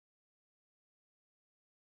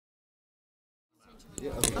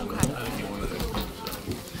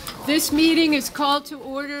This meeting is called to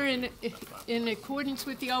order in accordance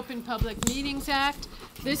with the Open Public Meetings Act.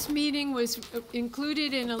 This meeting was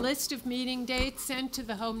included in a list of meeting dates sent to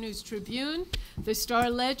the Home News Tribune, the Star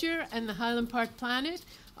Ledger, and the Highland Park Planet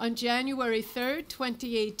on January 3rd,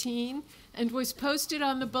 2018, and was posted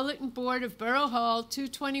on the bulletin board of Borough Hall,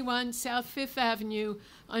 221 South Fifth Avenue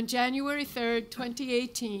on January 3rd,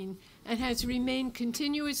 2018, and has remained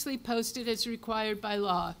continuously posted as required by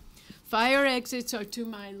law. Fire exits are to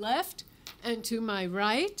my left and to my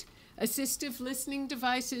right. Assistive listening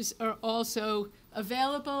devices are also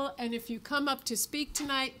available, and if you come up to speak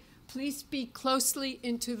tonight, please speak closely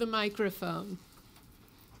into the microphone.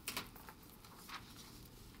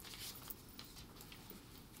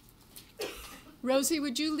 Rosie,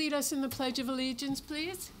 would you lead us in the Pledge of Allegiance,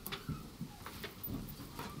 please?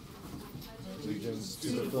 Allegiance to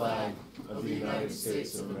the flag of the United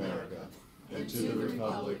States of America and to the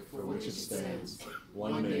republic for which it stands,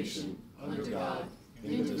 one nation, under God,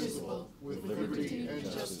 indivisible, with liberty and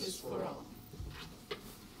justice for all.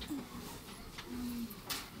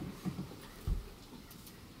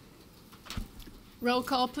 Roll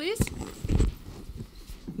call, please.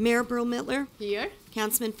 Mayor Brill Mittler. Here.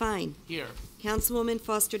 Councilman Fine. Here. Councilwoman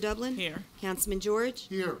Foster-Dublin. Here. Councilman George.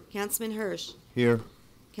 Here. Councilman Hirsch. Here.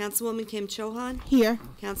 Councilwoman Kim Chohan. Here.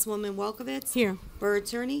 Councilwoman Welkowitz. Here. Borough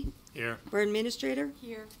Attorney. Here. Borough Administrator.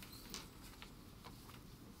 Here.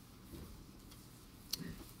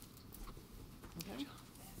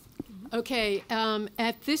 Okay,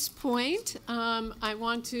 at this point, I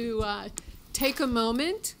want to take a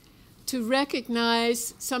moment to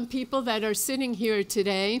recognize some people that are sitting here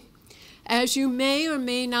today. As you may or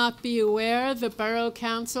may not be aware, the Borough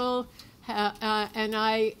Council and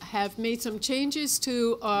I have made some changes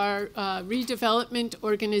to our redevelopment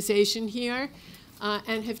organization here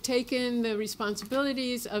and have taken the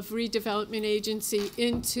responsibilities of redevelopment agency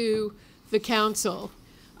into the council.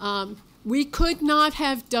 We could not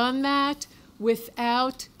have done that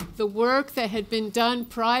without the work that had been done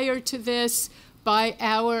prior to this by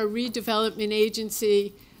our redevelopment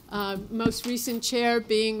agency, most recent chair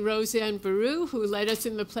being Roseanne Borough, who led us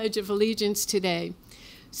in the Pledge of Allegiance today.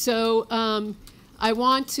 So I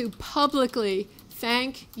want to publicly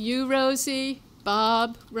thank you, Rosie,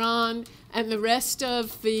 Bob, Ron, and the rest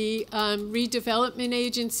of the redevelopment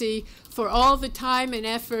agency for all the time and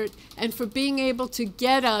effort and for being able to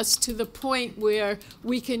get us to the point where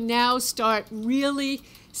we can now start really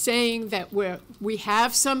saying that we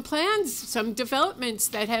have some plans, some developments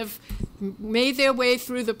that have made their way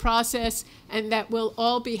through the process and that we'll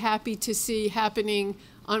all be happy to see happening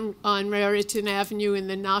on Raritan Avenue in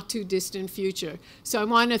the not too distant future. So I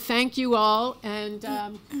want to thank you all, and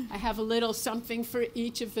I have a little something for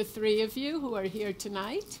each of the three of you who are here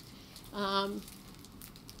tonight.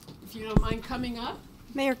 If you don't mind coming up.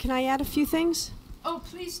 Mayor, can I add a few things? Oh,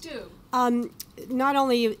 please do. Not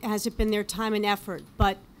only has it been their time and effort,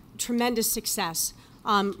 but tremendous success.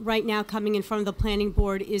 Right now, coming in front of the planning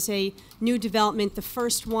board is a new development, the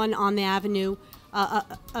first one on the avenue,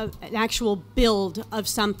 an actual build of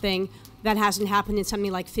something that hasn't happened in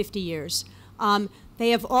something like 50 years.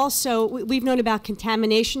 They have also, we've known about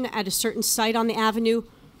contamination at a certain site on the avenue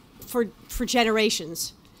for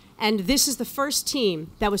generations. And this is the first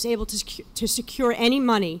team that was able to secure any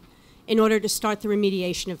money in order to start the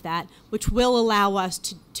remediation of that, which will allow us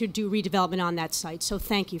to do redevelopment on that site. So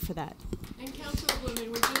thank you for that. And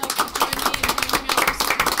Councilwoman, would you like to join me in handing out the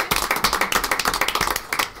certificate?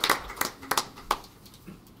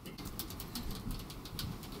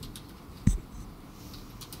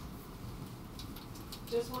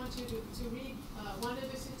 Just want you to read one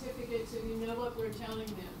of the certificates so you know what we're telling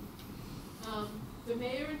them. The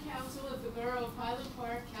Mayor and Council of the Borough of Highland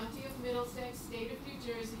Park, County of Middlesex, State of New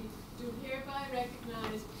Jersey, do hereby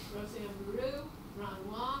recognize Roseanne Borough, Ron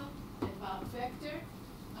Wong, and Bob Fector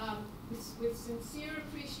with sincere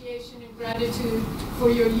appreciation and gratitude for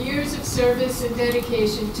your years of service and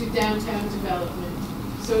dedication to downtown development.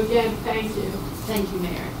 So again, thank you. Thank you,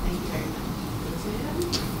 Mayor. Thank you very much.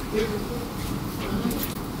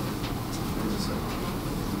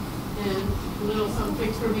 And a little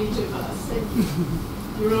something from each of us.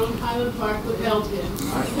 Your own Highland Park with Elgin.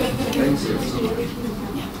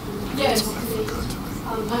 Yes.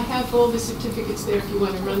 I have all the certificates there if you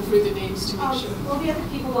want to run through the names to make sure. Well, the other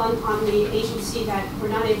people on the agency that were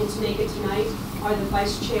not able to make it tonight are the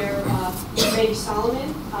Vice Chair, Brady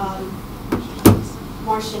Solomon,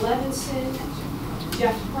 Marshall Levinson,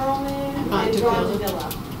 Jeff Perlman, and Ron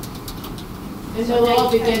Davila. And they'll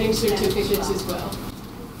all be getting certificates as well.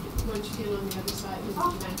 Why don't you get on the other side?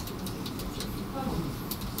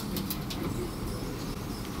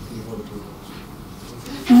 Thank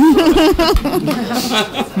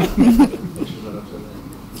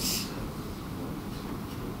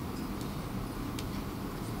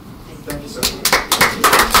you so much.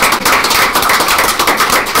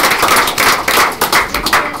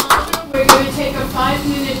 We're going to take a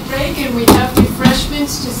 5-minute break, and we have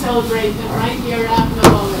refreshments to celebrate them right here out in the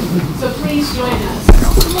hallway. So please join us,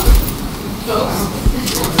 folks.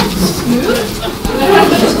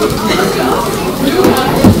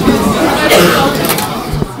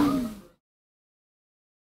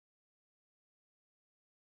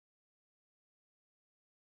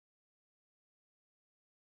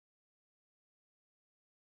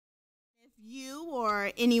 You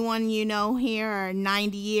or anyone you know here are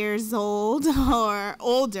 90 years old or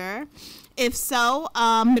older. If so,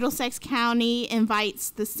 Middlesex County invites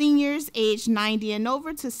the seniors aged 90 and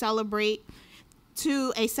over to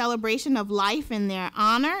a celebration of life in their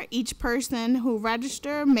honor. Each person who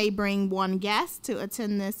register may bring one guest to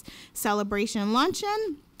attend this celebration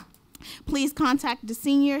luncheon. Please contact the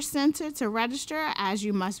Senior Center to register, as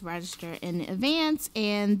you must register in advance.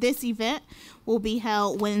 And this event will be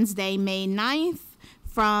held Wednesday, May 9th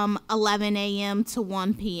from 11 a.m. to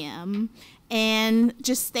 1 p.m. And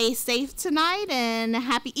just stay safe tonight, and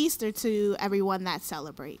happy Easter to everyone that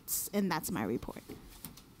celebrates. And that's my report.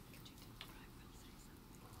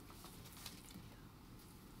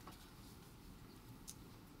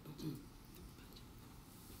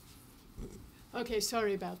 Okay,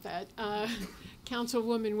 sorry about that.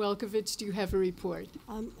 Councilwoman Welkowitz, do you have a report?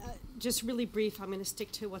 Just really brief. I'm going to stick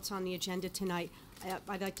to what's on the agenda tonight.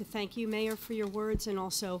 I'd like to thank you, Mayor, for your words, and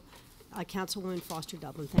also Councilwoman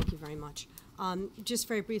Foster-Dublin. Thank you very much. Just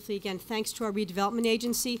very briefly, again, thanks to our redevelopment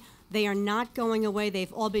agency. They are not going away.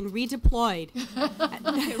 They've all been redeployed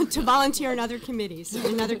to volunteer in other committees,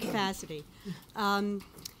 in other capacity.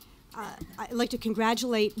 I'd like to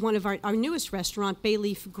congratulate one of our newest restaurant, Bay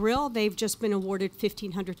Leaf Grill. They've just been awarded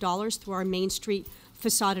 $1,500 through our Main Street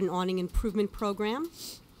Facade and Awning Improvement Program.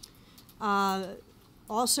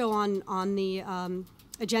 Also on the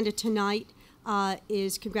agenda tonight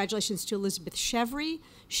is congratulations to Elizabeth Chevry.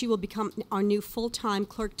 She will become our new full-time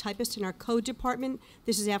clerk typist in our code department.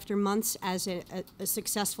 This is after months as a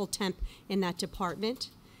successful temp in that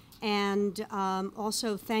department. And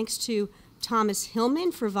also thanks to Thomas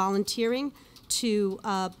Hillman for volunteering to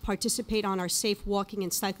participate on our Safe Walking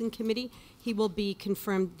and Cycling Committee. He will be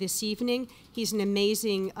confirmed this evening. He's an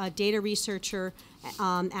amazing data researcher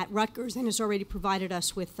at Rutgers and has already provided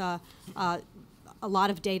us with a lot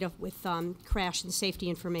of data with crash and safety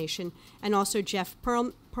information. And also Jeff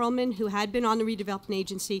Perlman, who had been on the redevelopment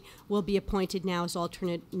agency, will be appointed now as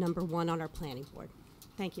alternate #1 on our planning board.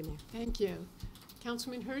 Thank you, Mayor. Thank you.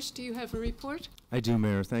 Councilman Hirsch, do you have a report? I do,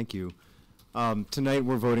 Mayor. Thank you. Tonight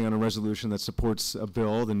we're voting on a resolution that supports a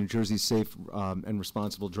bill, the New Jersey Safe and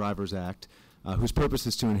Responsible Drivers Act, whose purpose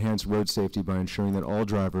is to enhance road safety by ensuring that all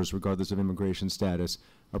drivers, regardless of immigration status,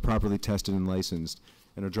 are properly tested and licensed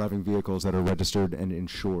and are driving vehicles that are registered and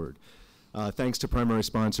insured. Thanks to primary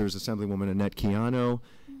sponsors, Assemblywoman Annette Chiano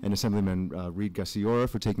and Assemblyman Reed Gassiora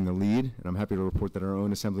for taking the lead, and I'm happy to report that our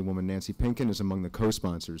own Assemblywoman Nancy Pinkin is among the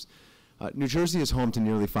co-sponsors. New Jersey is home to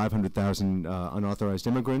nearly 500,000 unauthorized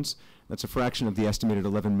immigrants. That's a fraction of the estimated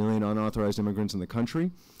 11 million unauthorized immigrants in the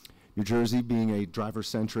country. New Jersey being a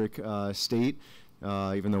driver-centric state,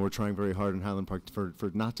 even though we're trying very hard in Highland Park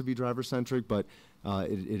for not to be driver-centric, but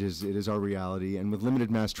it is our reality. And with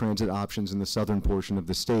limited mass transit options in the southern portion of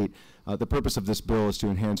the state, the purpose of this bill is to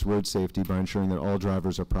enhance road safety by ensuring that all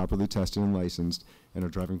drivers are properly tested and licensed and are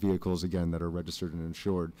driving vehicles, again, that are registered and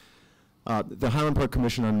insured. The Highland Park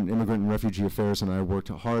Commission on Immigrant and Refugee Affairs and I worked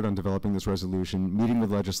hard on developing this resolution, meeting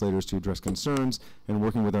with legislators to address concerns, and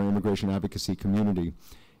working with our immigration advocacy community.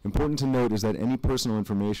 Important to note is that any personal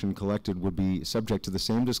information collected would be subject to the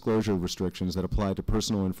same disclosure restrictions that apply to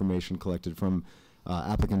personal information collected from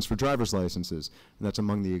applicants for driver's licenses. And that's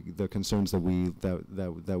among the concerns that we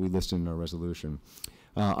listed in our resolution.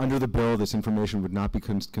 Under the bill, this information would not be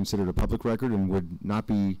considered a public record and would not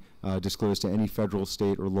be disclosed to any federal,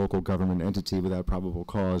 state, or local government entity without probable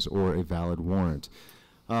cause or a valid warrant.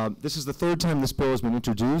 This is the third time this bill has been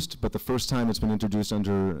introduced, but the first time it's been introduced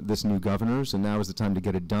under this new governor, so now is the time to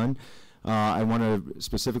get it done. I want to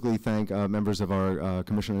specifically thank members of our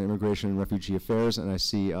Commission on Immigration and Refugee Affairs, and I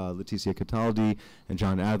see Leticia Cataldi and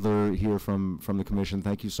John Adler here from the Commission.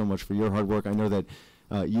 Thank you so much for your hard work. I know that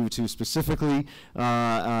you two specifically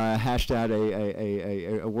hashed out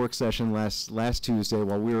a work session last Tuesday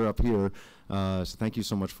while we were up here, so thank you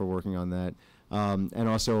so much for working on that. And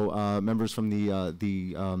also members from the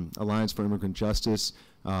Alliance for Immigrant Justice,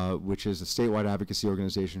 which is a statewide advocacy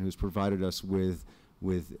organization who's provided us with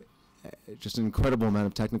just an incredible amount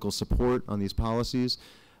of technical support on these policies,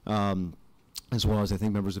 as well as I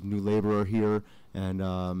think members of New Labor are here, and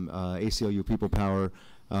ACLU People Power,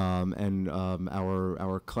 and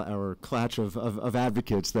our clutch of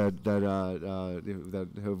advocates that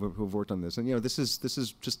who've worked on this. And this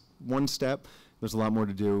is just one step. There's a lot more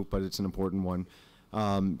to do, but it's an important one.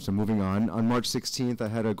 So moving on March 16th, I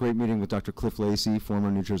had a great meeting with Dr. Cliff Lacey, former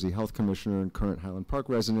New Jersey Health Commissioner and current Highland Park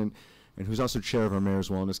resident, and who's also chair of our Mayor's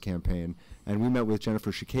Wellness Campaign. And we met with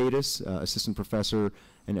Jennifer Shikadis, assistant professor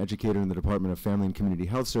and educator in the Department of Family and Community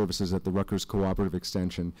Health Services at the Rutgers Cooperative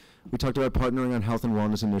Extension. We talked about partnering on health and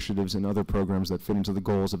wellness initiatives and other programs that fit into the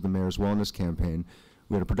goals of the Mayor's Wellness Campaign.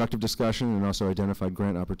 We had a productive discussion and also identified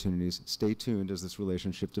grant opportunities. Stay tuned as this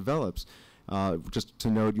relationship develops. Just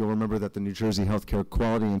to note, you'll remember that the New Jersey Healthcare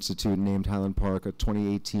Quality Institute named Highland Park a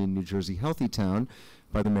 2018 New Jersey Healthy Town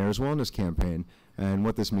by the Mayor's Wellness Campaign. And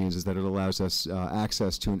what this means is that it allows us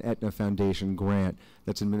access to an Aetna Foundation grant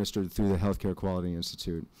that's administered through the Healthcare Quality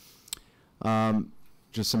Institute.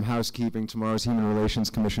 Just some housekeeping. Tomorrow's Human Relations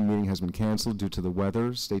Commission meeting has been canceled due to the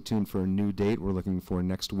weather. Stay tuned for a new date we're looking for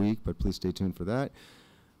next week, but please stay tuned for that.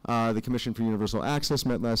 The Commission for Universal Access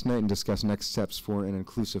met last night and discussed next steps for an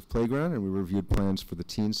inclusive playground, and we reviewed plans for the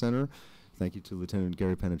Teen Center. Thank you to Lieutenant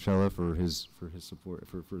Gary Panicella for his support,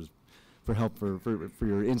 for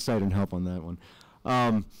your insight and help on that one.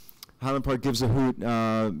 Highland Park Gives a Hoot,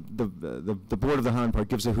 the board of the Highland Park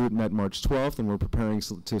Gives a Hoot met March 12th, and we're preparing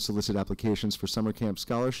to solicit applications for summer camp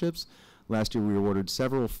scholarships. Last year we awarded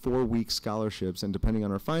several 4-week scholarships, and depending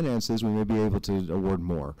on our finances, we may be able to award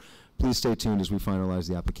more. Please stay tuned as we finalize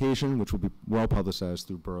the application, which will be well publicized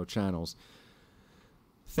through borough channels.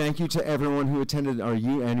 Thank you to everyone who attended our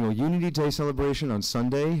annual Unity Day celebration on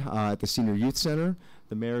Sunday at the Senior Youth Center.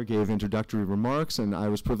 The mayor gave introductory remarks, and I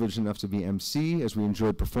was privileged enough to be MC as we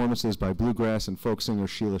enjoyed performances by bluegrass and folk singer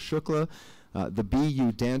Sheila Shukla, the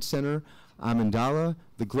BU Dance Center, Amandala,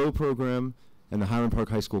 the Glow Program, and the Highland Park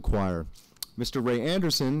High School Choir. Mr. Ray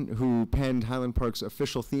Anderson, who penned Highland Park's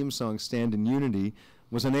official theme song, Stand in Unity,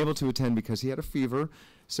 was unable to attend because he had a fever.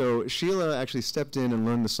 So Sheila actually stepped in and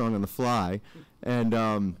learned the song on the fly, and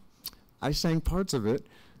I sang parts of it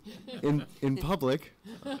in public.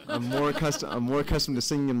 I'm more accustomed to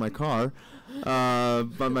singing in my car.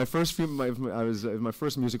 But my first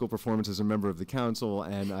musical performance as a member of the council,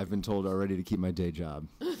 and I've been told already to keep my day job.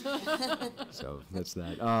 So that's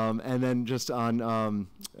that. And then just on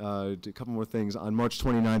a couple more things. On March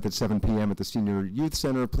 29th at 7 p.m. at the Senior Youth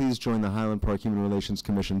Center, please join the Highland Park Human Relations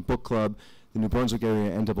Commission Book Club, the New Brunswick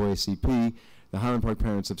Area NAACP, the Highland Park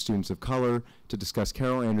Parents of Students of Color, to discuss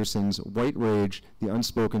Carol Anderson's White Rage, The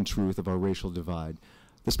Unspoken Truth of Our Racial Divide.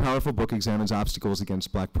 This powerful book examines obstacles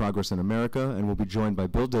against black progress in America, and will be joined by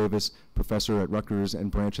Bill Davis, professor at Rutgers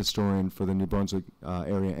and branch historian for the New Brunswick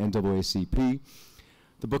Area NAACP.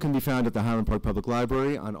 The book can be found at the Highland Park Public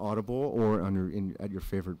Library, on Audible, or at your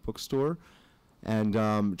favorite bookstore. And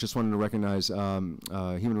just wanted to recognize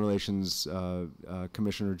Human Relations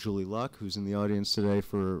Commissioner Julie Luck, who's in the audience today,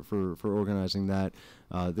 for organizing that.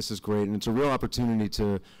 This is great, and it's a real opportunity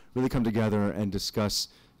to really come together and discuss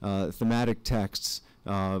thematic texts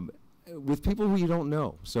with people who you don't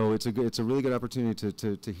know. So it's a really good opportunity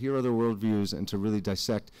to hear other worldviews and to really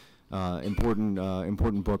dissect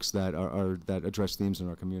important books that address themes in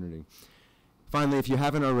our community. Finally, if you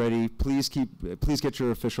haven't already, please get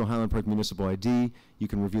your official Highland Park Municipal ID. You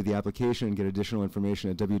can review the application and get additional information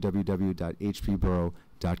at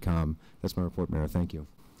www.hpborough.com. That's my report, Mayor. Thank you.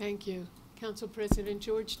 Thank you. Council President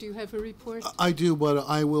George, do you have a report? I do, but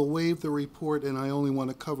I will waive the report, and I only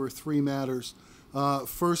want to cover 3 matters.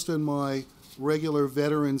 First, in my regular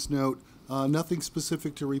veterans note, nothing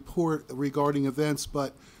specific to report regarding events,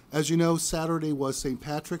 but as you know, Saturday was St.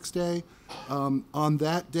 Patrick's Day. On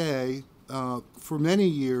that day, for many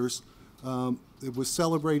years, it was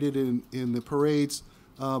celebrated in the parades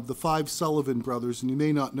of the 5 Sullivan brothers, and you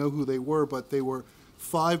may not know who they were, but they were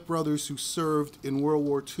 5 brothers who served in World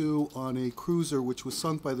War II on a cruiser which was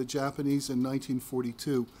sunk by the Japanese in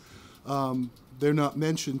 1942. They're not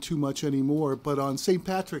mentioned too much anymore, but on St.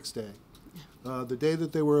 Patrick's Day, the day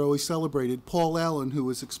that they were always celebrated, Paul Allen, who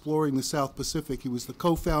was exploring the South Pacific, he was the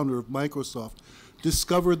co-founder of Microsoft,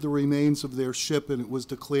 discovered the remains of their ship, and it was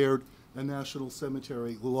declared a national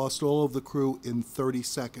cemetery. We lost all of the crew in 30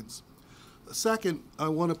 seconds. Second, I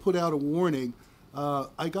want to put out a warning.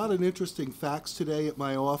 I got an interesting fax today at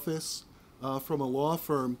my office from a law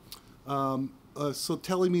firm, so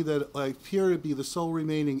telling me that I appear to be the sole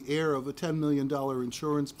remaining heir of a $10 million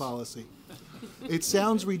insurance policy. It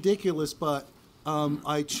sounds ridiculous, but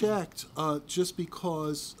I checked just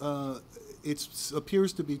because it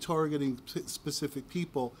appears to be targeting specific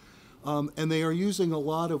people. And they are using a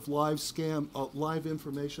lot of live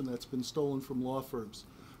information that's been stolen from law firms.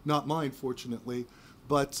 Not mine, fortunately,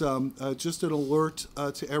 but just an alert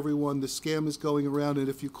to everyone. The scam is going around, and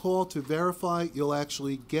if you call to verify, you'll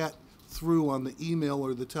actually get through on the email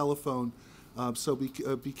or the telephone. So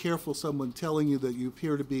be careful someone telling you that you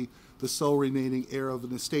appear to be the sole remaining heir of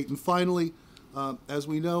an estate. And finally, as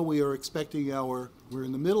we know, we're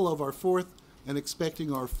in the middle of our fourth and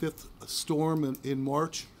expecting our fifth storm in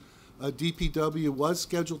March. DPW was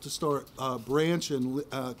scheduled to start branch and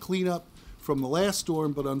cleanup from the last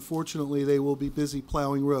storm, but unfortunately they will be busy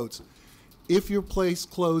plowing roads. If your place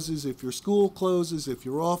closes, if your school closes, if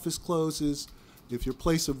your office closes, if your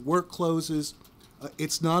place of work closes,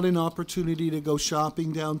 it's not an opportunity to go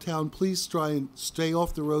shopping downtown. Please try and stay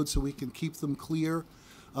off the road so we can keep them clear.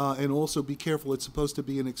 And also be careful, it's supposed to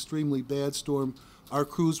be an extremely bad storm. Our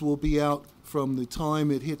crews will be out from the time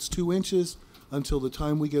it hits 2 inches until the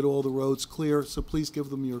time we get all the roads clear, so please give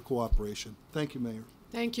them your cooperation. Thank you, Mayor.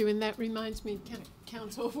 Thank you, and that reminds me,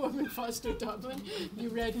 Councilwoman Foster-Dublin, you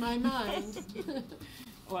read my mind.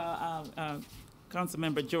 Well,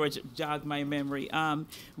 Councilmember George jogged my memory.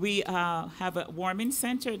 We have a warming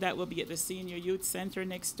center that will be at the Senior Youth Center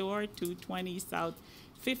next door, 220 South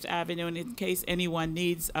 5th Avenue, and in case anyone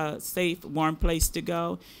needs a safe, warm place to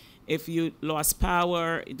go. If you lost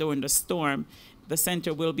power during the storm, the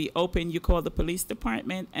center will be open. You call the police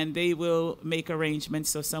department, and they will make arrangements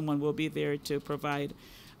so someone will be there to provide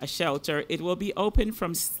a shelter. It will be open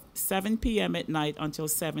from 7 p.m. at night until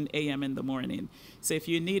 7 a.m. in the morning. So if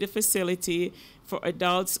you need a facility for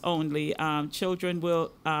adults only, children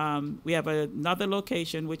will, we have another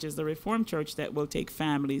location, which is the Reformed Church, that will take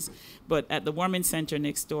families. But at the Warming Center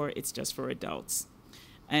next door, it's just for adults.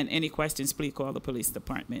 And any questions, please call the police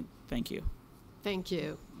department. Thank you. Thank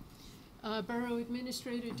you. Borough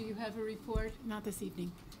Administrator, do you have a report? Not this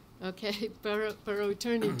evening. Okay. Borough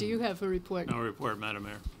Attorney, do you have a report? No report, Madam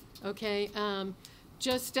Mayor. Okay.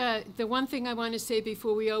 Just the one thing I want to say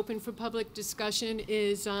before we open for public discussion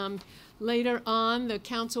is later on the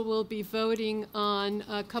council will be voting on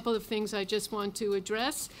a couple of things I just want to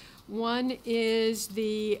address. One is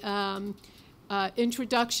the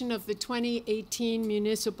introduction of the 2018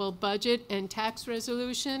 municipal budget and tax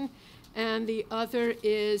resolution, and the other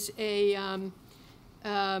is an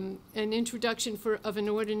introduction of an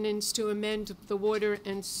ordinance to amend the water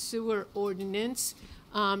and sewer ordinance,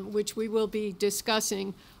 which we will be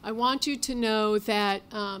discussing. I want you to know that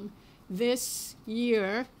this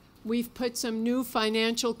year we've put some new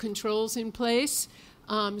financial controls in place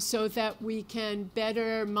so that we can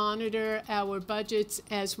better monitor our budgets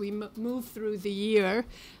as we move through the year.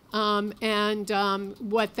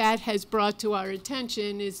 What that has brought to our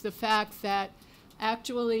attention is the fact that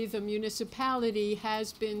actually the municipality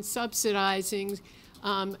has been subsidizing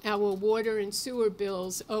our water and sewer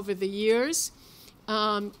bills over the years,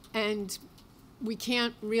 and we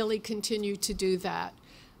can't really continue to do that.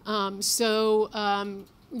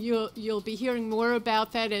 You'll be hearing more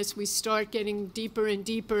about that as we start getting deeper and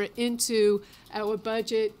deeper into our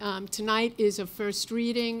budget. Tonight is a first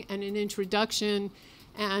reading and an introduction,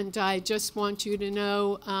 and I just want you to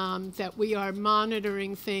know that we are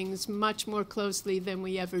monitoring things much more closely than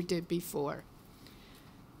we ever did before.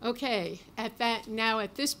 Okay, at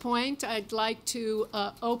this point, I'd like to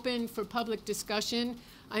open for public discussion.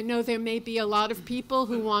 I know there may be a lot of people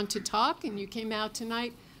who want to talk, and you came out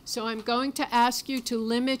tonight, so I'm going to ask you to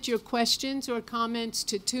limit your questions or comments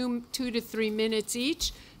to 2 to 3 minutes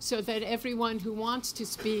each, so that everyone who wants to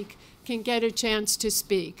speak can get a chance to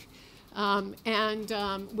speak.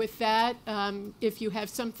 With that, if you have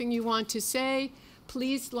something you want to say,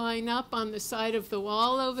 please line up on the side of the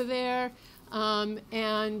wall over there.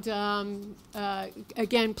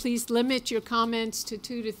 Again, please limit your comments to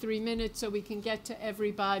 2 to 3 minutes so we can get to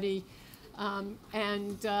everybody.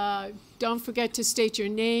 Don't forget to state your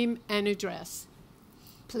name and address.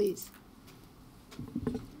 Please.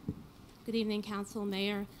 Good evening, Council,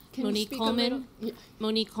 Mayor. Can you speak a little? Yeah.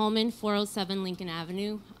 Monique Coleman, 407 Lincoln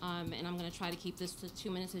Avenue, and I'm going to try to keep this to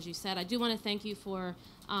 2 minutes, as you said. I do want to thank you for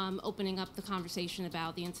opening up the conversation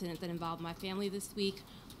about the incident that involved my family this week.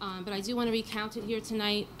 But I do want to recount it here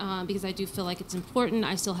tonight because I do feel like it's important.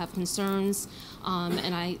 I still have concerns,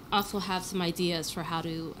 and I also have some ideas for how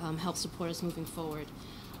to help support us moving forward.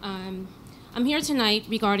 I'm here tonight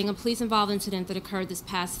regarding a police-involved incident that occurred this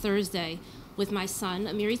past Thursday with my son,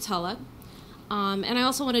 Amiri Tullock. And I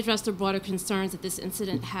also want to address the broader concerns that this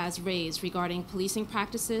incident has raised regarding policing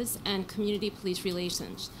practices and community police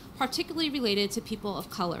relations, particularly related to people of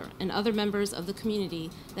color and other members of the community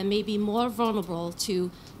that may be more vulnerable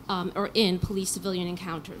to or in police-civilian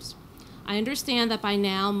encounters. I understand that by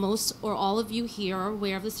now most or all of you here are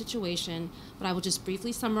aware of the situation, but I will just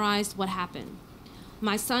briefly summarize what happened.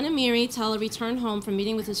 My son Amiri Teller returned home from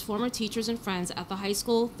meeting with his former teachers and friends at the high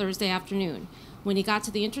school Thursday afternoon. When he got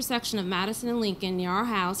to the intersection of Madison and Lincoln near our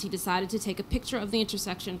house, he decided to take a picture of the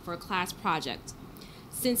intersection for a class project.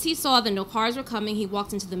 Since he saw that no cars were coming, he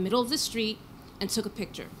walked into the middle of the street and took a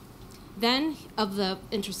picture of the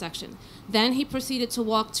intersection. Then he proceeded to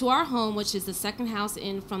walk to our home, which is the second house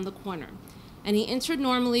in from the corner. And he entered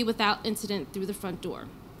normally without incident through the front door.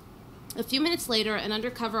 A few minutes later, an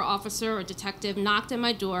undercover officer or detective knocked at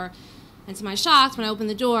my door, and to my shock, when I opened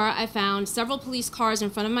the door, I found several police cars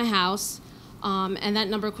in front of my house, and that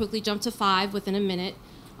number quickly jumped to 5 within a minute,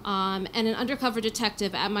 and an undercover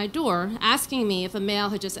detective at my door asking me if a male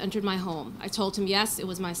had just entered my home. I told him yes, it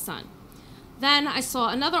was my son. Then I saw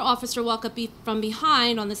another officer walk up from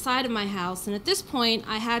behind on the side of my house, and at this point,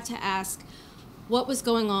 I had to ask what was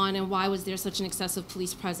going on and why was there such an excessive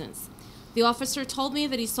police presence. The officer told me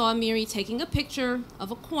that he saw Amiri taking a picture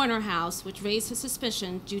of a corner house, which raised his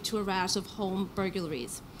suspicion due to a rash of home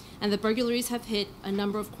burglaries, and the burglaries have hit a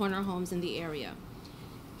number of corner homes in the area.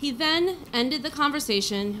 He then ended the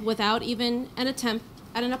conversation without even an attempt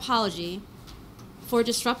at an apology for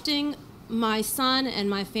disrupting my son and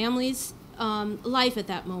my family's life at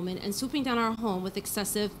that moment and swooping down our home with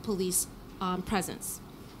excessive police presence.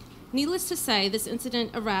 Needless to say, this incident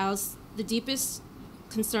aroused the deepest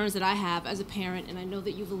concerns that I have as a parent, and I know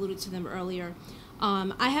that you've alluded to them earlier.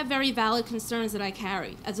 I have very valid concerns that I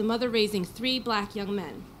carry as a mother raising 3 black young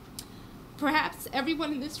men. Perhaps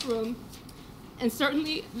everyone in this room, and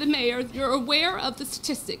certainly the mayor, you're aware of the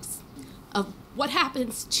statistics of what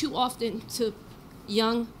happens too often to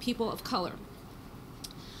young people of color.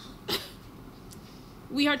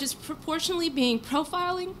 We are disproportionately being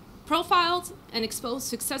profiled and exposed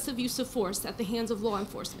to excessive use of force at the hands of law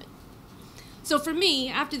enforcement. So for me,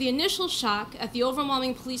 after the initial shock at the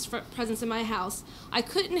overwhelming police presence in my house, I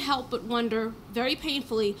couldn't help but wonder, very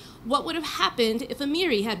painfully, what would have happened if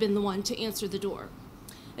Amiri had been the one to answer the door.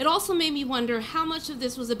 It also made me wonder how much of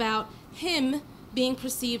this was about him being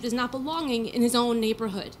perceived as not belonging in his own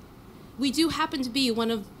neighborhood. We do happen to be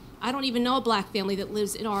one of, I don't even know a black family that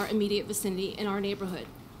lives in our immediate vicinity in our neighborhood.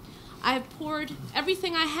 I have poured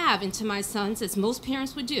everything I have into my sons, as most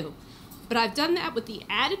parents would do, but I've done that with the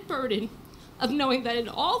added burden of knowing that in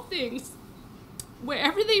all things,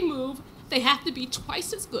 wherever they move, they have to be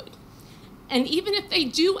twice as good. And even if they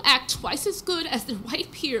do act twice as good as their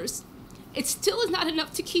white peers, it still is not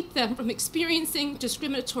enough to keep them from experiencing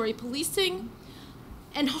discriminatory policing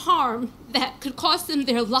and harm that could cost them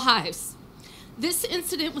their lives. This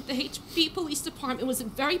incident with the HB Police Department was a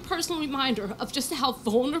very personal reminder of just how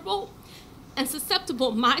vulnerable and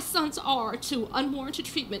susceptible my sons are to unwarranted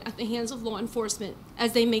treatment at the hands of law enforcement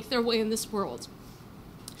as they make their way in this world.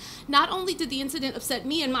 Not only did the incident upset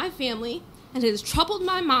me and my family, and it has troubled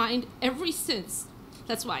my mind ever since.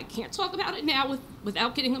 That's why I can't talk about it now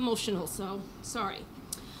without getting emotional, so sorry.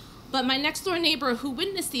 But my next door neighbor who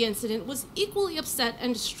witnessed the incident was equally upset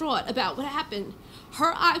and distraught about what happened.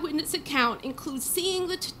 Her eyewitness account includes seeing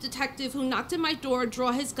the detective who knocked at my door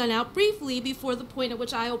draw his gun out briefly before the point at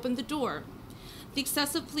which I opened the door. The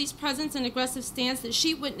excessive police presence and aggressive stance that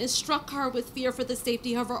she witnessed struck her with fear for the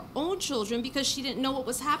safety of her own children because she didn't know what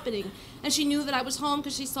was happening, and she knew that I was home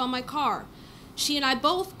because she saw my car. She and I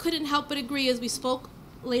both couldn't help but agree as we spoke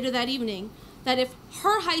later that evening that if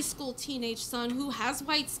her high school teenage son, who has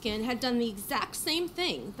white skin, had done the exact same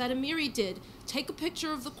thing that Amiri did, take a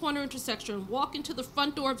picture of the corner intersection, walk into the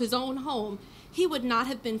front door of his own home, he would not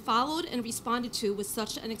have been followed and responded to with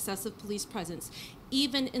such an excessive police presence,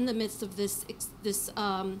 even in the midst of this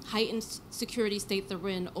heightened security state that we're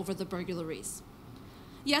in over the burglaries.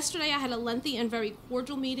 Yesterday, I had a lengthy and very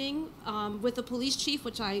cordial meeting with the police chief,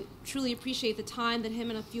 which I truly appreciate the time that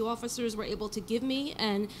him and a few officers were able to give me,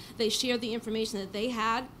 and they shared the information that they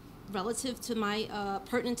had relative to my,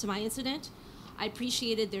 pertinent to my incident. I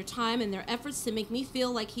appreciated their time and their efforts to make me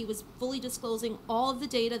feel like he was fully disclosing all of the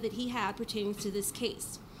data that he had pertaining to this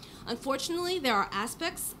case. Unfortunately, there are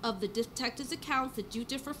aspects of the detective's accounts that do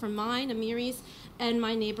differ from mine, Amiri's, and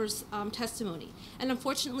my neighbor's testimony. And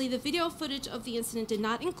unfortunately, the video footage of the incident did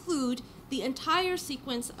not include the entire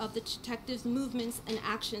sequence of the detective's movements and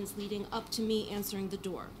actions leading up to me answering the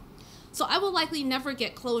door. So I will likely never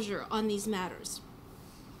get closure on these matters.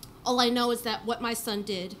 All I know is that what my son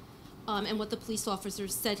did and what the police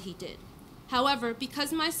officers said he did. However,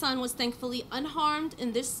 because my son was thankfully unharmed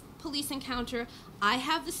in this police encounter, I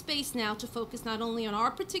have the space now to focus not only on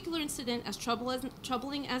our particular incident, as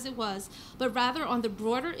troubling as it was, but rather on the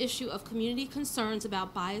broader issue of community concerns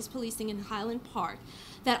about biased policing in Highland Park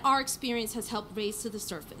that our experience has helped raise to the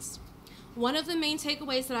surface. One of the main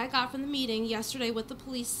takeaways that I got from the meeting yesterday with the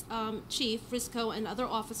police chief, Frisco, and other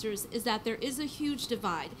officers is that there is a huge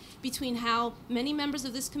divide between how many members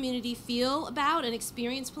of this community feel about and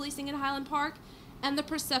experience policing in Highland Park and the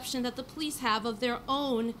perception that the police have of their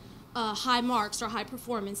own high marks or high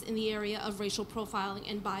performance in the area of racial profiling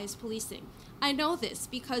and biased policing. I know this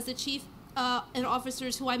because the chief and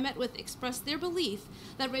officers who I met with expressed their belief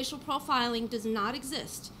that racial profiling does not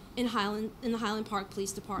exist in the Highland Park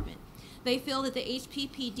Police Department. They feel that the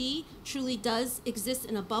HPPD truly does exist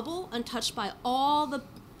in a bubble, untouched by all the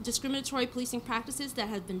discriminatory policing practices that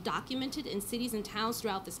have been documented in cities and towns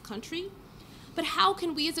throughout this country. But how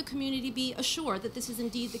can we as a community be assured that this is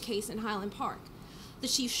indeed the case in Highland Park? The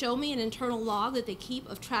chief showed me an internal log that they keep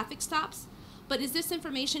of traffic stops, but is this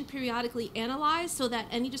information periodically analyzed so that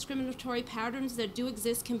any discriminatory patterns that do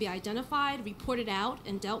exist can be identified, reported out,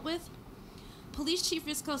 and dealt with? Police Chief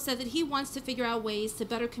Frisco said that he wants to figure out ways to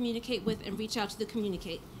better communicate with and reach out to the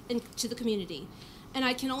community. And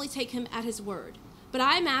I can only take him at his word. But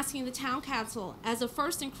I'm asking the town council, as a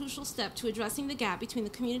first and crucial step to addressing the gap between the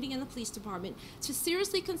community and the police department, to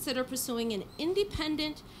seriously consider pursuing an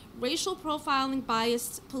independent, racial profiling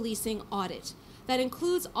biased policing audit that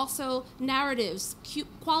includes also narratives,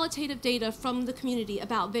 qualitative data from the community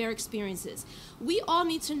about their experiences. We all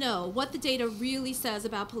need to know what the data really says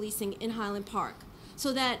about policing in Highland Park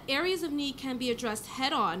so that areas of need can be addressed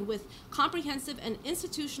head-on with comprehensive and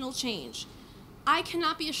institutional change. I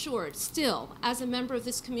cannot be assured, still, as a member of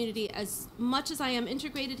this community, as much as I am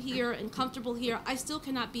integrated here and comfortable here, I still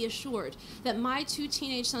cannot be assured that my 2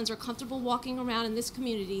 teenage sons are comfortable walking around in this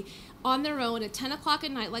community on their own at 10 o'clock at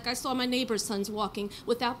night, like I saw my neighbor's sons walking,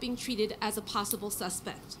 without being treated as a possible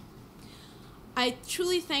suspect. I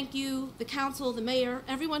truly thank you, the council, the mayor,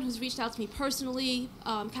 everyone who's reached out to me personally,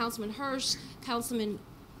 Councilman Hirsch, Councilman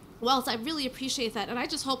Wells, I really appreciate that, and I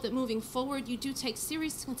just hope that moving forward you do take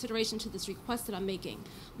serious consideration to this request that I'm making.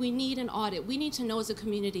 We need an audit. We need to know as a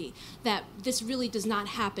community that this really does not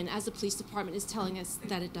happen as the police department is telling us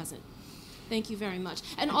that it doesn't. Thank you very much.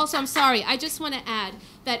 And also, I'm sorry, I just want to add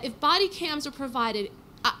that if body cams are provided,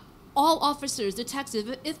 all officers,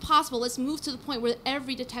 detectives, if possible, let's move to the point where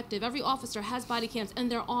every detective, every officer has body cams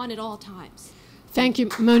and they're on at all times. Thank you,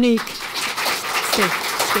 Monique. Stay.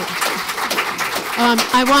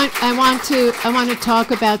 I want to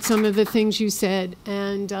talk about some of the things you said,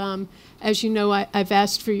 and as you know, I've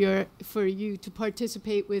asked for you to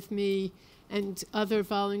participate with me and other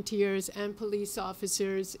volunteers and police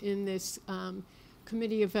officers in this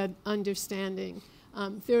committee of understanding.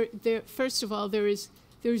 First of all, there's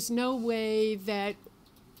no way that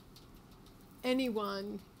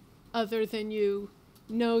anyone other than you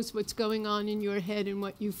knows what's going on in your head and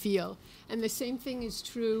what you feel. And the same thing is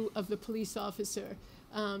true of the police officer.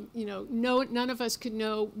 None of us could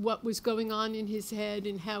know what was going on in his head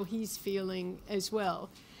and how he's feeling as well.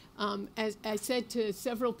 As I said to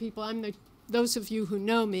several people, those of you who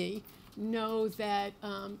know me know that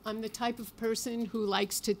I'm the type of person who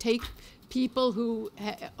likes to take people who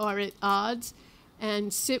are at odds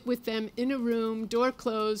and sit with them in a room, door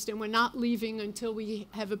closed, and we're not leaving until we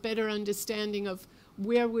have a better understanding of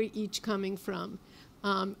where we're each coming from.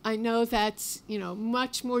 I know that's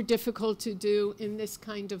much more difficult to do in this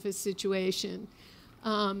kind of a situation.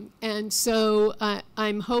 And so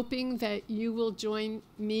I'm hoping that you will join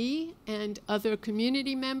me and other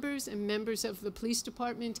community members and members of the police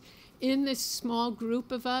department in this small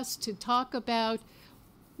group of us to talk about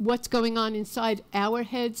what's going on inside our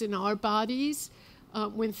heads and our bodies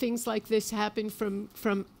when things like this happen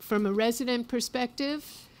from a resident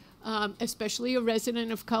perspective, especially a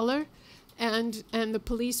resident of color, and the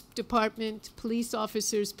police department, police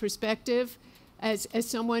officer's perspective as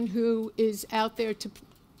someone who is out there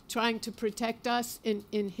trying to protect us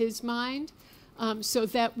in his mind, so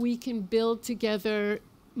that we can build together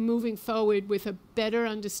moving forward with a better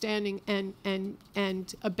understanding and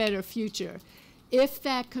a better future. If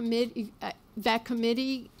that committee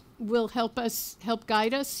will help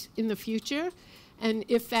guide us in the future, and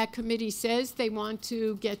if that committee says they want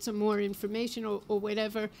to get some more information or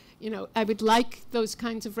whatever, I would like those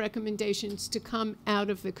kinds of recommendations to come out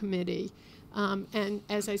of the committee. And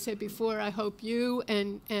as I said before, I hope you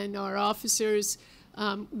and our officers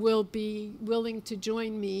will be willing to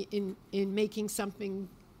join me in making something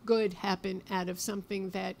good happen out of something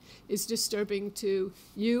that is disturbing to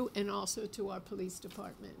you and also to our police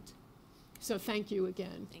department. So thank you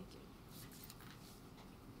again. Thank you.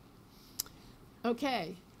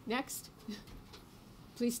 Okay, next.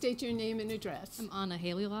 Please state your name and address. I'm Anna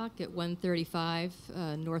Haleylock at 135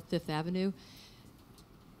 North 5th Avenue.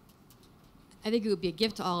 I think it would be a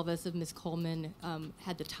gift to all of us if Ms. Coleman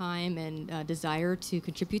had the time and desire to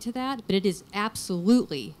contribute to that, but it is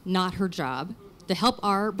absolutely not her job to help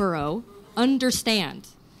our borough understand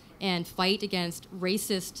and fight against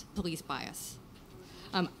racist police bias.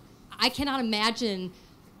 I cannot imagine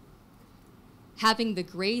having the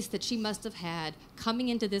grace that she must have had coming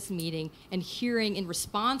into this meeting and hearing in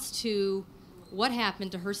response to what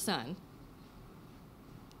happened to her son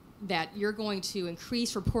that you're going to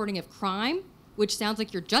increase reporting of crime, which sounds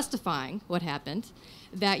like you're justifying what happened,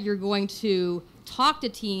 that you're going to talk to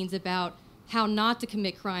teens about how not to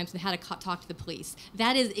commit crimes and how to talk to the police.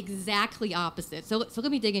 That is exactly opposite. So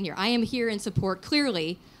let me dig in here. I am here in support,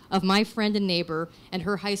 clearly, of my friend and neighbor and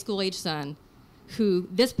her high school-age son, who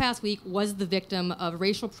this past week was the victim of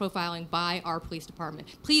racial profiling by our police department.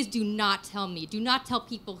 Please do not tell me, do not tell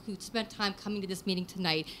people who spent time coming to this meeting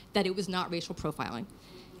tonight that it was not racial profiling,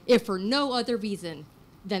 if for no other reason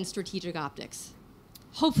than strategic optics.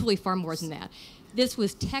 Hopefully far more than that. This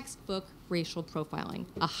was textbook racial profiling.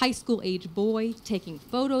 A high school-age boy taking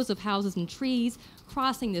photos of houses and trees,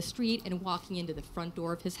 crossing the street and walking into the front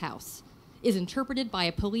door of his house is interpreted by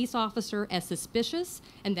a police officer as suspicious,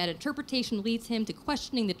 and that interpretation leads him to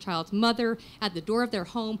questioning the child's mother at the door of their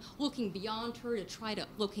home, looking beyond her to try to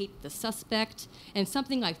locate the suspect, and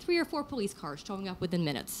something like 3 or 4 police cars showing up within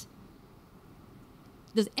minutes.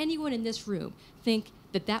 Does anyone in this room think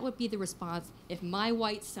that that would be the response if my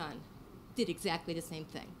white son did exactly the same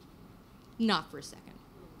thing? Not for a second.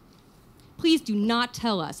 Please do not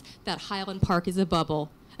tell us that Highland Park is a bubble,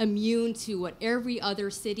 immune to what every other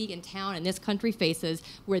city and town in this country faces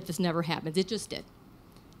where this never happens. It just did.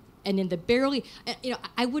 And in the barely, you know,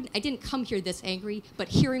 I didn't come here this angry, but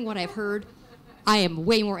hearing what I've heard, I am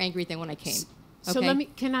way more angry than when I came. Okay? So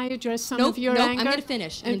can I address some of your anger? anger? I'm going to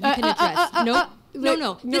finish, and you can address. No.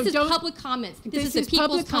 This is public comments. This is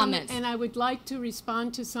people's comments. And I would like to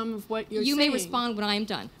respond to some of what you're saying. You may respond when I am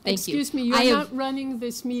done. Thank you. Excuse me, you're not running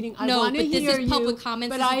this meeting. I want to hear you. No, but this is public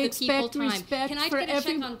comments. But This is the people's time. Respect Can I for get a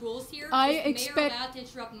check on rules here? Is the mayor allowed to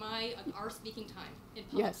interrupt our speaking time in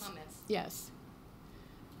public comments? Yes.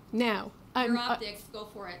 Now, your optics, go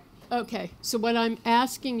for it. Okay, so what I'm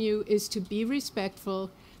asking you is to be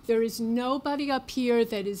respectful. There is nobody up here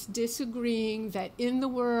that is disagreeing that in the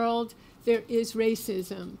world there is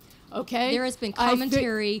racism, okay? There has been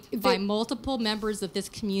commentary by multiple members of this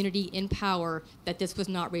community in power that this was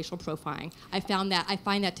not racial profiling. I find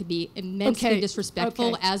that to be immensely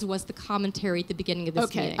disrespectful, as was the commentary at the beginning of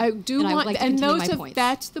this meeting. I do want, like and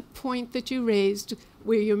that's the point that you raised,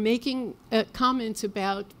 where you're making comments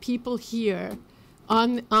about people here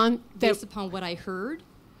based upon what I heard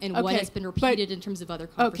and what has been repeated in terms of other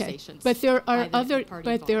conversations. But there are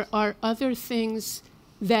other things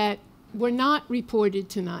that were not reported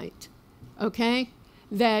tonight, okay?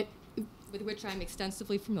 That with which I'm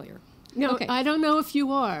extensively familiar. No, I don't know if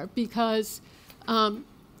you are, because Councilwoman.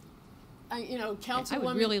 I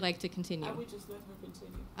would really like to continue. I would just let her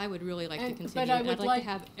continue. I would really like to continue. But I'd like to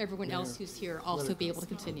have everyone else who's here also be able to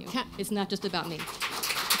continue. It's not just about me.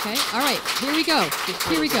 Okay. All right. Here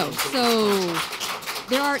we go. So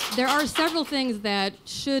there are several things that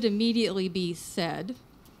should immediately be said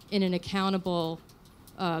in an accountable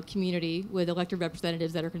community with elected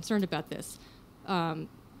representatives that are concerned about this.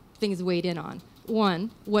 Things weighed in on.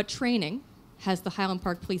 One, what training has the Highland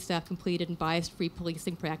Park Police staff completed in bias-free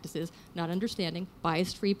policing practices, not understanding,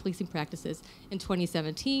 bias-free policing practices in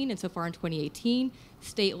 2017 and so far in 2018?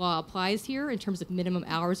 State law applies here in terms of minimum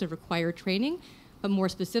hours of required training, but more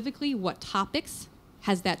specifically, what topics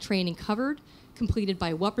has that training covered, completed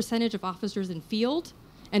by what percentage of officers in field,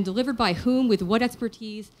 and delivered by whom with what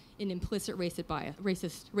expertise in implicit racial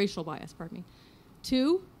bias.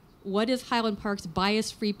 2, what is Highland Park's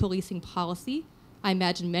bias-free policing policy? I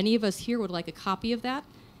imagine many of us here would like a copy of that,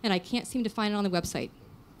 and I can't seem to find it on the website.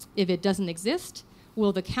 If it doesn't exist,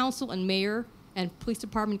 will the council and mayor and police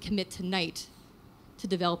department commit tonight to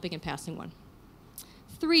developing and passing one?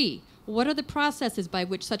 3, what are the processes by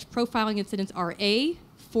which such profiling incidents are A,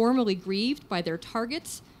 formally grieved by their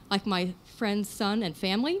targets, like my friend's son and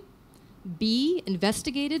family, B,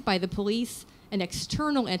 investigated by the police and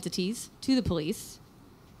external entities to the police,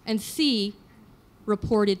 and C,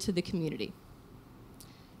 reported to the community?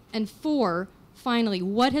 And 4, finally,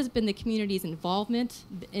 what has been the community's involvement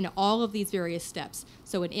in all of these various steps?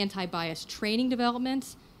 So in anti-bias training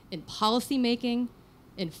development, in policy making,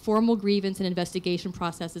 in formal grievance and investigation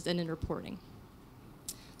processes, and in reporting.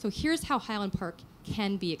 So here's how Highland Park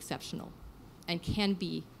can be exceptional and can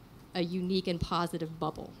be a unique and positive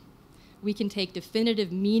bubble. We can take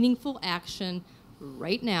definitive, meaningful action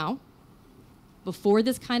right now before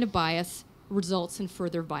this kind of bias results in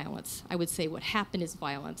further violence. I would say what happened is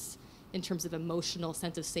violence in terms of emotional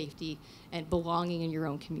sense of safety and belonging in your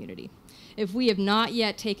own community. If we have not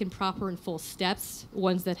yet taken proper and full steps,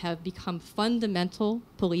 ones that have become fundamental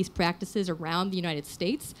police practices around the United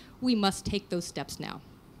States, we must take those steps now.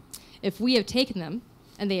 If we have taken them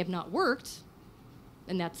and they have not worked,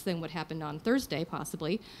 and that's then what happened on Thursday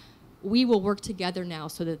possibly, we will work together now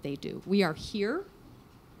so that they do. We are here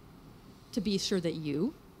to be sure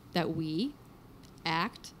that we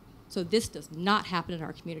act so this does not happen in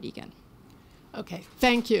our community again. Okay,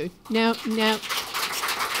 thank you. Now,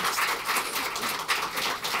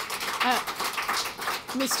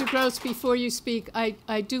 Mr. Gross, before you speak,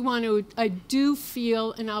 I do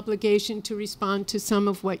feel an obligation to respond to some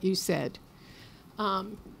of what you said.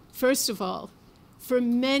 First of all, for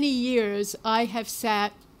many years, I have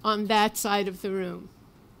sat on that side of the room.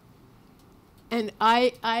 And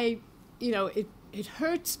it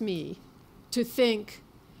hurts me to think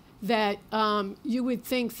that you would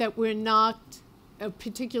think that we're not,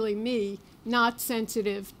 particularly me, not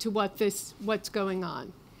sensitive to what's going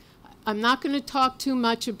on. I'm not going to talk too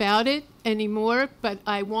much about it anymore, but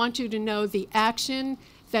I want you to know the action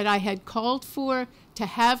that I had called for to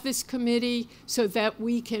have this committee so that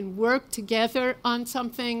we can work together on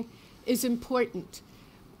something is important.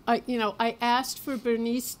 I asked for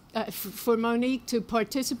for Monique to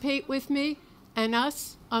participate with me and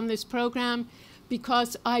us on this program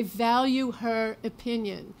because I value her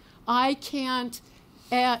opinion. I can't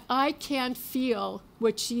feel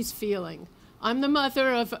what she's feeling. I'm the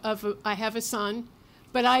mother I have a son,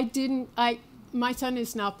 but my son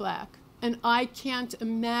is not black, and I can't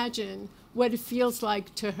imagine what it feels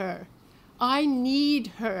like to her. I need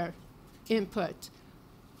her input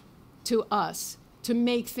to us to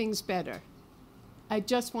make things better. I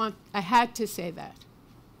had to say that.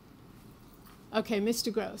 Okay,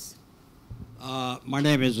 Mr. Gross. My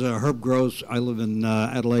name is Herb Gross. I live in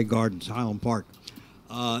Adelaide Gardens, Highland Park.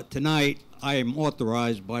 Tonight, I am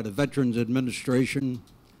authorized by the Veterans Administration,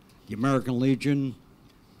 the American Legion,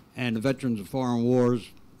 and the Veterans of Foreign Wars,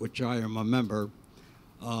 which I am a member,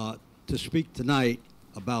 to speak tonight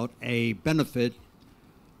about a benefit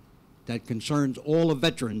that concerns all the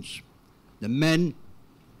veterans, the men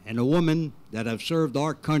and the women that have served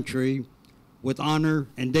our country with honor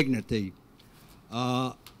and dignity.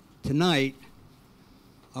 Tonight,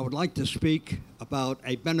 I would like to speak about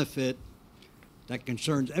a benefit that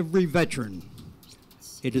concerns every veteran.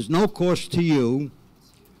 It is no cost to you.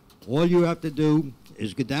 All you have to do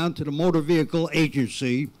is get down to the motor vehicle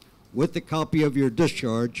agency with a copy of your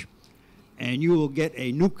discharge, and you will get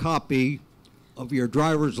a new copy of your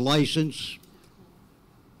driver's license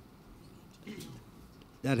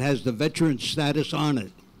that has the veteran status on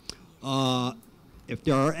it. If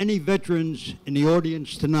there are any veterans in the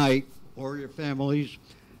audience tonight or your families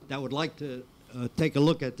that would like to take a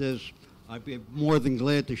look at this, I'd be more than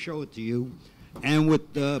glad to show it to you. And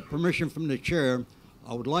with permission from the chair,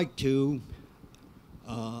 I would like to,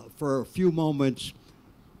 for a few moments,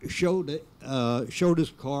 show this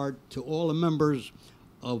card to all the members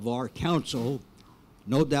of our council.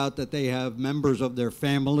 No doubt that they have members of their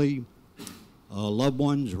family, loved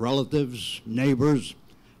ones, relatives, neighbors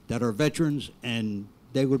that are veterans, and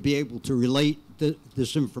they would be able to relate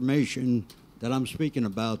this information that I'm speaking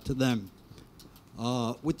about to them.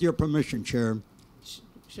 With your permission, Chair.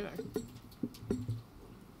 Sure.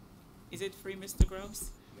 Is it free, Mr.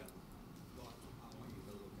 Gross? Yeah.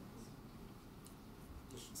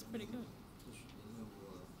 It's pretty good.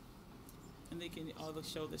 And they can all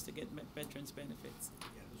show this to get veterans benefits.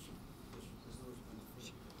 Yeah, there's those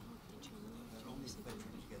benefits that only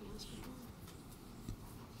veterans get this.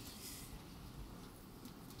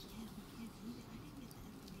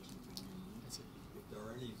 If there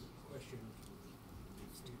are any questions,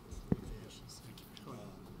 this is only for the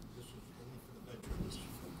veterans.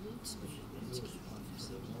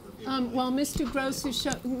 While Mr.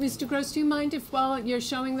 Gross, do you mind if while you're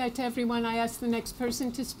showing that to everyone, I ask the next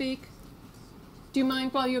person to speak? Do you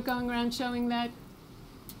mind while you're going around showing that?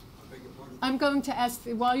 I'm going to ask,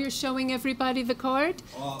 while you're showing everybody the card,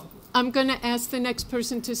 I'm going to ask the next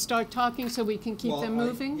person to start talking so we can keep them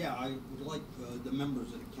moving. I would like the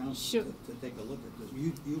members of the council to take a look at this.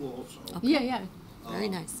 You also. Okay. Yeah. Very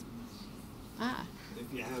nice.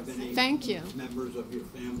 If you have any members of your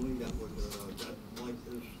family that would that like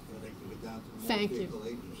this, they can get down to the motor vehicle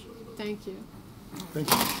agency. Thank you. Thank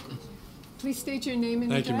you. Please state your name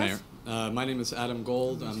and address. Thank you, Mayor. My name is Adam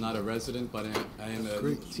Gold. I'm not a resident, but I am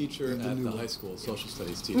a teacher at the high school, social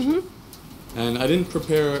studies teacher. And I didn't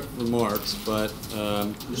prepare remarks, but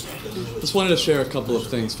just wanted to share a couple of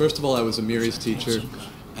things. First of all, I was a Miri's teacher,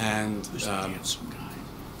 and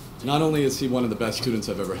not only is he one of the best students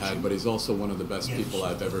I've ever had, but he's also one of the best people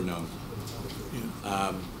I've ever known.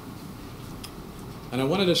 And I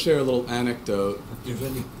wanted to share a little anecdote.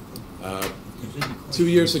 2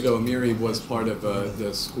 years ago, Miri was part of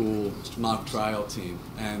the school mock trial team,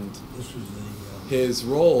 and his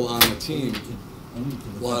role on the team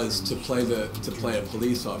was to play a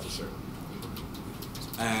police officer.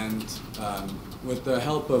 And with the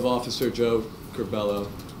help of Officer Joe Corbello,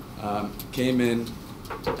 came in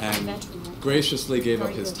and graciously gave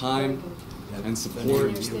up his time and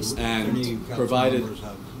support and provided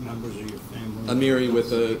Amiri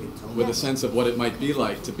with a sense of what it might be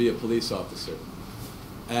like to be a police officer.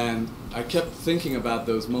 And I kept thinking about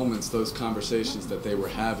those moments, those conversations that they were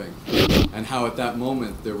having, and how at that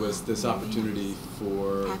moment there was this opportunity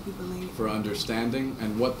for understanding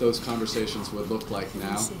and what those conversations would look like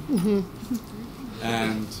now.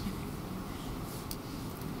 And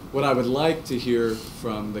what I would like to hear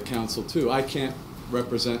from the council too, I can't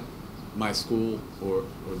represent my school or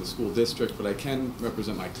the school district, but I can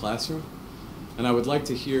represent my classroom. And I would like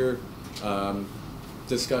to hear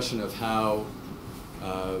discussion of how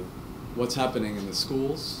what's happening in the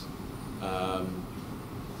schools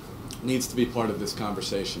needs to be part of this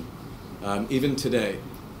conversation. Even today,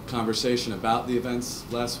 conversation about the events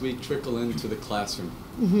last week trickle into the classroom.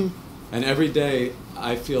 And every day,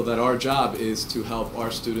 I feel that our job is to help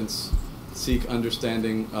our students seek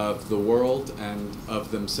understanding of the world and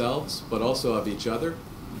of themselves, but also of each other.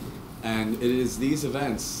 And it is these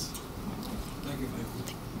events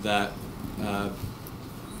that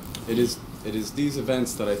it is these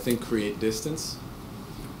events that I think create distance,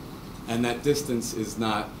 and that distance is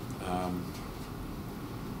not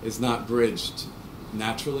bridged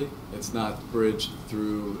naturally. It's not bridged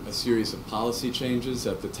through a series of policy changes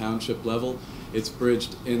at the township level. It's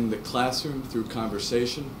bridged in the classroom through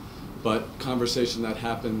conversation, but conversation that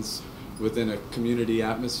happens within a community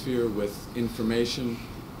atmosphere with information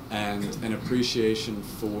and an appreciation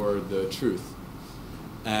for the truth.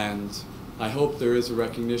 And I hope there is a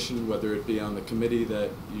recognition, whether it be on the committee that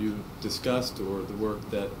you discussed or the work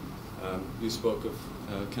that you spoke of,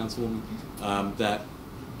 Councilwoman, that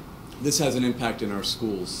this has an impact in our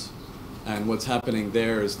schools. And what's happening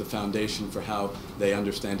there is the foundation for how they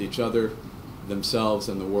understand each other, themselves,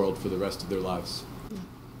 and the world for the rest of their lives.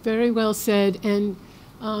 Very well said. And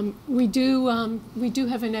we do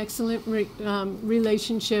have an excellent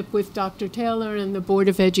relationship with Dr. Taylor and the Board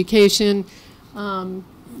of Education.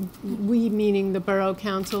 We, meaning the Borough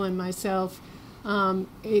Council and myself. And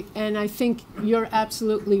I think you're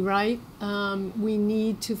absolutely right. We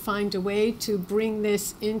need to find a way to bring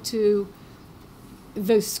this into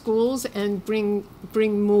the schools and bring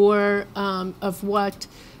more of what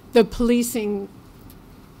the policing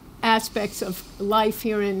aspects of life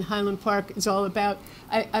here in Highland Park is all about.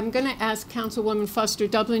 I'm going to ask Councilwoman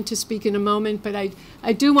Foster-Dublin to speak in a moment, but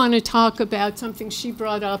I do want to talk about something she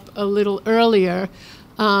brought up a little earlier.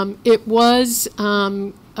 It was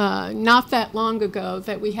not that long ago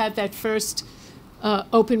that we had that first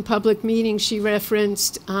open public meeting she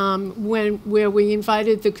referenced, where we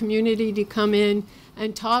invited the community to come in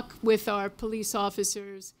and talk with our police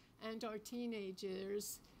officers and our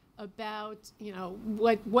teenagers about, you know,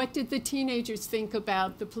 what did the teenagers think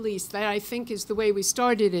about the police? That, I think, is the way we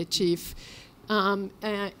started it, Chief. That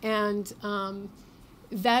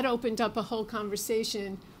opened up a whole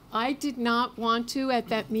conversation. I did not want to, at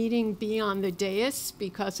that meeting, be on the dais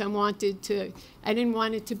because I didn't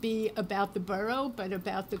want it to be about the borough, but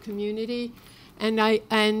about the community. And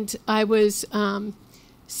I was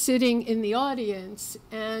sitting in the audience,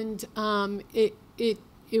 and it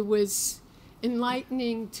was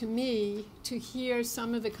enlightening to me to hear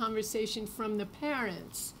some of the conversation from the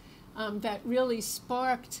parents that really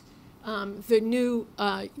sparked the new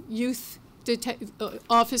youth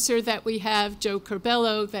officer that we have, Joe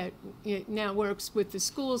Corbello, that now works with the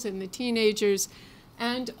schools and the teenagers,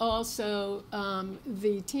 and also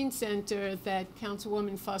the teen center that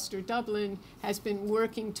Councilwoman Foster-Dublin has been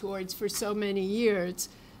working towards for so many years.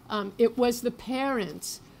 It was the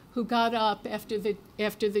parents who got up after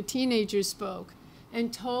the teenagers spoke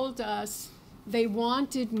and told us they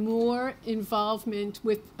wanted more involvement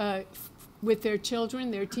with their children,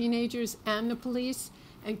 their teenagers, and the police,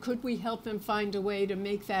 and could we help them find a way to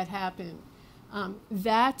make that happen?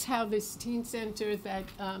 That's how this teen center that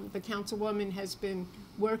the Councilwoman has been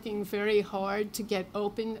working very hard to get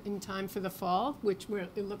open in time for the fall, which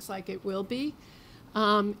it looks like it will be.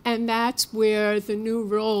 And that's where the new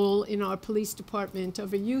role in our police department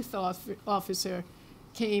of a youth officer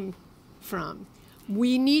came from.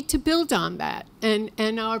 We need to build on that,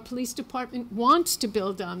 and our police department wants to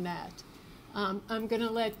build on that. I'm going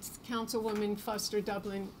to let Councilwoman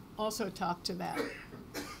Foster-Dublin also talk to that.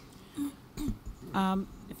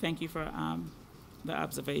 Thank you for the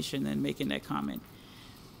observation and making that comment.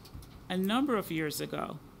 A number of years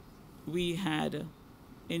ago, we had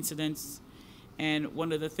incidents, and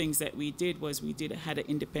one of the things that we did was had an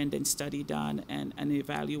independent study done and an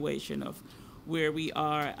evaluation of where we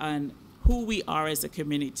are and who we are as a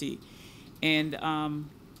community. And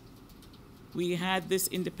we had this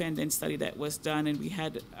independent study that was done, and we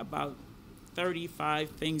had about 35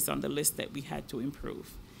 things on the list that we had to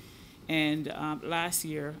improve. And last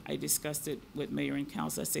year, I discussed it with Mayor and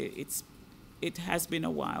Council. I said it has been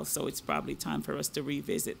a while, so it's probably time for us to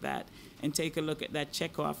revisit that and take a look at that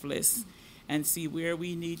checkoff list and see where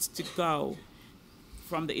we need to go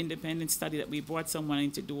from the independent study that we brought someone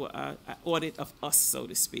in to do an audit of us, so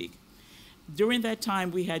to speak. During that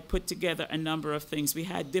time, we had put together a number of things. We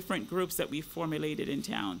had different groups that we formulated in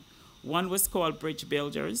town. One was called Bridge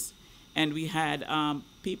Builders, and we had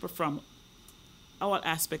people from all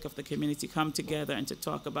aspects of the community come together and to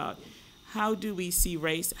talk about how do we see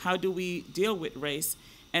race, how do we deal with race,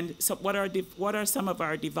 and so what are some of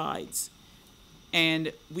our divides.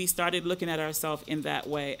 And we started looking at ourselves in that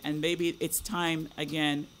way, and maybe it's time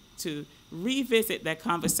again to revisit that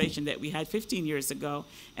conversation that we had 15 years ago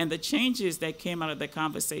and the changes that came out of the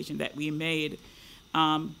conversation that we made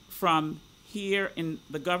from here in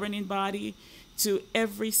the governing body to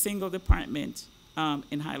every single department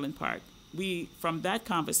in Highland Park. From that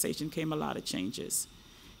conversation came a lot of changes,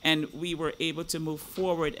 and we were able to move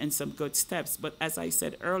forward in some good steps. But as I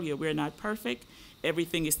said earlier, we're not perfect.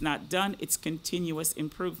 Everything is not done. It's continuous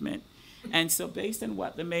improvement. And so based on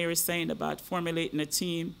what the mayor is saying about formulating a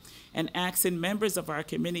team and asking members of our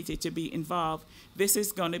community to be involved, this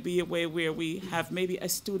is going to be a way where we have maybe a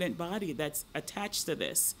student body that's attached to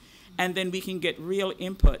this, and then we can get real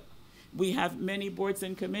input. We have many boards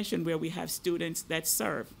and commission where we have students that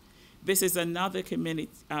serve. This is another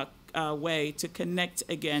community way to connect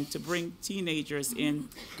again, to bring teenagers in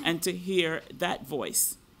and to hear that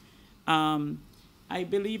voice. I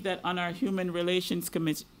believe that on our Human Relations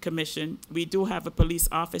Commission, we do have a police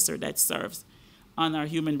officer that serves on our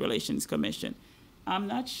Human Relations Commission. I'm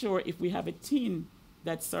not sure if we have a teen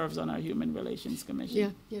that serves on our Human Relations Commission. Yeah,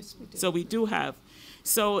 yes, we do. So we do have.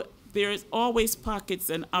 So there's always pockets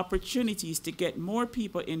and opportunities to get more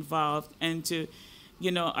people involved and to,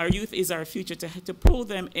 our youth is our future, to pull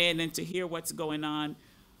them in and to hear what's going on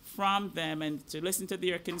from them and to listen to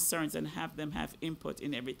their concerns and have them have input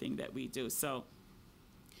in everything that we do. So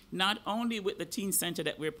not only with the teen center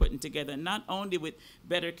that we're putting together, not only with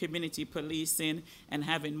better community policing and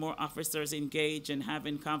having more officers engaged and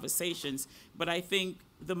having conversations, but I think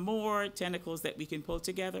the more tentacles that we can pull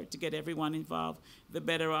together to get everyone involved, the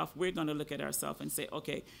better off we're going to look at ourselves and say,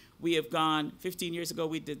 okay, we have gone 15 years ago,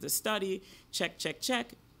 we did the study, check, check,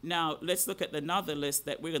 check. Now let's look at another list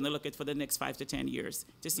that we're going to look at for the next 5 to 10 years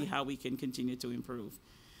to see how we can continue to improve.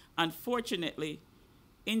 Unfortunately,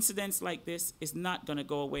 incidents like this is not going to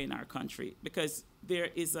go away in our country because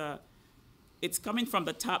it's coming from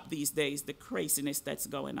the top these days, the craziness that's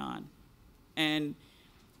going on. And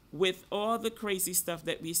with all the crazy stuff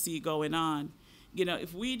that we see going on,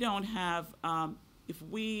 if we don't have,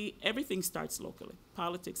 everything starts locally.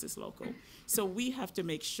 Politics is local. So we have to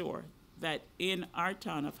make sure that in our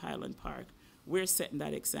town of Highland Park, we're setting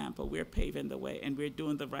that example, we're paving the way, and we're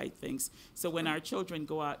doing the right things. So when our children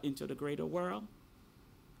go out into the greater world,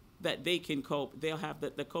 that they can cope, they'll have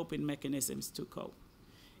the coping mechanisms to cope.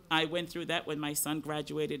 I went through that when my son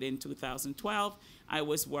graduated in 2012. I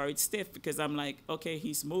was worried stiff because I'm like, okay,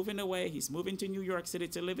 he's moving away, he's moving to New York City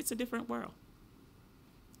to live. It's a different world.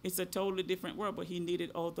 It's a totally different world, but he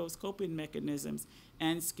needed all those coping mechanisms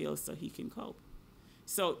and skills so he can cope.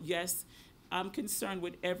 So yes, I'm concerned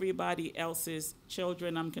with everybody else's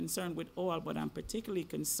children. I'm concerned with all, but I'm particularly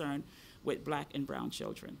concerned with Black and brown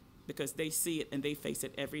children, because they see it and they face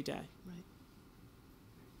it every day. Right.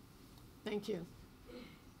 Thank you.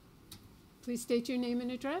 Please state your name and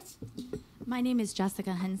address. My name is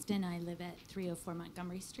Jessica Hunston. I live at 304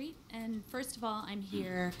 Montgomery Street. And first of all, I'm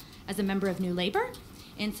here as a member of New Labor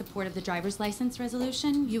in support of the driver's license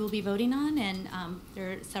resolution you will be voting on. And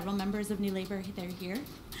there are several members of New Labor that are here.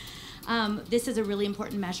 This is a really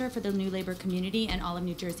important measure for the New Labor community and all of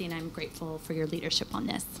New Jersey, and I'm grateful for your leadership on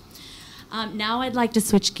this. Now I'd like to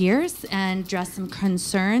switch gears and address some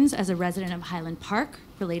concerns as a resident of Highland Park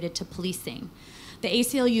related to policing. The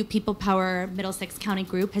ACLU People Power Middlesex County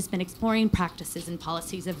Group has been exploring practices and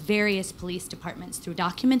policies of various police departments through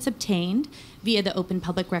documents obtained via the Open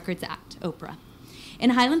Public Records Act, OPRA.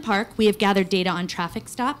 In Highland Park, we have gathered data on traffic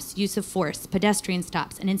stops, use of force, pedestrian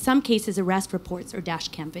stops, and in some cases, arrest reports or dash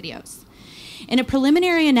cam videos. In a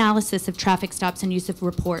preliminary analysis of traffic stops and use of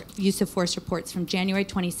force reports from January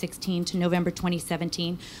 2016 to November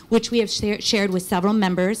 2017, which we have shared with several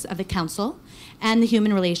members of the Council and the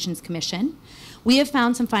Human Relations Commission, we have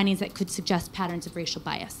found some findings that could suggest patterns of racial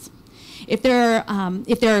bias. If there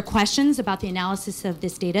are questions about the analysis of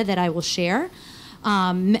this data that I will share,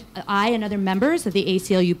 I and other members of the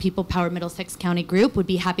ACLU People Power Middlesex County Group would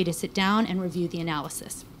be happy to sit down and review the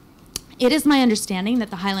analysis. It is my understanding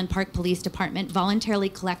that the Highland Park Police Department voluntarily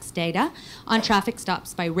collects data on traffic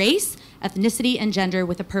stops by race, ethnicity, and gender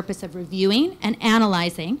with the purpose of reviewing and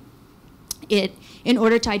analyzing it in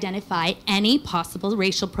order to identify any possible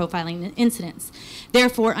racial profiling incidents.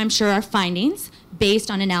 Therefore, I'm sure our findings,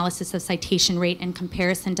 based on analysis of citation rate and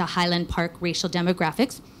comparison to Highland Park racial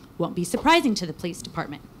demographics, won't be surprising to the police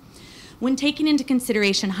department. When taking into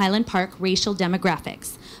consideration Highland Park racial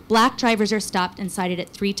demographics, black drivers are stopped and cited at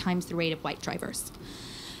 3 times the rate of white drivers.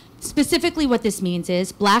 Specifically, what this means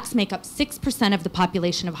is blacks make up 6% of the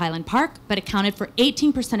population of Highland Park, but accounted for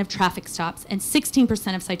 18% of traffic stops and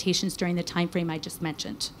 16% of citations during the time frame I just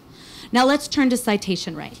mentioned. Now let's turn to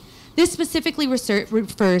citation rate. This specifically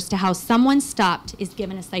refers to how someone stopped is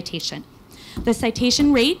given a citation. The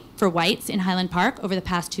citation rate for whites in Highland Park over the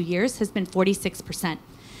past 2 years has been 46%.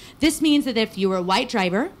 This means that if you were a white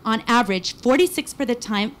driver, on average,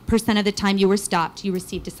 46% of the time you were stopped, you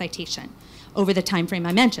received a citation over the time frame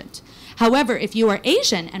I mentioned. However, if you are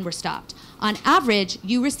Asian and were stopped, on average,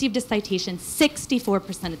 you received a citation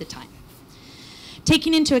 64% of the time.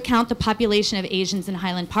 Taking into account the population of Asians in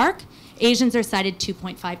Highland Park, Asians are cited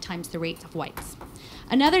 2.5 times the rate of whites.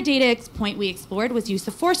 Another data point we explored was use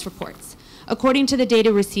of force reports. According to the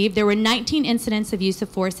data received, there were 19 incidents of use of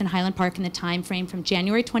force in Highland Park in the time frame from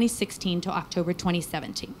January 2016 to October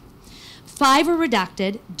 2017. 5 were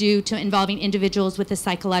redacted due to involving individuals with a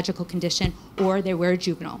psychological condition or they were a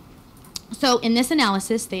juvenile. So in this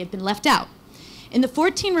analysis, they have been left out. In the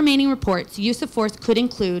 14 remaining reports, use of force could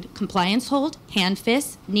include compliance hold, hand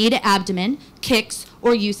fists, knee to abdomen, kicks,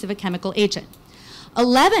 or use of a chemical agent.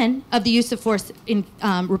 11 of the use of force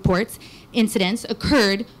reports incidents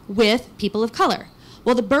occurred with people of color.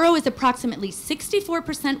 While the borough is approximately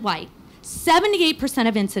 64% white, 78%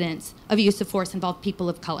 of incidents of use of force involve people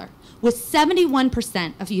of color, with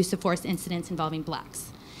 71% of use of force incidents involving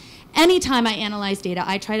blacks. Anytime I analyze data,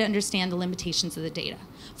 I try to understand the limitations of the data.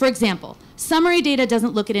 For example, summary data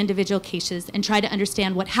doesn't look at individual cases and try to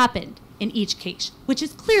understand what happened in each case, which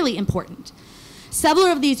is clearly important. Several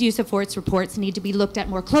of these use of force reports need to be looked at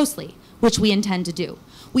more closely, which we intend to do.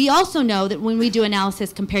 We also know that when we do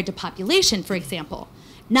analysis compared to population, for example,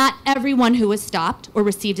 not everyone who was stopped or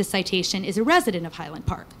received a citation is a resident of Highland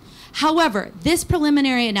Park. However, this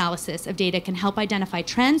preliminary analysis of data can help identify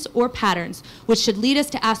trends or patterns which should lead us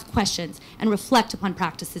to ask questions and reflect upon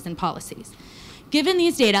practices and policies. Given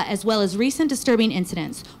these data, as well as recent disturbing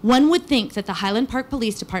incidents, one would think that the Highland Park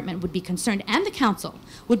Police Department would be concerned, and the council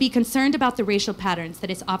would be concerned about the racial patterns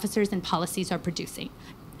that its officers and policies are producing.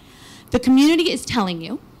 The community is telling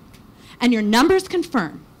you, and your numbers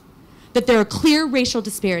confirm, that there are clear racial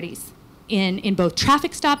disparities in both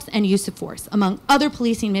traffic stops and use of force, among other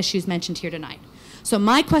policing issues mentioned here tonight. So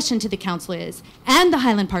my question to the council is, and the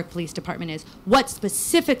Highland Park Police Department is, what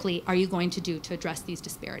specifically are you going to do to address these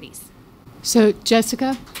disparities? So,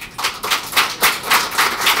 Jessica?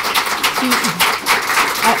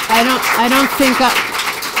 I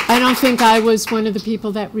don't think I was one of the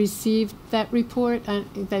people that received that report,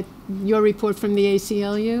 your report from the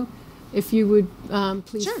ACLU. If you would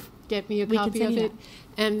please get me a copy of it.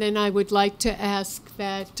 And then I would like to ask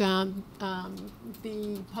that the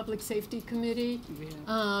Public Safety Committee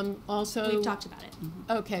also... We've talked about it.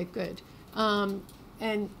 Okay, good. And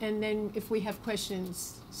then if we have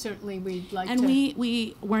questions, certainly we'd like to...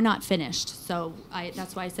 And we're not finished, so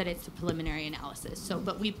that's why I said it's a preliminary analysis. So,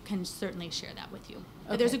 but we can certainly share that with you.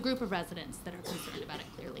 Okay. There's a group of residents that are concerned about it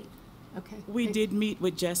clearly. Okay. We did meet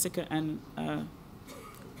with Jessica and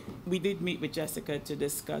to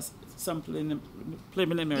discuss some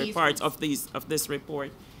preliminary parts of this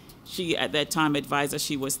report. She, at that time, advised us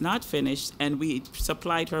she was not finished, and we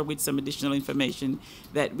supplied her with some additional information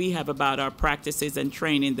that we have about our practices and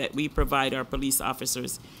training that we provide our police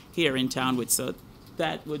officers here in town with. So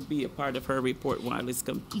that would be a part of her report while it's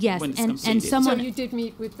Yes, when it's and completed. someone- So you did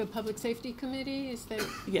meet with the Public Safety Committee, is that?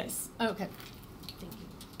 Yes. Okay. Thank you.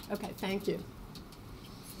 Okay, thank you.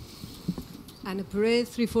 Anna Perez,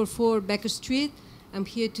 344 Becker Street. I'm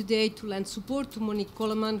here today to lend support to Monique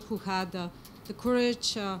Coleman, who had the courage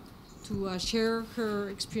to share her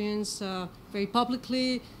experience very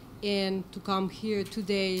publicly and to come here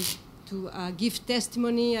today to give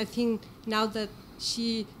testimony. I think now that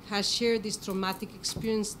she has shared this traumatic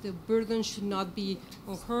experience, the burden should not be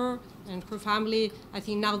on her and her family. I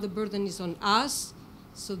think now the burden is on us.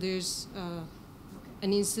 So there's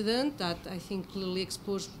an incident that I think clearly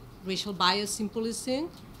exposed racial bias in policing.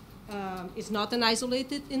 It's not an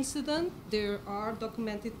isolated incident. There are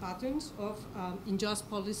documented patterns of unjust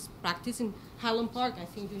police practice in Highland Park. I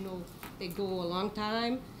think you know they go a long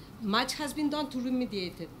time. Much has been done to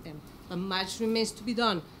remediate them, but much remains to be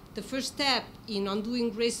done. The first step in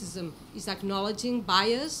undoing racism is acknowledging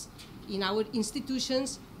bias in our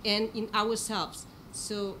institutions and in ourselves.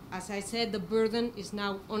 So, as I said, the burden is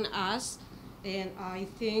now on us, and I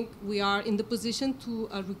think we are in the position to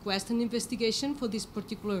request an investigation for this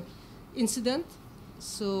particular incident.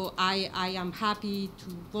 So I am happy to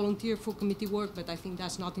volunteer for committee work, but I think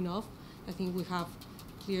that's not enough. I think we have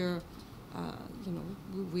clear,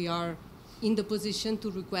 we are in the position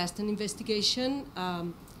to request an investigation,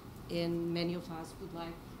 and many of us would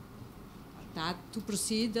like that to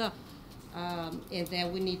proceed, and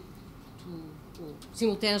then we need to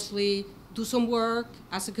simultaneously do some work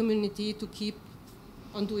as a community to keep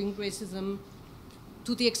undoing racism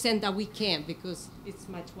to the extent that we can, because it's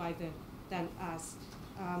much wider than us.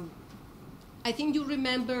 I think you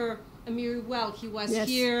remember Amir well. He was Yes.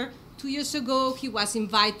 here 2 years ago. He was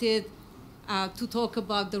invited to talk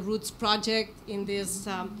about the Roots project in this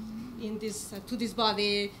to this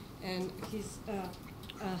body, and he's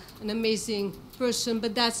an amazing person.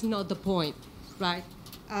 But that's not the point, right?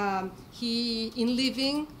 He, in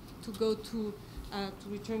leaving to go to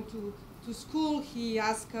return to school, he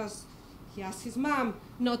asked his mom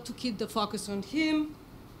not to keep the focus on him,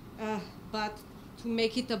 but to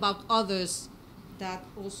make it about others that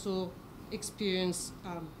also experience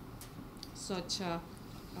such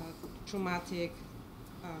traumatic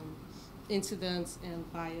incidents and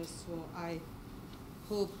bias. So I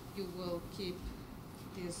hope you will keep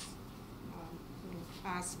this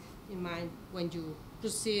ask in mind when you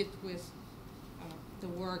proceed with the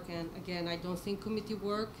work. And again, I don't think committee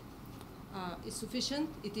work is sufficient.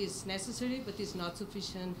 It is necessary, but it's not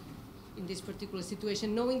sufficient in this particular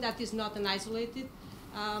situation. Knowing that it's not an isolated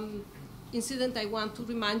incident, I want to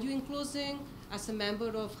remind you in closing, as a member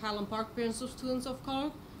of Highland Park Parents of Students of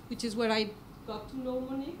Color, which is where I got to know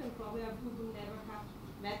Monique, and probably I would never have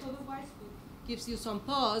met otherwise, but gives you some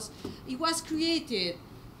pause. It was created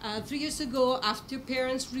 3 years ago after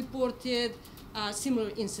parents reported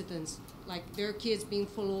similar incidents, like their kids being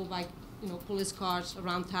followed by police cars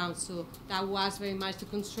around town. So that was very much the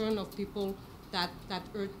concern of people that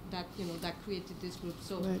created this group.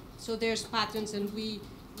 So Right. so there's patterns, and we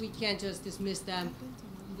can't just dismiss them.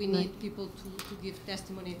 We need people to give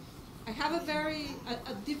testimony. I have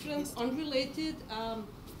a different, unrelated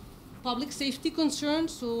public safety concern,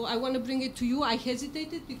 so I want to bring it to you. I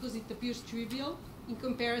hesitated because it appears trivial in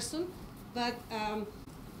comparison, but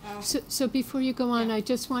So before you go on, I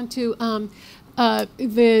just want to,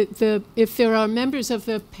 if there are members of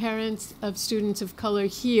the parents of students of color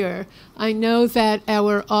here, I know that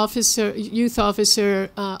our youth officer,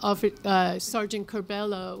 Sergeant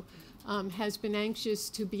Corbello, has been anxious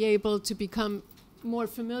to be able to become more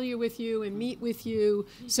familiar with you and meet with you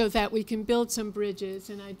so that we can build some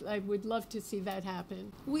bridges, and I would love to see that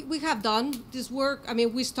happen. We have done this work. I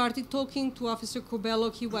mean, we started talking to Officer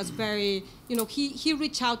Corbello. He was very, he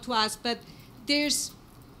reached out to us, but there's,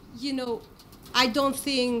 I don't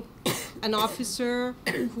think an officer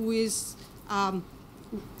who is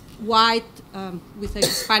white with a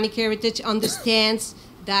Hispanic heritage understands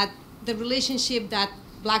that the relationship that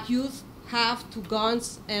Black youth have to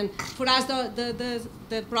guns, and for us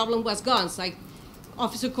the problem was guns. Like,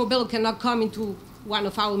 Officer Corbello cannot come into one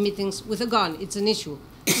of our meetings with a gun. It's an issue.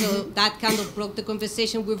 So that kind of broke the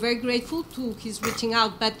conversation. We're very grateful to his reaching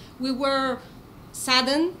out, but we were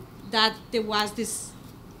saddened that there was this,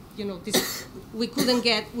 we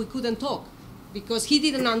couldn't talk because he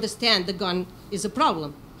didn't understand the gun is a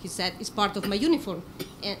problem. He said, it's part of my uniform,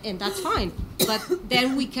 and that's fine. But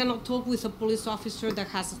then we cannot talk with a police officer that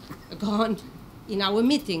has a gun in our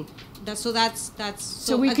meeting.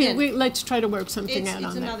 So we again, can, let's try to work something out on that.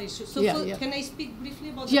 It's another issue. So Yeah. can I speak briefly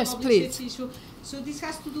about Yes, the public please. safety issue? So this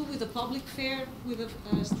has to do with the public fair, with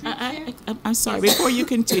the street fair? I'm sorry. Before you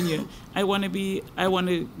continue, I want to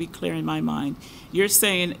be clear in my mind. You're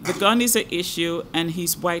saying the gun is an issue, and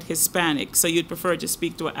he's white Hispanic, so you'd prefer to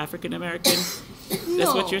speak to an African American?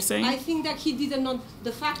 That's what you're saying? I think that he didn't know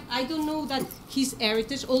the fact. I don't know that his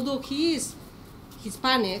heritage, although he is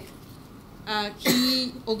Hispanic,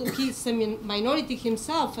 although he's a minority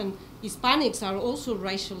himself, and Hispanics are also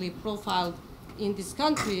racially profiled in this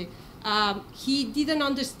country. He didn't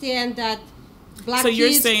understand that black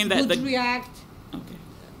kids would react. Okay.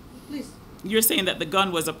 Please. You're saying that the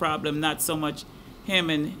gun was a problem, not so much him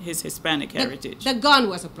and his Hispanic heritage. The gun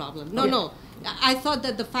was a problem. No. I thought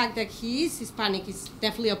that the fact that he is Hispanic is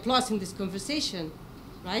definitely a plus in this conversation,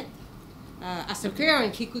 right? As a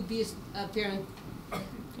parent, he could be a parent,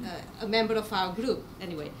 a member of our group.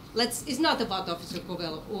 Anyway, it's not about Officer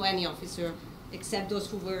Covello or any officer, except those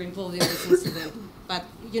who were involved in this incident. But,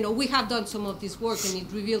 we have done some of this work, and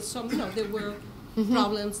it revealed some, there were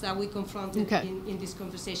problems that we confronted in this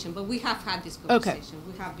conversation. But we have had this conversation.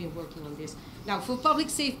 We have been working on this. Now, for public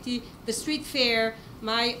safety, the street fair,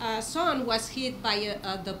 my son was hit by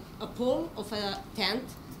a pole of a tent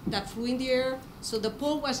that flew in the air. So the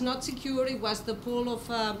pole was not secure. It was the pole of,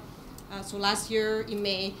 so last year in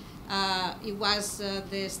May, it was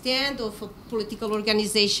the stand of a political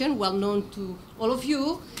organization well known to all of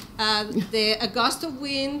you. A gust of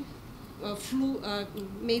wind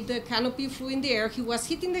made the canopy flew in the air. He was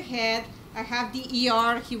hit in the head. I have the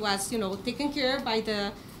ER. He was, taken care of by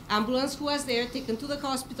the ambulance who was there, taken to the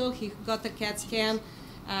hospital. He got a CAT scan,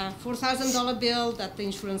 $4,000 bill that the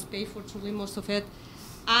insurance paid, fortunately, most of it.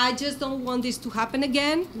 I just don't want this to happen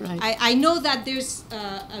again. Right. I know that there's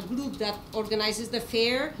a group that organizes the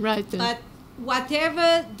fair, but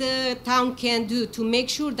whatever the town can do to make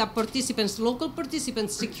sure that local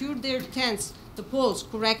participants, secure their tents, the poles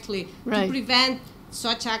correctly, to prevent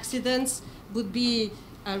such accidents would be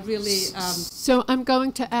really... So I'm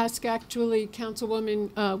going to ask, actually,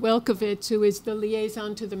 Councilwoman Welkowitz, who is the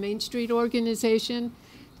liaison to the Main Street organization.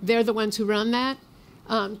 They're the ones who run that,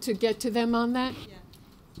 to get to them on that. Yeah.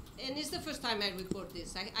 And it's the first time I report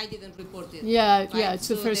this. I didn't report it. Yeah, it's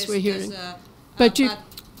the first we're hearing. But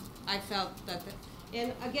I felt that,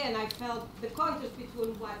 and again, I felt the contrast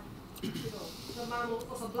between what the mom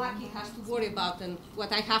of a blackie has to worry about and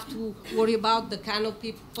what I have to worry about, the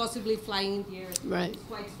canopy possibly flying in the air. Right. It's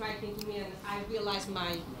quite striking to me, and I realize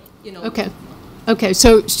my, Okay,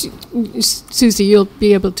 so Susie, you'll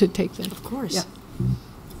be able to take that. Of course. Yeah.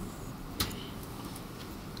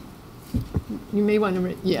 You may want to,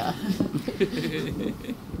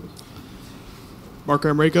 Mark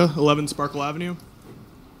Amreka, 11 Sparkle Avenue.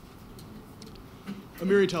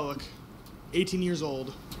 Amiri Tulloch, 18 years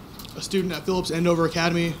old, a student at Phillips Andover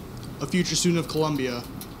Academy, a future student of Columbia,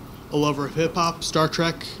 a lover of hip-hop, Star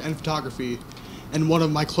Trek, and photography, and one of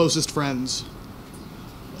my closest friends.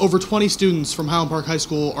 Over 20 students from Highland Park High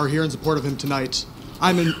School are here in support of him tonight.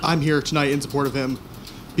 I'm here tonight in support of him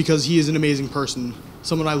because he is an amazing person,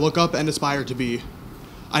 someone I look up and aspire to be.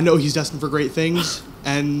 I know he's destined for great things,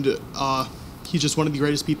 and he's just one of the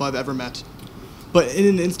greatest people I've ever met. But in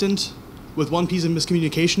an instant, with one piece of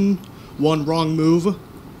miscommunication, one wrong move,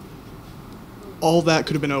 all that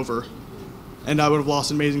could have been over, and I would have lost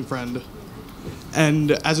an amazing friend.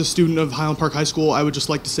 And as a student of Highland Park High School, I would just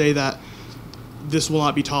like to say that this will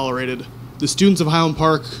not be tolerated. The students of Highland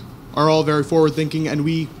Park are all very forward-thinking, and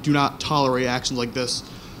we do not tolerate actions like this.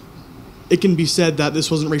 It can be said that this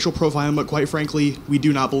wasn't racial profiling, but quite frankly, we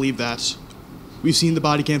do not believe that. We've seen the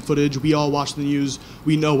body cam footage, we all watch the news,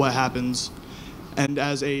 we know what happens. And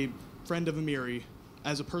as a friend of Amiri,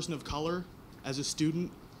 as a person of color, as a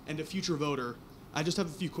student, and a future voter, I just have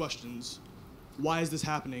a few questions. Why is this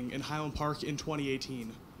happening in Highland Park in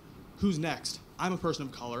 2018? Who's next? I'm a person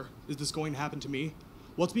of color. Is this going to happen to me?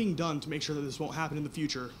 What's being done to make sure that this won't happen in the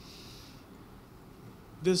future?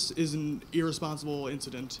 This is an irresponsible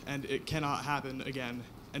incident, and it cannot happen again,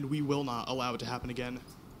 and we will not allow it to happen again.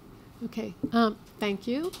 Okay, thank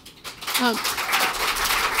you.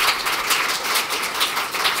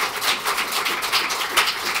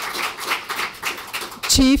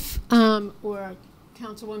 Chief or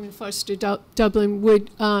Councilwoman Foster-Dublin,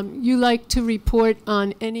 would you like to report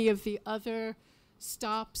on any of the other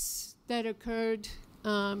stops that occurred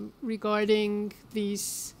regarding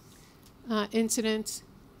these incidents?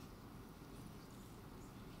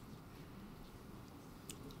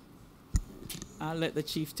 I'll let the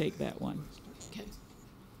chief take that one. Okay.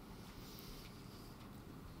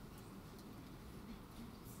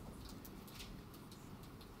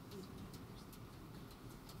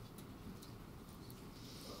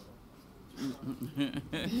 Good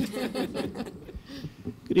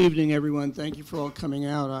evening, everyone. Thank you for all coming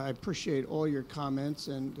out. I appreciate all your comments,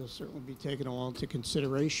 and they'll certainly be taken all into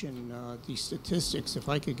consideration. The statistics, if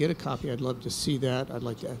I could get a copy, I'd love to see that. I'd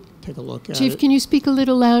like to take a look at it. Chief, can you speak a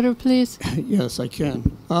little louder, please? Yes, I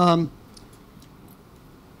can. For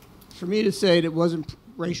me to say that wasn't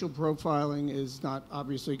racial profiling is not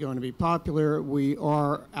obviously going to be popular. We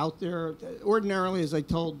are out there. Ordinarily, as I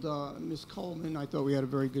told Ms. Coleman, I thought we had a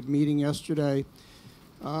very good meeting yesterday.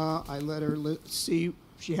 I let her see.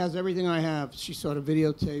 She has everything I have. She saw the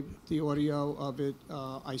videotape, the audio of it.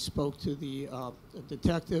 I spoke to the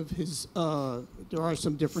detective. There are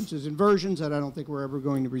some differences in versions that I don't think we're ever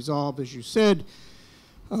going to resolve, as you said.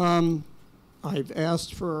 I've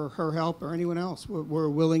asked for her help or anyone else. We're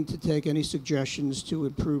willing to take any suggestions to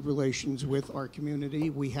improve relations with our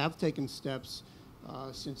community. We have taken steps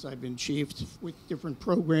since I've been chief with different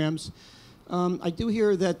programs. I do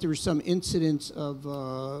hear that there's some incidents of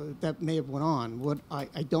that may have went on. What I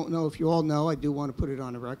don't know if you all know, I do want to put it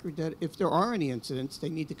on the record that if there are any incidents, they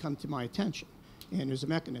need to come to my attention. And there's a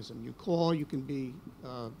mechanism. You call, you can be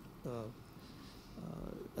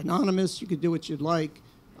anonymous, you can do what you'd like.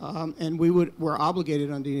 And we're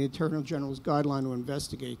obligated under the Attorney General's guideline to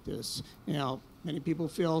investigate this. Now, many people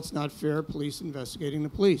feel it's not fair, police investigating the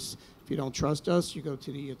police. If you don't trust us, you go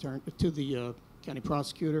to the county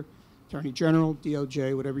prosecutor, Attorney General,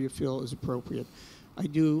 DOJ, whatever you feel is appropriate.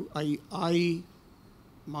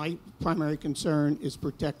 My primary concern is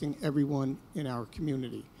protecting everyone in our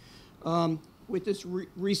community. With this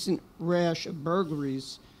recent rash of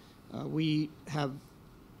burglaries, we have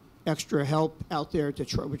extra help out there to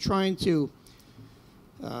try. We're trying to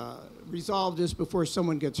resolve this before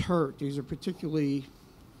someone gets hurt. These are particularly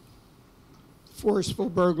forceful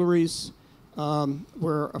burglaries.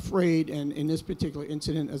 We're afraid, and in this particular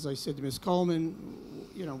incident, as I said to Ms. Coleman,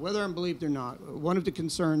 whether I'm believed or not, one of the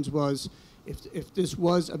concerns was if this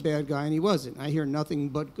was a bad guy, and he wasn't. I hear nothing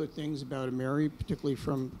but good things about him, Mary, particularly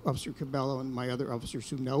from Officer Cabello and my other officers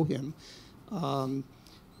who know him.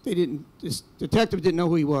 This detective didn't know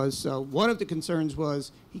who he was, so one of the concerns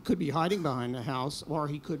was he could be hiding behind the house, or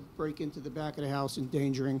he could break into the back of the house,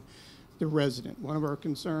 endangering the resident. One of our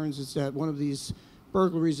concerns is that one of these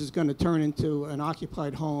burglaries is going to turn into an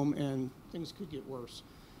occupied home, and things could get worse.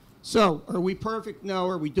 So, are we perfect? No.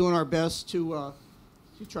 Are we doing our best to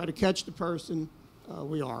try to catch the person?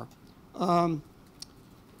 We are.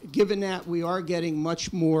 Given that we are getting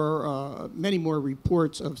many more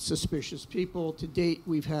reports of suspicious people, to date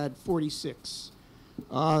we've had 46.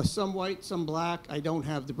 Some white, some black. I don't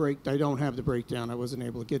have the breakdown. I wasn't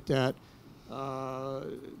able to get that.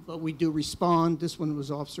 But we do respond. This one was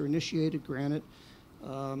officer initiated, granted.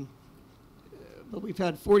 But we've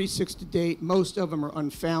had 46 to date. Most of them are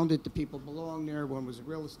unfounded. The people belong there. One was a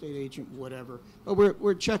real estate agent, whatever. But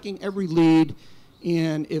we're checking every lead.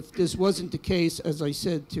 And if this wasn't the case, as I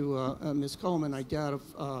said to Ms. Coleman, I doubt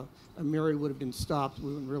if Mary would have been stopped.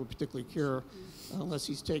 We wouldn't really particularly care unless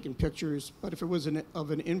he's taking pictures. But if it was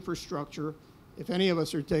of an infrastructure, if any of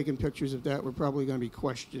us are taking pictures of that, we're probably going to be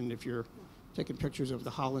questioned if you're taking pictures of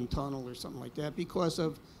the Highland Tunnel or something like that because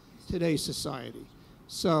of today's society.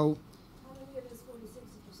 So, how many of those 46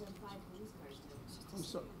 did you send 5 police cars to? I'm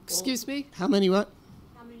sorry. Excuse me? How many what?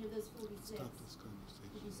 How many of those 46 did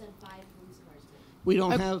you send 5 police cars to? We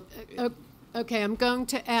don't have. Okay, I'm going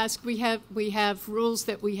to ask. We have rules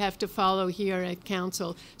that we have to follow here at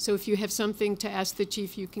council. So if you have something to ask the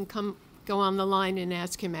chief, you can go on the line and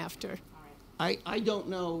ask him after. I don't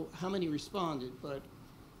know how many responded, but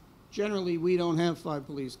generally we don't have 5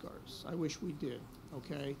 police cars. I wish we did.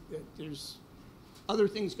 Okay, there's other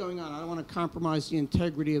things going on. I don't want to compromise the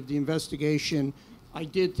integrity of the investigation. I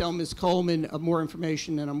did tell Ms. Coleman more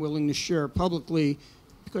information than I'm willing to share publicly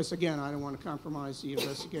because, again, I don't want to compromise the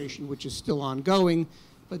investigation, which is still ongoing.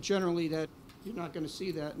 But generally, that you're not going to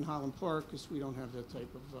see that in Highland Park because we don't have that type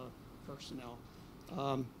of personnel.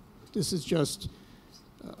 This is just,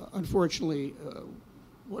 unfortunately,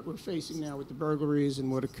 what we're facing now with the burglaries and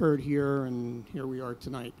what occurred here, and here we are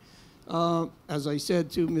tonight. As I said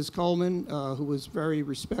to Ms. Coleman, who was very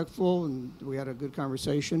respectful, and we had a good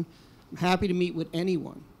conversation, I'm happy to meet with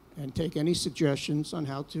anyone and take any suggestions on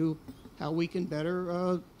how we can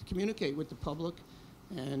better communicate with the public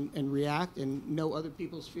and react and know other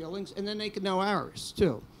people's feelings, and then they can know ours,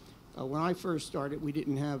 too. When I first started, we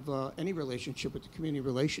didn't have any relationship with the Community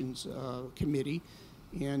Relations Committee,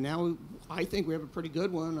 and now I think we have a pretty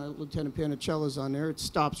good one. Lieutenant Panicella's on there. It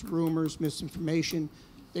stops rumors, misinformation.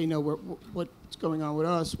 They know what's going on with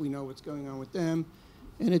us. We know what's going on with them.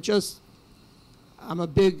 And I'm a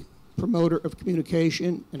big promoter of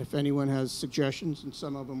communication, and if anyone has suggestions, and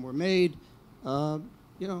some of them were made,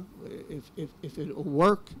 You know, if it'll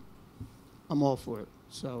work, I'm all for it.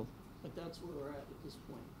 So, but that's where we're at this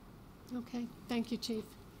point. Okay, thank you, Chief.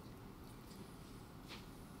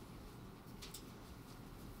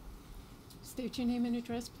 State your name and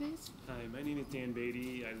address, please. Hi, my name is Dan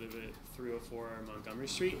Beatty. I live at 304 Montgomery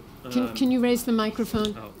Street. Can you raise the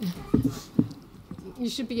microphone? Oh. You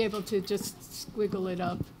should be able to just squiggle it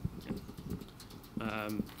up.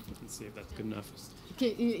 Let's see if that's good enough.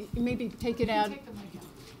 Okay, maybe take it out.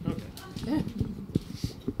 Okay.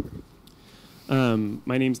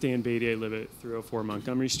 My name's Dan Beatty. I live at 304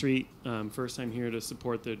 Montgomery Street. First, I'm here to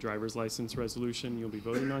support the driver's license resolution you'll be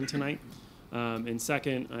voting on tonight. And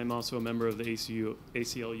second, I'm also a member of the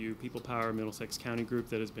ACLU People Power Middlesex County group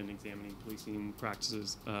that has been examining policing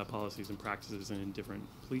practices, policies and practices in different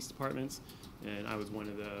police departments. And I was one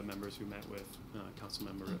of the members who met with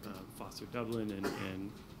Councilmember Foster-Dublin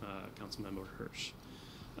and Councilmember Hirsch.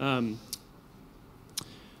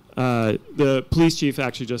 The police chief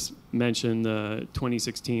actually just mentioned the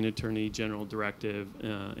 2016 Attorney General Directive,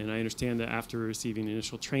 and I understand that after receiving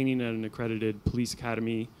initial training at an accredited police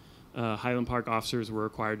academy, Highland Park officers were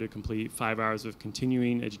required to complete 5 hours of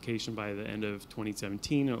continuing education by the end of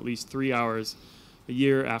 2017, and at least 3 hours a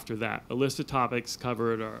year after that. A list of topics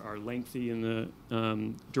covered are lengthy in the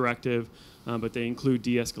directive, but they include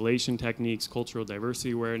de-escalation techniques, cultural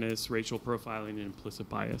diversity awareness, racial profiling, and implicit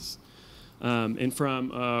bias. And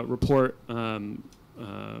from a report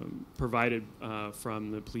provided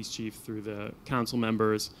from the police chief through the council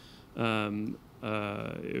members,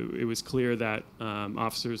 it was clear that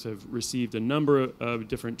officers have received a number of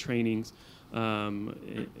different trainings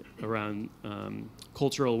around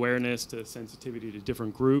cultural awareness to sensitivity to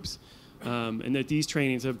different groups, and that these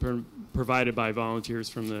trainings have been provided by volunteers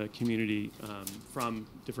from the community, from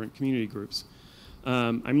different community groups.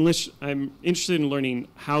 I'm interested in learning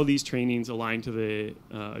how these trainings align to the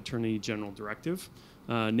Attorney General Directive,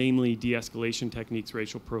 namely de-escalation techniques,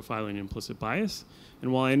 racial profiling, and implicit bias.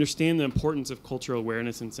 And while I understand the importance of cultural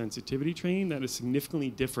awareness and sensitivity training, that is significantly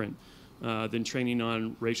different than training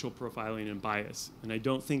on racial profiling and bias. And I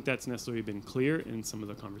don't think that's necessarily been clear in some of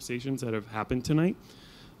the conversations that have happened tonight.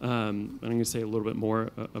 I'm going to say a little bit more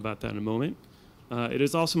about that in a moment. It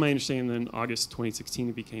is also my understanding that in August 2016,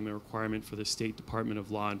 it became a requirement for the State Department of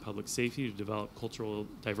Law and Public Safety to develop cultural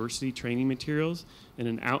diversity training materials and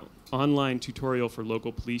an online tutorial for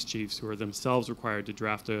local police chiefs who are themselves required to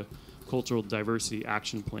draft a cultural diversity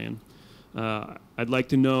action plan. I'd like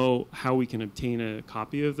to know how we can obtain a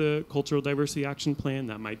copy of the cultural diversity action plan.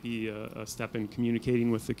 That might be a step in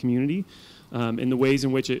communicating with the community, and the ways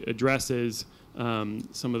in which it addresses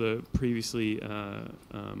some of the previously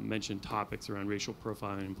mentioned topics around racial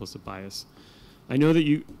profiling and implicit bias. I know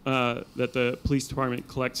that that the police department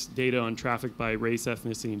collects data on traffic by race,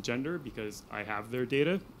 ethnicity, and gender because I have their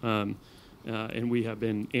data, and we have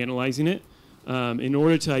been analyzing it in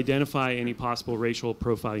order to identify any possible racial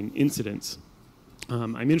profiling incidents.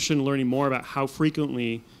 I'm interested in learning more about how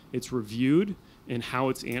frequently it's reviewed and how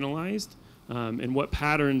it's analyzed, and what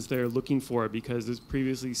patterns they're looking for, because as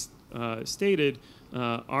previously stated,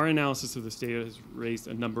 our analysis of this data has raised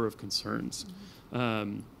a number of concerns.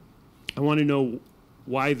 I want to know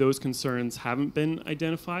why those concerns haven't been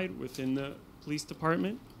identified within the police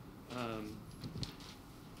department.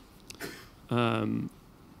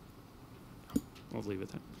 I'll leave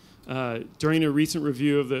it at that. During a recent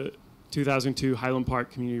review of the 2002 Highland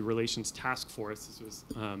Park Community Relations Task Force, this was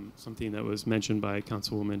something that was mentioned by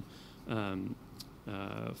Councilwoman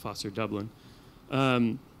Foster-Dublin.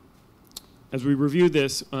 As we reviewed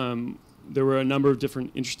this, there were a number of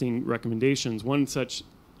different interesting recommendations. One such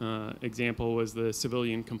example was the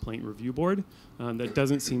Civilian Complaint Review Board that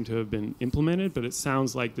doesn't seem to have been implemented, but it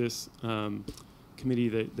sounds like this committee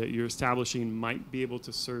that you're establishing might be able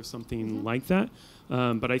to serve something like that.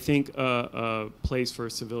 But I think a place for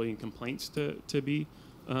civilian complaints to be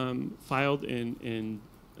filed and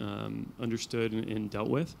understood and dealt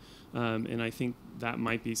with. And I think that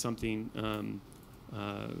might be something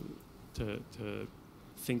to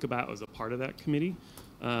think about as a part of that committee.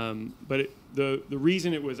 But the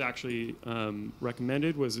reason it was actually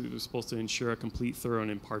recommended was it was supposed to ensure a complete, thorough,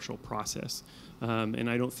 and impartial process. And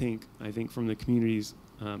I think from the community's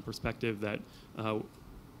perspective that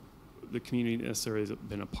the community necessarily has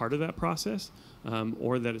been a part of that process,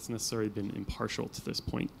 or that it's necessarily been impartial to this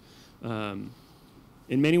point.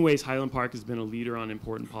 In many ways, Highland Park has been a leader on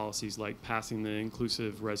important policies like passing the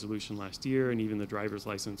inclusive resolution last year and even the driver's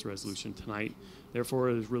license resolution tonight. Therefore,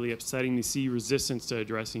 it is really upsetting to see resistance to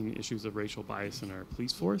addressing issues of racial bias in our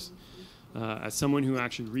police force. As someone who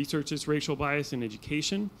actually researches racial bias in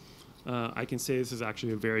education, I can say this is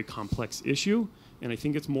actually a very complex issue, and I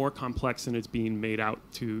think it's more complex than it's being made out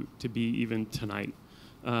to be even tonight.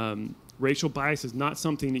 Racial bias is not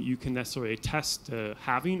something that you can necessarily attest to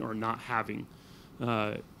having or not having.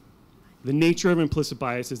 The nature of implicit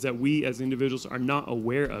bias is that we as individuals are not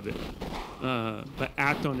aware of it, but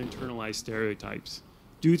act on internalized stereotypes.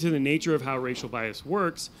 Due to the nature of how racial bias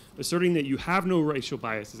works, asserting that you have no racial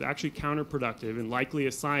bias is actually counterproductive and likely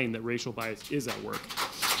a sign that racial bias is at work.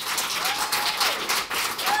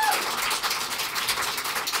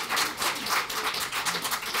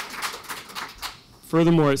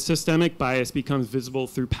 Furthermore, systemic bias becomes visible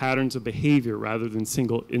through patterns of behavior rather than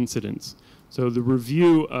single incidents. So the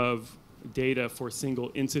review of data for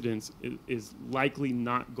single incidents is likely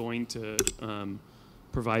not going to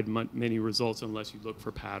provide many results unless you look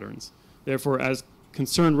for patterns. Therefore, as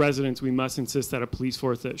concerned residents, we must insist that a police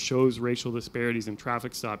force that shows racial disparities in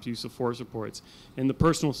traffic stops, use of force reports, and the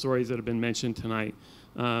personal stories that have been mentioned tonight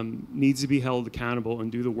needs to be held accountable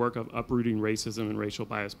and do the work of uprooting racism and racial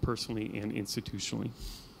bias personally and institutionally.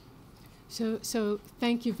 So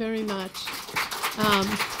thank you very much.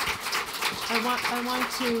 I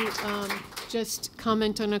want to just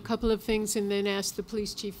comment on a couple of things and then ask the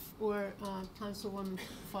police chief or Councilwoman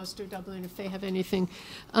Foster-Dublin if they have anything.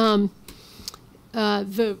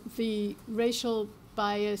 The racial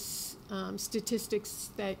bias statistics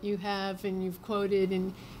that you have and you've quoted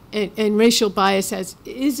and racial bias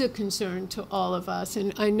is a concern to all of us.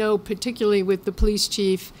 And I know particularly with the police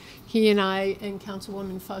chief, he and I and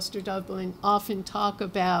Councilwoman Foster-Dublin often talk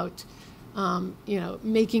about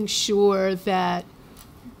making sure that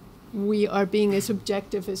we are being as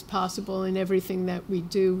objective as possible in everything that we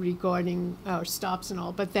do regarding our stops and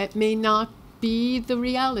all, but that may not be the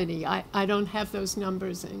reality. I don't have those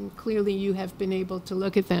numbers, and clearly you have been able to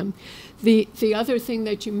look at them. The other thing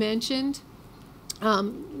that you mentioned,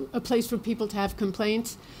 a place for people to have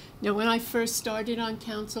complaints. Now, when I first started on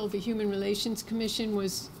council, the Human Relations Commission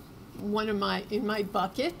was in my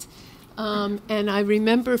bucket. And I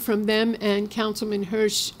remember from them and Councilman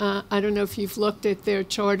Hirsch, I don't know if you've looked at their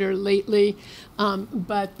charter lately,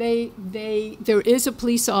 but there is a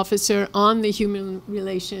police officer on the Human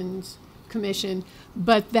Relations Commission,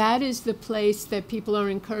 but that is the place that people are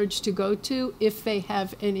encouraged to go to if they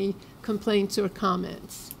have any complaints or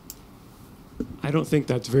comments. I don't think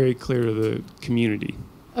that's very clear to the community.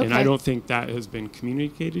 Okay. And I don't think that has been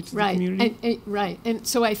communicated to the community. Right, and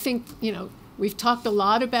so I think, we've talked a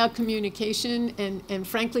lot about communication, and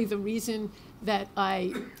frankly, the reason that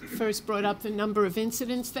I first brought up the number of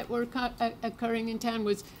incidents that were occurring in town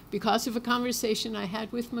was because of a conversation I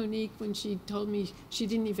had with Monique when she told me she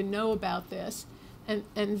didn't even know about this. And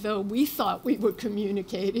though we thought we were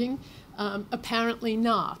communicating, apparently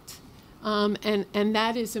not. And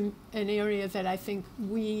that is an area that I think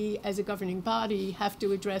we as a governing body have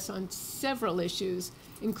to address on several issues,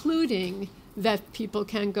 including that people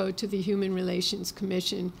can go to the Human Relations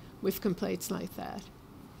Commission with complaints like that.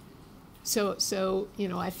 So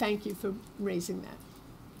I thank you for raising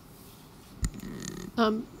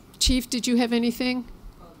that. Chief, did you have anything?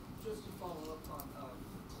 Just to follow up on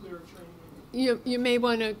clear training. You may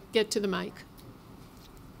want to get to the mic.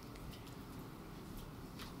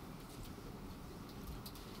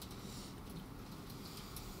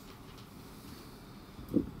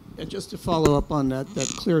 Just to follow up on that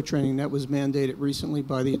clear training that was mandated recently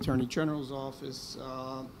by the Attorney General's office,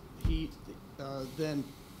 then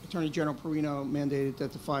Attorney General Perino mandated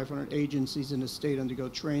that the 500 agencies in the state undergo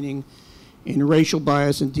training in racial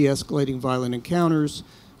bias and de-escalating violent encounters,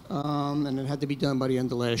 and it had to be done by the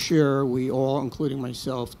end of last year. We all, including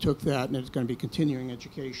myself, took that, and it's going to be continuing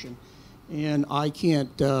education. And I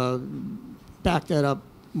can't back that up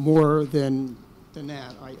more than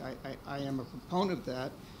that. I am a proponent of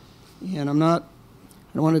that. And I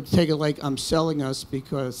don't want to take it like I'm selling us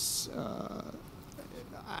because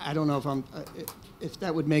I don't know if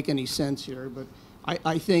that would make any sense here, but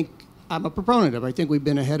I think I'm a proponent of it. I think we've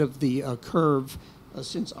been ahead of the curve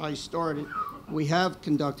since I started. We have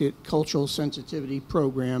conducted cultural sensitivity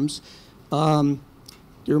programs.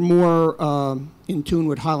 They're more in tune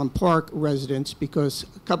with Highland Park residents because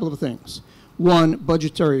a couple of things. One,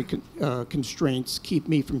 budgetary constraints keep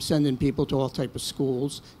me from sending people to all type of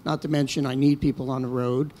schools, not to mention I need people on the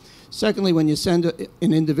road. Secondly, when you send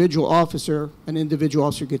an individual officer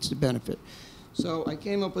gets the benefit. So I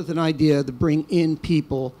came up with an idea to bring in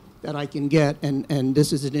people that I can get, and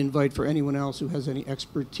this is an invite for anyone else who has any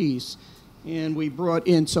expertise. And we brought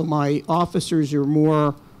in, so my officers are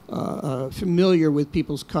more familiar with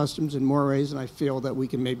people's customs and mores, and I feel that we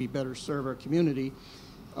can maybe better serve our community.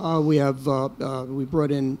 We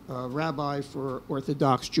brought in a rabbi for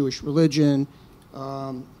Orthodox Jewish religion,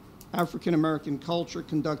 African American culture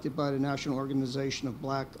conducted by the National Organization of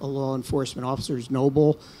Black Law Enforcement Officers,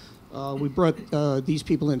 NOBLE. We brought these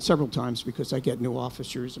people in several times because I get new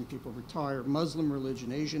officers and people retire. Muslim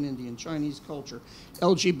religion, Asian, Indian, Chinese culture,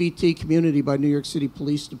 LGBT community by New York City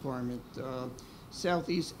Police Department,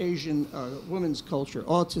 Southeast Asian women's culture,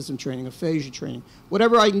 autism training, aphasia training.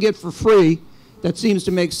 Whatever I can get for free that seems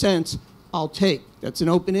to make sense, I'll take. That's an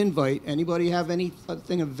open invite. Anybody have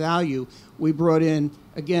anything of value? We brought in,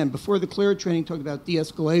 again, before the CLEAR training talked about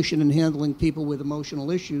de-escalation and handling people with emotional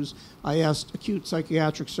issues, I asked acute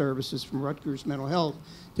psychiatric services from Rutgers Mental Health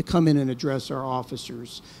to come in and address our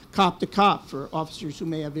officers. Cop to cop for officers who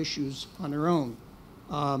may have issues on their own.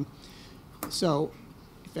 So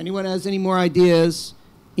if anyone has any more ideas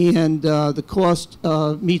and the cost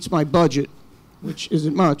meets my budget, which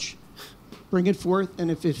isn't much, bring it forth,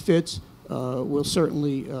 and if it fits, we'll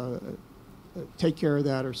certainly take care of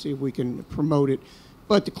that or see if we can promote it.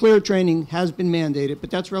 But the CLEAR training has been mandated,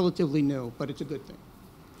 but that's relatively new, but it's a good thing.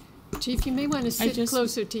 Chief, you may want to sit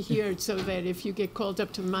closer to here so that if you get called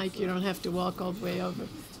up to the mic, you don't have to walk all the way over.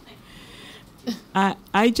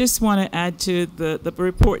 I just want to add to the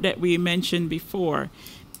report that we mentioned before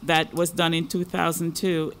that was done in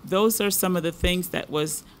 2002. Those are some of the things that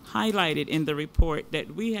was highlighted in the report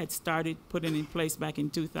that we had started putting in place back in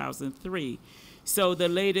 2003. So the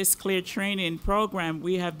latest CLEAR training program,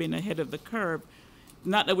 we have been ahead of the curve.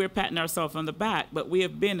 Not that we're patting ourselves on the back, but we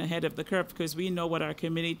have been ahead of the curve because we know what our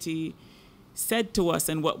community said to us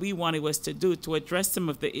and what we wanted was to do to address some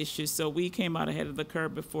of the issues. So we came out ahead of the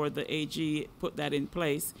curve before the AG put that in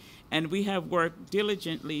place. And we have worked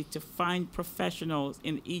diligently to find professionals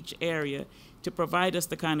in each area to provide us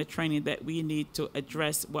the kind of training that we need to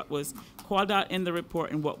address what was called out in the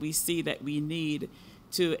report and what we see that we need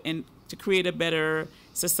to create a better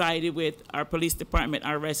society with our police department,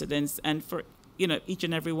 our residents, and for each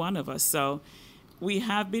and every one of us. So we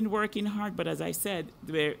have been working hard, but as I said,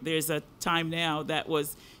 there's a time now that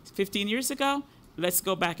was 15 years ago. Let's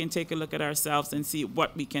go back and take a look at ourselves and see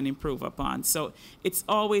what we can improve upon. So it's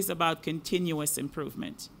always about continuous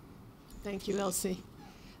improvement. Thank you, Elsie.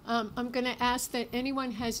 I'm going to ask that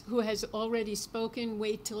anyone who has already spoken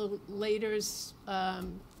wait till later's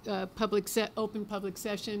open public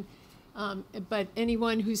session. But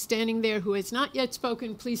anyone who's standing there who has not yet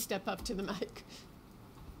spoken, please step up to the mic.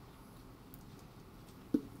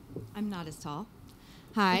 I'm not as tall.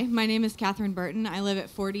 Hi, my name is Catherine Burton. I live at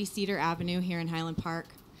 40 Cedar Avenue here in Highland Park.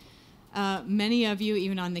 Many of you,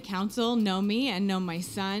 even on the council, know me and know my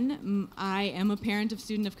son. I am a parent of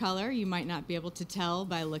student of color. You might not be able to tell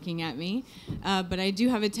by looking at me, but I do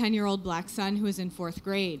have a 10-year-old black son who is in 4th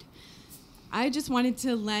grade. I just wanted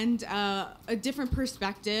to lend a different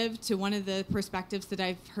perspective to one of the perspectives that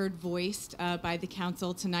I've heard voiced by the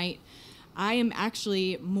council tonight. I am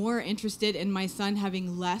actually more interested in my son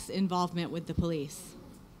having less involvement with the police.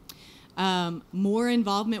 More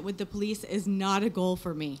involvement with the police is not a goal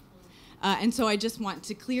for me. And so I just want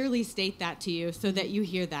to clearly state that to you so that you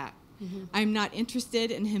hear that. Mm-hmm. I'm not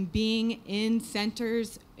interested in him being in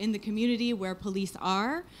centers in the community where police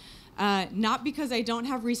are, not because I don't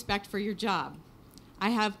have respect for your job.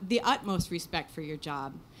 I have the utmost respect for your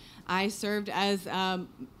job. I served as on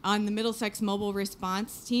the Middlesex Mobile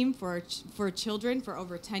Response Team for children for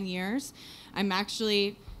over 10 years. I'm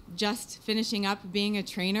actually just finishing up being a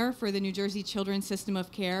trainer for the New Jersey Children's System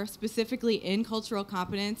of Care, specifically in cultural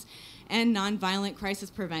competence and nonviolent crisis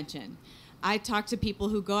prevention. I talk to people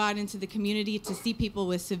who go out into the community to see people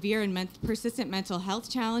with severe and persistent mental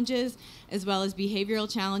health challenges, as well as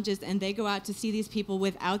behavioral challenges, and they go out to see these people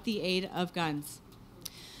without the aid of guns.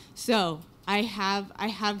 So I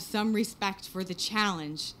have some respect for the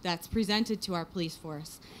challenge that's presented to our police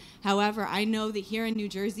force. However, I know that here in New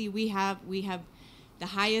Jersey we have the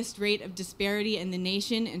highest rate of disparity in the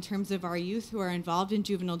nation in terms of our youth who are involved in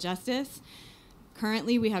juvenile justice.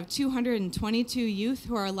 Currently, we have 222 youth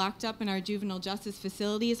who are locked up in our juvenile justice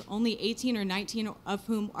facilities, only 18 or 19 of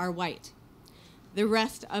whom are white, the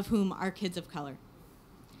rest of whom are kids of color.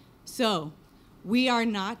 So we are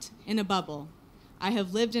not in a bubble. I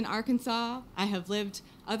have lived in Arkansas. I have lived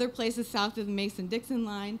other places south of the Mason-Dixon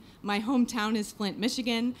line. My hometown is Flint,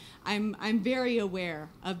 Michigan. I'm very aware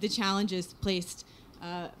of the challenges placed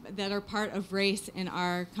that are part of race in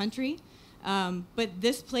our country. But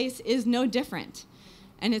this place is no different.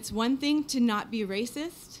 And it's one thing to not be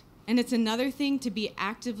racist, and it's another thing to be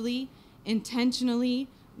actively, intentionally,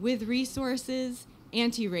 with resources,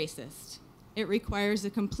 anti-racist. It requires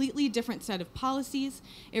a completely different set of policies.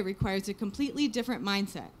 It requires a completely different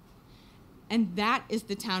mindset. And that is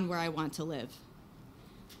the town where I want to live.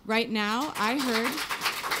 Right now, I heard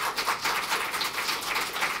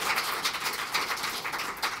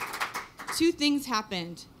two things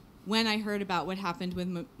happened when I heard about what happened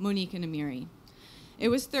with Monique and Amiri. It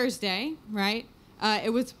was Thursday, right?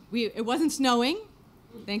 It wasn't snowing,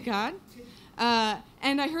 thank God.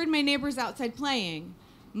 And I heard my neighbors outside playing.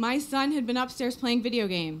 My son had been upstairs playing video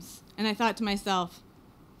games, and I thought to myself,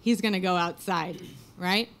 he's gonna go outside,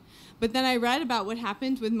 right? But then I read about what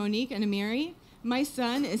happened with Monique and Amiri. My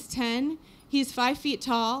son is 10, he's 5 feet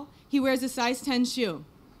tall, he wears a size 10 shoe.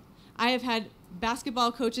 I have had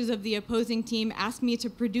basketball coaches of the opposing team ask me to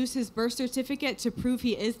produce his birth certificate to prove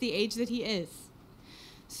he is the age that he is.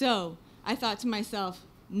 So I thought to myself,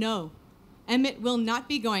 no, Emmett will not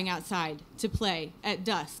be going outside to play at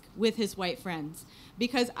dusk with his white friends,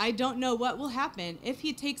 because I don't know what will happen if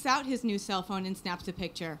he takes out his new cell phone and snaps a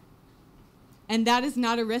picture. And that is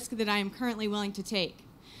not a risk that I am currently willing to take.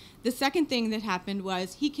 The second thing that happened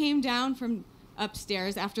was he came down from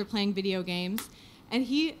upstairs after playing video games, and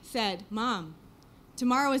he said, Mom,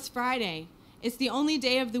 tomorrow is Friday. It's the only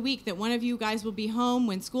day of the week that one of you guys will be home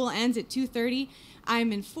when school ends at 2:30.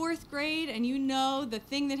 I'm in 4th grade, and you know the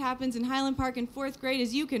thing that happens in Highland Park in 4th grade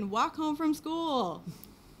is you can walk home from school.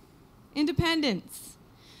 Independence.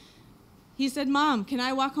 He said, Mom, can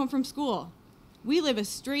I walk home from school? We live a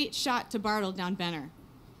straight shot to Bartle down Benner.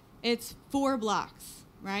 It's 4 blocks,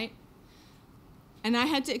 right? And I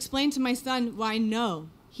had to explain to my son why no,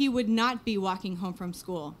 he would not be walking home from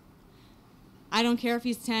school. I don't care if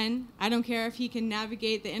he's 10. I don't care if he can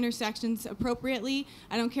navigate the intersections appropriately.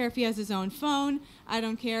 I don't care if he has his own phone. I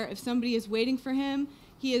don't care if somebody is waiting for him.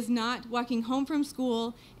 He is not walking home from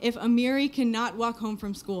school if Amiri cannot walk home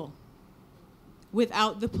from school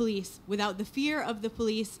without the police, without the fear of the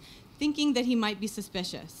police thinking that he might be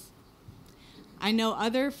suspicious. I know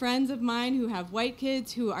other friends of mine who have white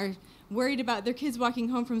kids who are worried about their kids walking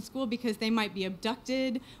home from school because they might be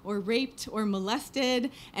abducted or raped or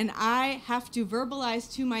molested, and I have to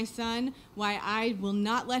verbalize to my son why I will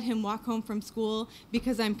not let him walk home from school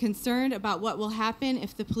because I'm concerned about what will happen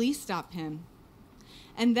if the police stop him.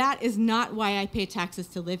 And that is not why I pay taxes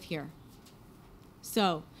to live here.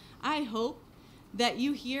 So I hope that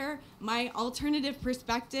you hear my alternative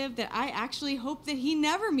perspective, that I actually hope that he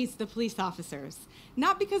never meets the police officers.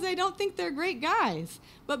 Not because I don't think they're great guys,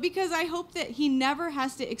 but because I hope that he never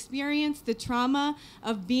has to experience the trauma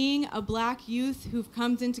of being a black youth who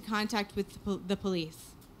comes into contact with the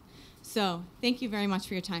police. So thank you very much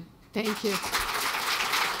for your time. Thank you.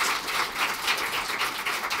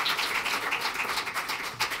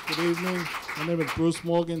 Good evening. My name is Bruce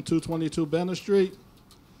Morgan, 222 Benner Street.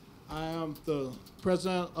 I am the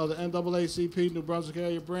president of the NAACP New Brunswick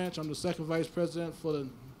Area Branch. I'm the second vice president for the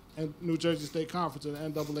New Jersey State Conference of the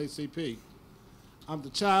NAACP. I'm the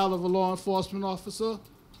child of a law enforcement officer.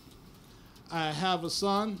 I have a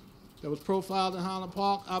son that was profiled in Highland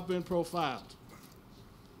Park. I've been profiled,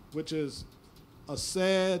 which is a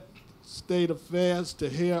sad state of affairs to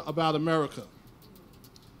hear about America.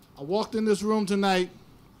 I walked in this room tonight,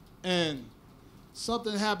 and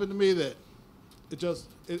something happened to me that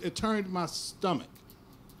it turned my stomach.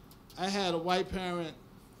 I had a white parent,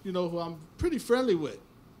 who I'm pretty friendly with,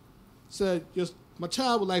 said, my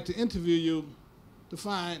child would like to interview you to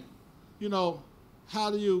find,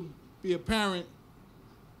 how do you be a parent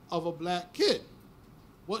of a black kid?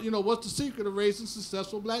 What's the secret of raising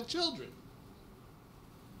successful black children?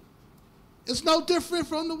 It's no different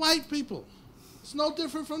from the white people. It's no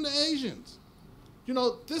different from the Asians.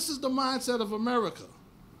 This is the mindset of America.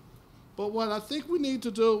 But what I think we need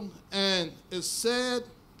to do, and it's sad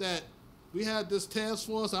that we had this task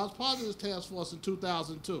force. I was part of this task force in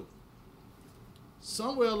 2002.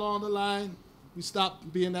 Somewhere along the line, we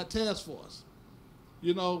stopped being that task force.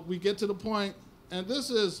 We get to the point, and this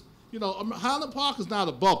is, Highland Park is not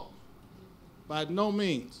a bubble, by no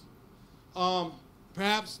means.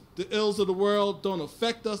 Perhaps the ills of the world don't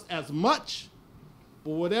affect us as much,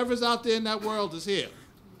 but whatever's out there in that world is here.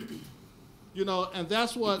 And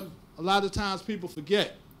that's what a lot of times people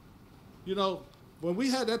forget. When we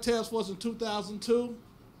had that task force in 2002,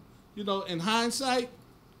 in hindsight,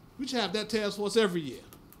 we should have that task force every year.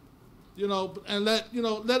 And let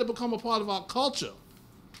it become a part of our culture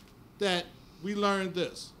that we learned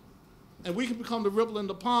this. And we can become the ripple in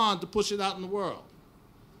the pond to push it out in the world.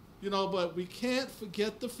 But we can't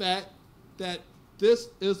forget the fact that this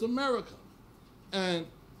is America. And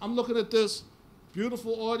I'm looking at this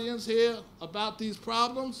beautiful audience here about these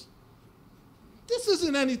problems. This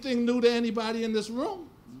isn't anything new to anybody in this room.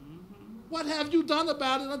 What have you done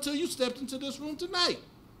about it until you stepped into this room tonight?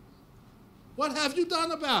 What have you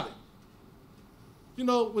done about it? You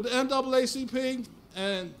know, with the NAACP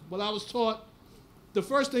and what I was taught, the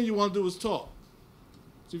first thing you want to do is talk.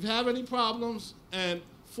 So if you have any problems, and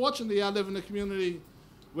fortunately I live in a community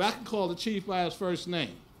where I can call the chief by his first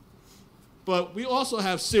name. But we also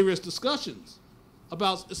have serious discussions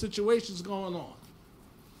about the situations going on.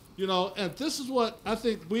 You know, and this is what I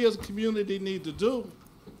think we as a community need to do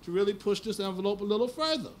to really push this envelope a little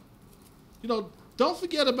further. You know, don't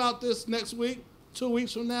forget about this next week, 2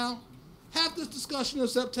 weeks from now. Have this discussion in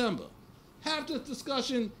September. Have this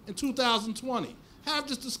discussion in 2020. Have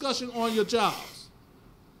this discussion on your jobs.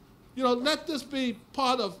 You know, let this be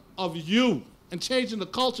part of you and changing the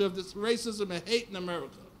culture of this racism and hate in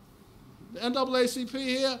America. The NAACP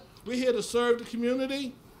here, we're here to serve the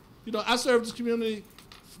community. You know, I serve this community,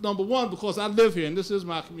 number one, because I live here and this is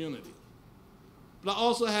my community. But I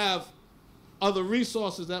also have other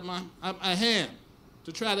resources at my hand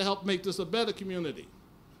to try to help make this a better community.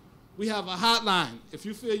 We have a hotline. If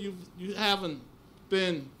you feel you haven't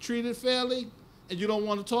been treated fairly and you don't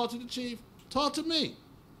want to talk to the chief, talk to me.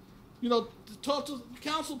 You know, talk to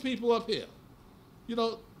council people up here. You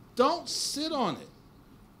know, don't sit on it.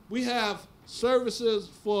 We have services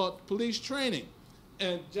for police training,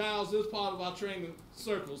 and Giles is part of our training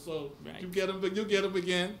circle, so you get them, but you'll get them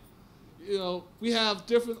again. You know, we have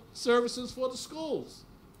different services for the schools.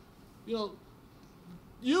 You know,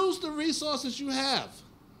 use the resources you have.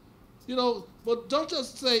 You know, but don't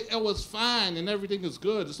just say, oh, it's fine and everything is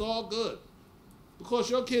good. It's all good. Because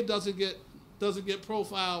your kid doesn't get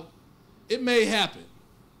profiled, it may happen.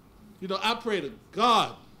 You know, I pray to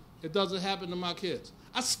God it doesn't happen to my kids.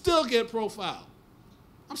 I still get profiled.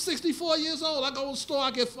 I'm 64 years old. I go to the store, I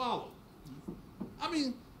get followed. I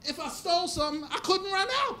mean, if I stole something, I couldn't run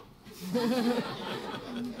out.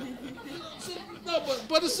 No,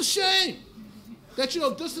 but it's a shame that, you know,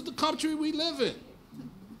 this is the country we live in.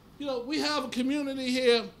 You know, we have a community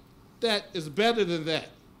here that is better than that.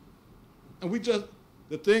 And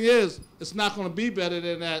the thing is, it's not going to be better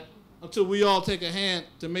than that until we all take a hand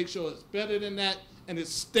to make sure it's better than that and it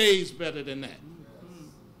stays better than that.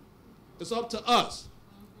 It's up to us.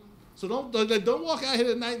 So don't walk out here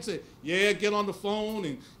tonight and say, yeah, get on the phone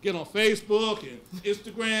and get on Facebook and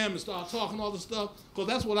Instagram and start talking all this stuff, because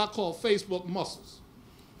that's what I call Facebook muscles.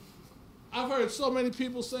 I've heard so many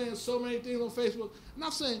people saying so many things on Facebook, and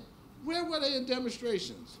I'm saying, where were they in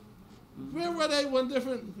demonstrations? Where were they when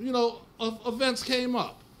different, you know, events came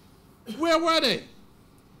up? Where were they?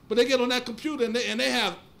 But they get on that computer and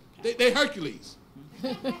they Hercules.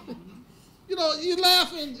 You know, you're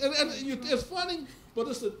laughing, and it's funny, but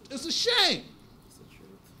it's a shame.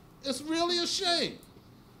 It's really a shame.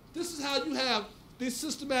 This is how you have these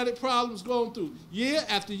systematic problems going through year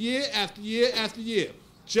after year after year after year,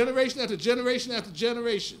 generation after generation after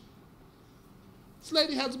generation. This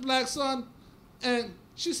lady has a black son, and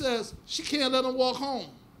she says she can't let him walk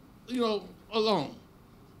home, you know, alone.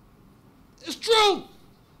 It's true.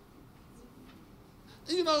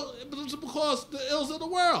 You know, but it's because the ills of the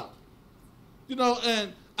world. You know,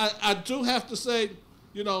 and I do have to say,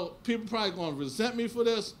 you know, people probably going to resent me for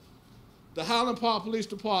this. The Highland Park Police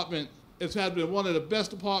Department has been one of the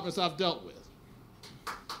best departments I've dealt with.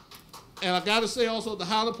 And I got to say also, the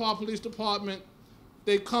Highland Park Police Department,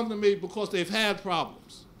 they come to me because they've had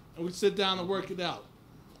problems. And we sit down and work it out.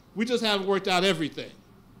 We just haven't worked out everything.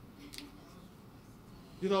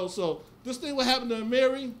 You know, so this thing what happened to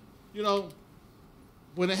Mary, you know,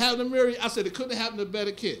 when it happened to Mary, I said it couldn't have happened to a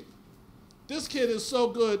better kid. This kid is so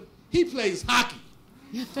good, he plays hockey.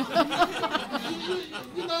 You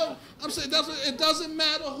know, I'm saying it doesn't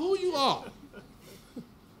matter who you are.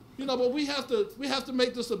 You know, but we have to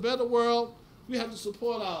make this a better world. We have to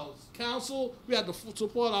support our council. We have to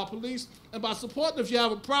support our police. And by supporting, if you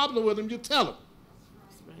have a problem with them, you tell them.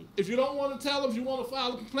 Right. If you don't want to tell them, if you want to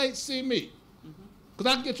file a complaint, see me.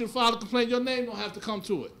 Because I can get you to file a complaint. Your name don't have to come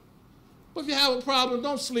to it. But if you have a problem,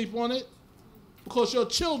 don't sleep on it, because your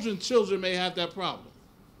children may have that problem.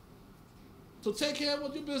 So take care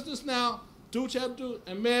of your business now. Do what you have to do.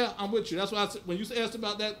 And Mayor, I'm with you. That's why I said, when you asked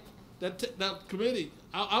about that committee,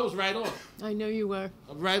 I was right on it. I know you were.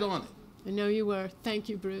 I'm right on it. I know you were. Thank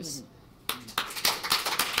you, Bruce.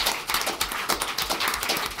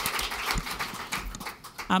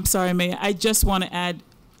 I'm sorry, Mayor. I just want to add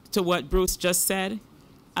to what Bruce just said.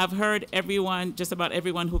 I've heard everyone, just about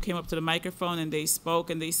everyone who came up to the microphone and they spoke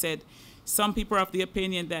and they said, some people are of the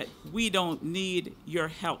opinion that we don't need your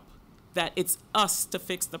help, that it's us to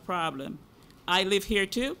fix the problem. I live here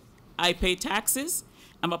too. I pay taxes.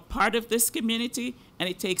 I'm a part of this community, and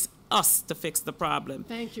it takes us to fix the problem.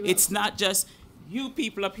 Thank you. It's not just you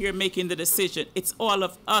people up here making the decision. It's all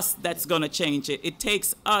of us that's going to change it. It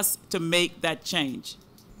takes us to make that change.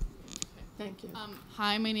 Thank you.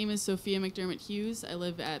 Hi, my name is Sophia McDermott Hughes. I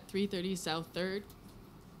live at 330 South 3rd.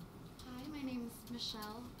 Hi, my name is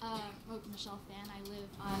Michelle. Michelle Fan. I live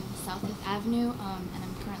on South 5th Avenue, and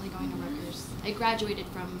I'm currently going to Rutgers. I graduated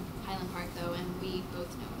from Highland Park, though, and we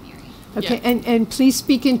both know Mary. Okay, and please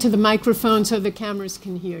speak into the microphone so the cameras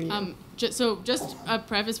can hear you. Just a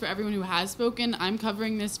preface for everyone who has spoken, I'm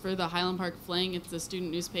covering this for the Highland Park Fling. It's a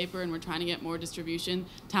student newspaper, and we're trying to get more distribution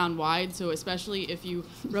town-wide. So especially if you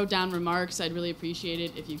wrote down remarks, I'd really appreciate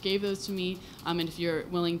it if you gave those to me. And if you're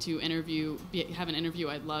willing to have an interview,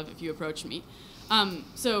 I'd love if you approach me.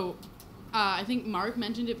 I think Mark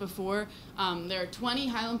mentioned it before. There are 20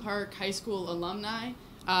 Highland Park High School alumni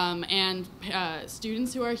and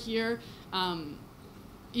students who are here.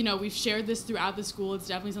 We've shared this throughout the school. It's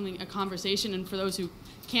definitely a conversation. And for those who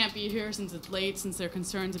can't be here since it's late, since there are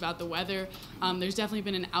concerns about the weather, there's definitely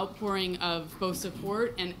been an outpouring of both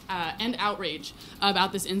support and outrage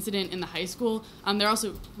about this incident in the high school. There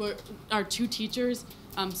also are 2 teachers.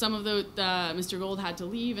 Some of Mr. Gold had to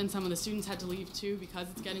leave, and some of the students had to leave too because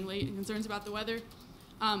it's getting late and concerns about the weather.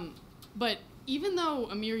 But even though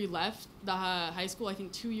Amiri left the high school, I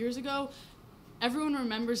think 2 years ago, everyone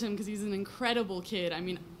remembers him because he's an incredible kid. I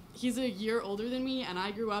mean, he's a year older than me, and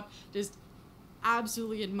I grew up just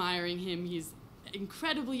absolutely admiring him. He's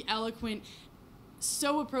incredibly eloquent,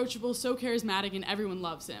 so approachable, so charismatic, and everyone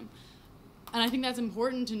loves him. And I think that's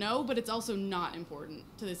important to know, but it's also not important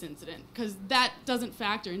to this incident because that doesn't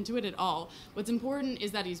factor into it at all. What's important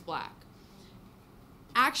is that he's black.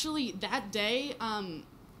 Actually, that day,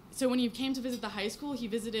 so when he came to visit the high school, he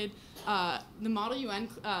visited the Model UN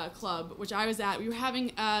club, which I was at. We were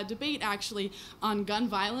having a debate, actually, on gun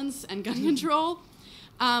violence and gun control.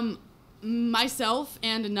 Myself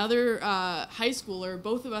and another high schooler,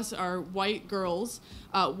 both of us are white girls,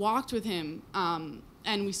 walked with him,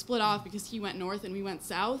 and we split off because he went north and we went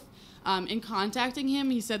south. In contacting him,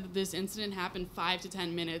 he said that this incident happened 5 to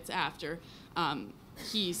 10 minutes after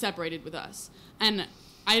he separated with us. And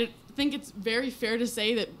I think it's very fair to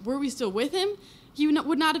say that were we still with him, he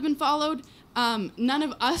would not have been followed. None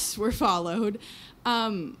of us were followed.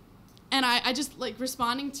 And I just like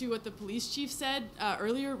responding to what the police chief said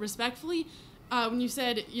earlier, respectfully, when you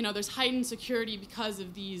said, there's heightened security because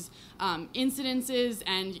of these incidences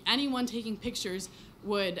and anyone taking pictures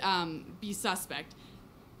would be suspect.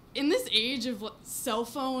 In this age of cell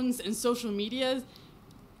phones and social media,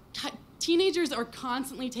 teenagers are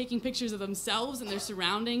constantly taking pictures of themselves and their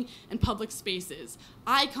surrounding and public spaces.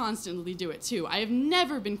 I constantly do it too. I have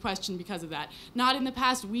never been questioned because of that. Not in the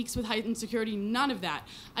past weeks with heightened security, none of that.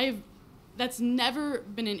 That's never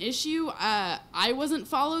been an issue. I wasn't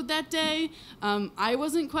followed that day. I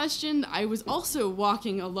wasn't questioned. I was also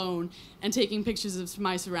walking alone and taking pictures of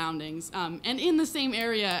my surroundings and in the same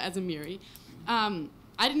area as Amiri.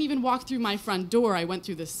 I didn't even walk through my front door. I went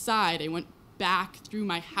through the side. I went back through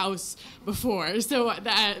my house before. So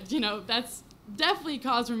that's definitely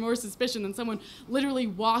cause for more suspicion than someone literally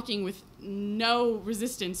walking with no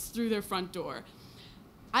resistance through their front door.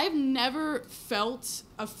 I've never felt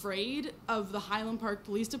afraid of the Highland Park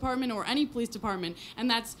Police Department or any police department, and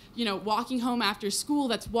that's, walking home after school,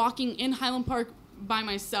 that's walking in Highland Park by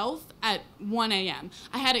myself at 1 a.m.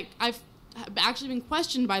 I've actually been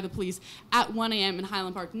questioned by the police at 1 a.m. in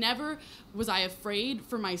Highland Park. Never was I afraid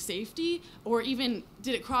for my safety, or even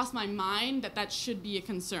did it cross my mind that should be a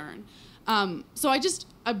concern. So I just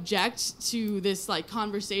object to this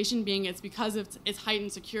conversation being it's because of it's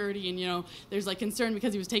heightened security and there's concern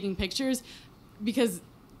because he was taking pictures, because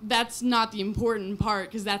that's not the important part,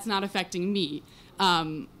 because that's not affecting me.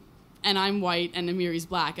 And I'm white and Amiri's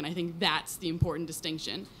black, and I think that's the important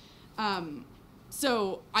distinction.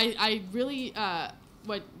 So I really,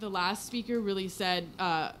 what the last speaker really said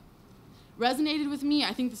resonated with me.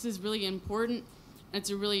 I think this is really important.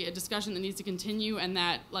 It's really a discussion that needs to continue, and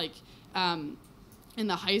that in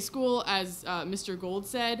the high school, as Mr. Gold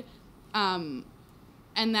said, and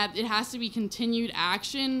that it has to be continued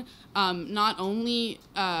action, not only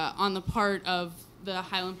on the part of the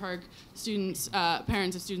Highland Park students,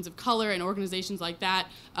 parents of students of color and organizations like that,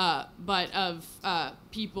 but of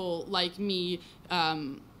people like me,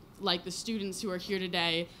 like the students who are here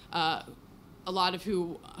today, a lot of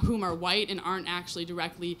whom are white and aren't actually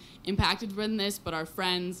directly impacted by this, but our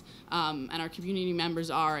friends and our community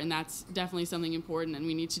members are, and that's definitely something important, and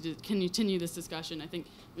we need to continue this discussion. I think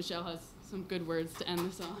Michelle has some good words to end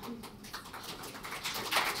this on.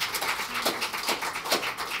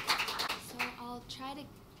 So I'll try to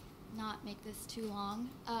not make this too long.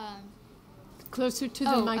 Closer to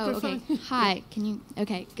the microphone. Okay. Hi, can you,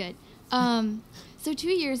 okay, good. So 2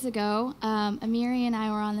 years ago, Amiri and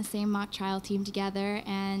I were on the same mock trial team together,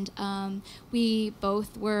 and we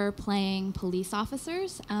both were playing police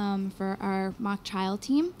officers for our mock trial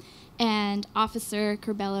team. And Officer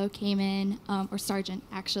Curbello came in, or Sergeant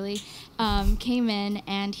actually, came in,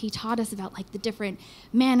 and he taught us about like the different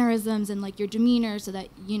mannerisms and like your demeanor, so that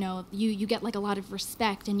you get like a lot of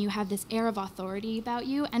respect and you have this air of authority about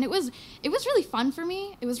you. And it was really fun for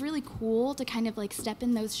me. It was really cool to kind of like step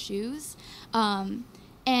in those shoes,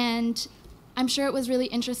 and I'm sure it was really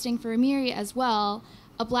interesting for Amiri as well,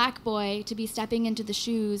 a black boy to be stepping into the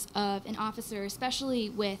shoes of an officer, especially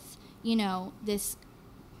with this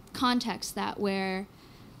context that we're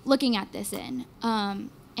looking at this in.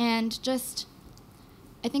 And just,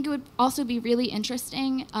 I think it would also be really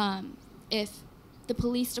interesting if the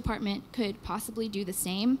police department could possibly do the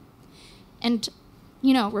same and,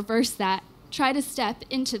 reverse that. Try to step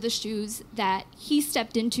into the shoes that he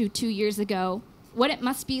stepped into 2 years ago. What it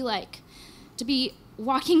must be like to be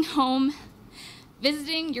walking home,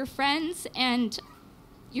 visiting your friends and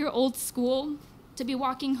your old school, to be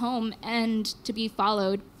walking home and to be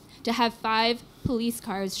followed, to have 5 police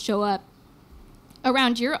cars show up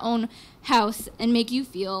around your own house and make you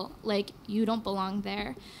feel like you don't belong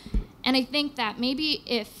there. And I think that maybe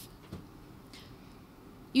if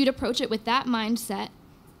you'd approach it with that mindset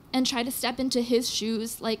and try to step into his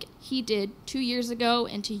shoes like he did 2 years ago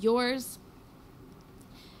into yours,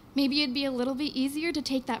 maybe it'd be a little bit easier to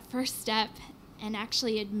take that first step and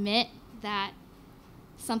actually admit that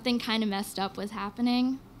something kind of messed up was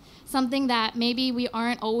happening. Something that maybe we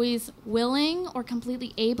aren't always willing or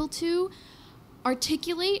completely able to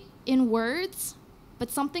articulate in words,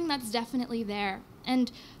 but something that's definitely there.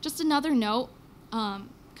 And just another note,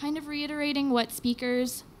 kind of reiterating what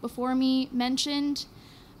speakers before me mentioned,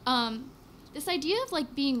 this idea of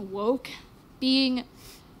like being woke, being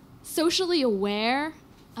socially aware,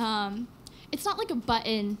 it's not like a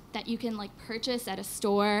button that you can like purchase at a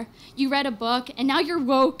store. You read a book and now you're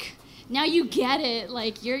woke. Now you get it.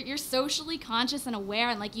 Like you're socially conscious and aware,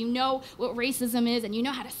 and like you know what racism is, and you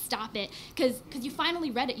know how to stop it because you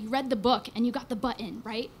finally read it. You read the book and you got the button,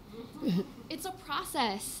 right? It's a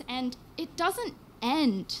process, and it doesn't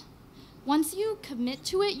end. Once you commit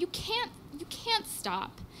to it, you can't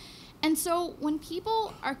stop. And so when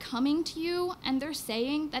people are coming to you and they're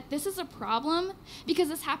saying that this is a problem because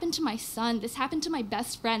this happened to my son, this happened to my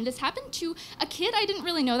best friend, this happened to a kid I didn't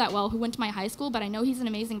really know that well who went to my high school, but I know he's an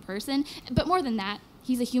amazing person. But more than that,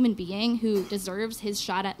 he's a human being who deserves his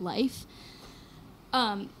shot at life.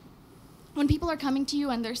 When people are coming to you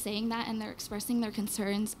and they're saying that and they're expressing their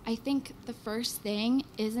concerns, I think the first thing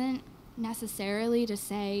isn't necessarily to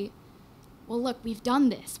say, well, look, we've done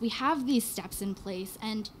this. We have these steps in place,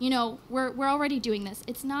 and, we're already doing this.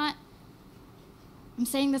 It's not, I'm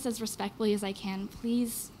saying this as respectfully as I can.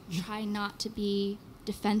 Please try not to be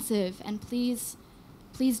defensive, and please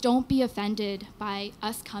don't be offended by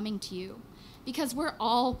us coming to you, because we're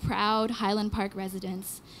all proud Highland Park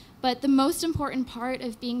residents. But the most important part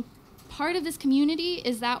of being part of this community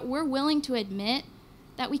is that we're willing to admit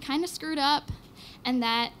that we kind of screwed up, and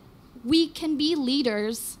that we can be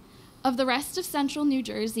leaders of the rest of central New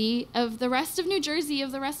Jersey, of the rest of New Jersey,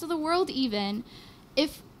 of the rest of the world even,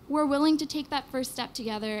 if we're willing to take that first step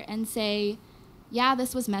together and say, yeah,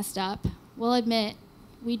 this was messed up. We'll admit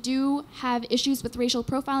we do have issues with racial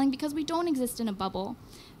profiling because we don't exist in a bubble.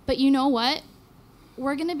 But you know what?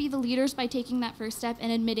 We're gonna be the leaders by taking that first step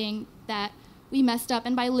and admitting that we messed up,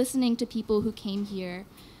 and by listening to people who came here.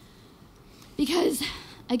 Because,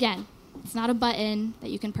 again, it's not a button that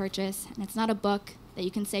you can purchase, and it's not a book that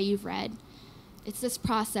you can say you've read. It's this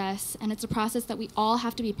process, and it's a process that we all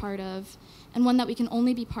have to be part of, and one that we can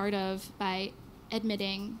only be part of by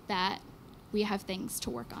admitting that we have things to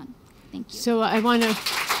work on. Thank you. So I want to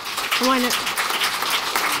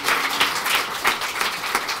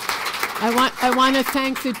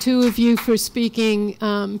thank the two of you for speaking.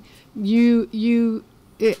 Our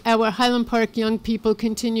Highland Park young people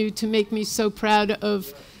continue to make me so proud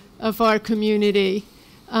of our community.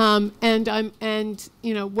 What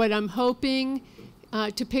I'm hoping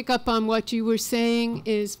to pick up on what you were saying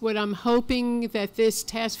is what I'm hoping that this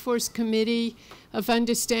task force committee of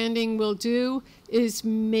understanding will do is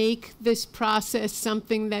make this process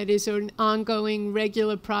something that is an ongoing,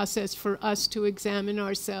 regular process for us to examine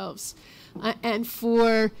ourselves, and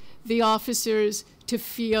for the officers to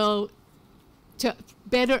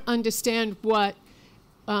better understand what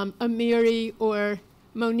Amiri or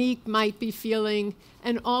Monique might be feeling,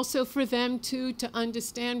 and also for them to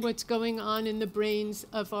understand what's going on in the brains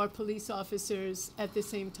of our police officers at the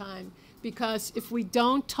same time. because if we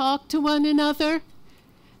don't talk to one another,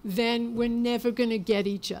 then we're never going to get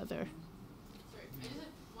each other. Sorry, I just have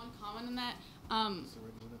one comment on that.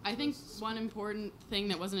 I think one important thing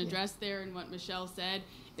that wasn't addressed there in what Michelle said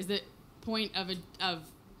is the point of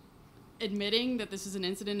admitting that this is an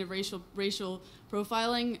incident of racial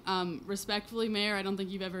profiling. Respectfully, Mayor, I don't think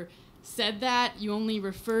you've ever said that. You only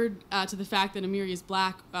referred to the fact that Amiri is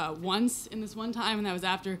black once in this one time, and that was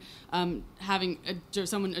after having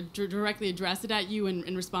someone directly address it at you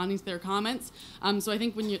and responding to their comments. So I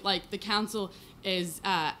think when the council is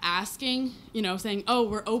asking, saying, oh,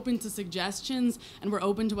 we're open to suggestions and we're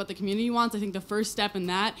open to what the community wants, I think the first step in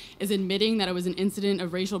that is admitting that it was an incident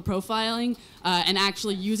of racial profiling and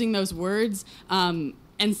actually using those words and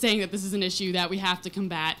saying that this is an issue that we have to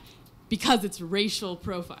combat because it's racial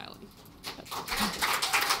profiling.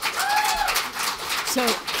 So,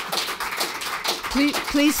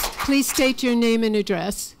 please state your name and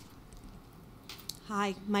address.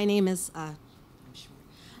 Hi, my name is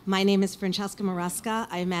Francesca Maresca.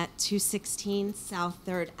 I'm at 216 South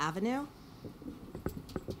 3rd Avenue.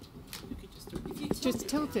 Just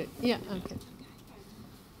tilt it. Yeah, okay.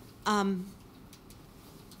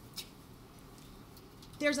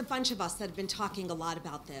 There's a bunch of us that have been talking a lot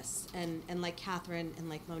about this, and like Catherine and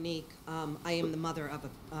like Monique, I am the mother of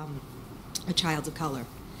a child of color.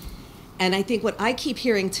 And I think what I keep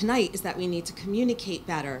hearing tonight is that we need to communicate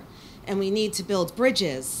better, and we need to build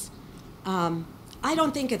bridges. I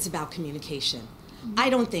don't think it's about communication.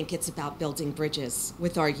 I don't think it's about building bridges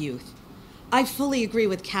with our youth. I fully agree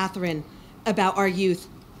with Catherine about our youth,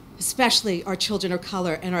 especially our children of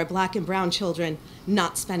color and our black and brown children,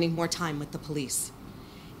 not spending more time with the police.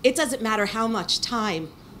 It doesn't matter how much time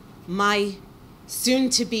my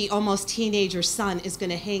soon-to-be almost teenager son is going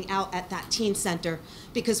to hang out at that teen center,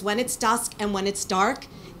 because when it's dusk and when it's dark,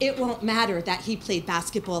 it won't matter that he played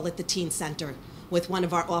basketball at the teen center with one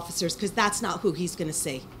of our officers, because that's not who he's going to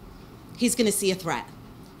see. He's going to see a threat.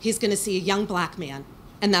 He's going to see a young black man,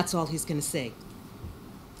 and that's all he's going to see.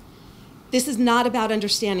 This is not about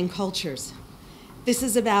understanding cultures. This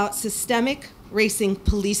is about systemic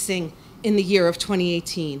policing in the year of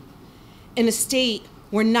 2018. In a state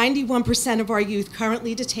where 91% of our youth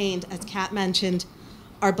currently detained, as Kat mentioned,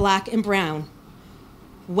 are black and brown,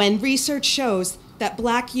 when research shows that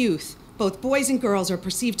black youth, both boys and girls, are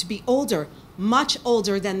perceived to be older, much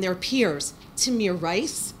older than their peers, Tamir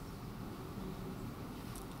Rice,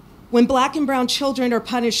 when black and brown children are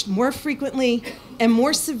punished more frequently and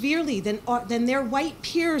more severely than their white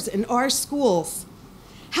peers in our schools,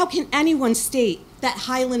 how can anyone state that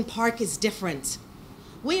Highland Park is different?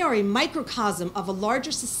 We are a microcosm of a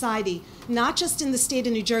larger society, not just in the state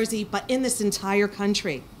of New Jersey, but in this entire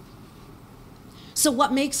country. So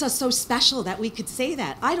what makes us so special that we could say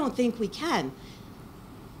that? I don't think we can.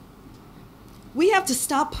 We have to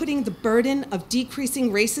stop putting the burden of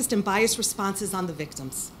decreasing racist and biased responses on the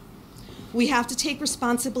victims. We have to take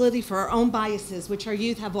responsibility for our own biases, which our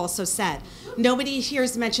youth have also said. Nobody here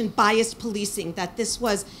has mentioned biased policing, that this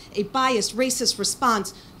was a biased, racist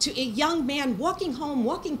response to a young man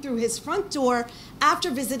walking through his front door after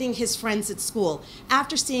visiting his friends at school,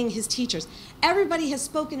 after seeing his teachers. Everybody has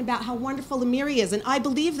spoken about how wonderful Amiri is, and I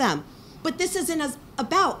believe them. But this isn't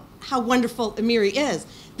about how wonderful Amiri is.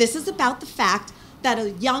 This is about the fact that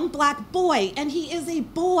a young black boy, and he is a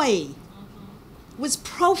boy, was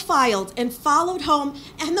profiled and followed home,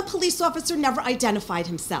 and the police officer never identified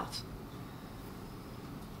himself.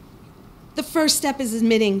 The first step is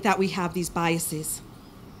admitting that we have these biases.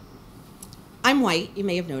 I'm white, you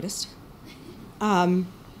may have noticed. I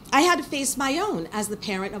had to face my own as the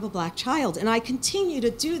parent of a black child, and I continue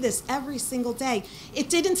to do this every single day. It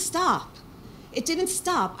didn't stop. It didn't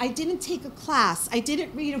stop. I didn't take a class. I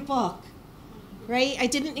didn't read a book. Right? I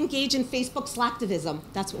didn't engage in Facebook slacktivism.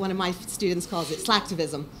 That's what one of my students calls it,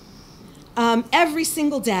 slacktivism. Every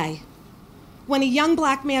single day, when a young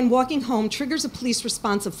black man walking home triggers a police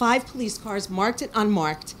response of 5 police cars, marked and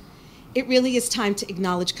unmarked, it really is time to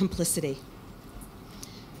acknowledge complicity.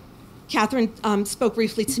 Catherine spoke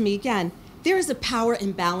briefly to me again. There is a power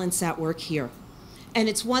imbalance at work here, and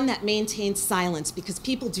it's one that maintains silence because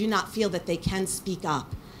people do not feel that they can speak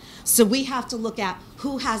up. So we have to look at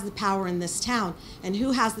who has the power in this town and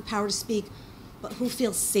who has the power to speak, but who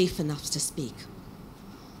feels safe enough to speak.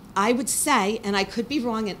 I would say, and I could be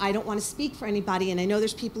wrong, and I don't want to speak for anybody, and I know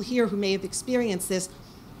there's people here who may have experienced this,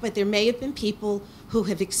 but there may have been people who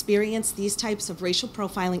have experienced these types of racial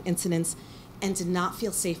profiling incidents and did not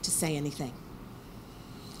feel safe to say anything.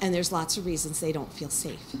 And there's lots of reasons they don't feel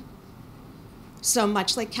safe. So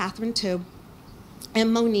much like Catherine too,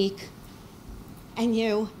 and Monique, and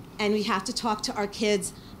you, and we have to talk to our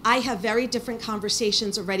kids I have very different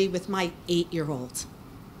conversations already with my 8-year-old.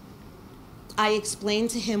 I explained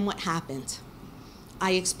to him what happened.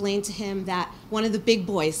 I explained to him that one of the big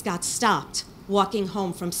boys got stopped walking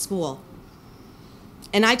home from school.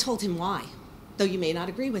 And I told him why, though you may not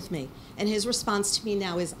agree with me. And his response to me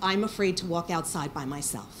now is, I'm afraid to walk outside by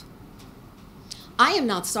myself. I am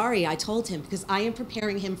not sorry, I told him, because I am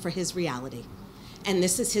preparing him for his reality. And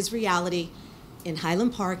this is his reality in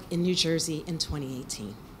Highland Park in New Jersey in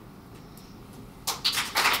 2018.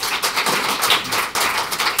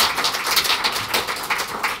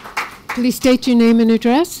 Please state your name and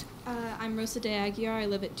address. I'm Rosa De Aguiar. I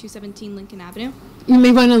live at 217 Lincoln Avenue. You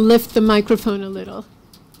may want to lift the microphone a little.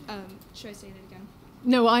 Should I say it again?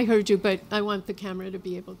 No, I heard you, but I want the camera to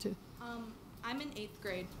be able to. I'm in 8th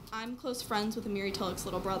grade. I'm close friends with Amiri Tulloch's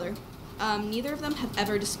little brother. Neither of them have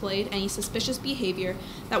ever displayed any suspicious behavior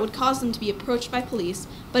that would cause them to be approached by police,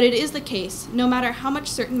 but it is the case, no matter how much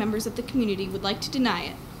certain members of the community would like to deny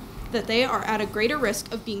it, that they are at a greater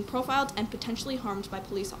risk of being profiled and potentially harmed by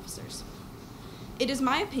police officers. It is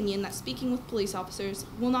my opinion that speaking with police officers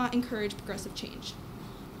will not encourage progressive change.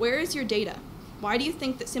 Where is your data? Why do you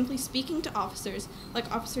think that simply speaking to officers,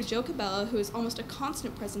 like Officer Joe Cabela, who is almost a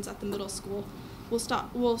constant presence at the middle school,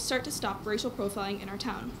 will start to stop racial profiling in our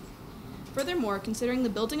town? Furthermore, considering the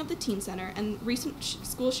building of the teen center and recent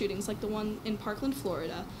school shootings like the one in Parkland,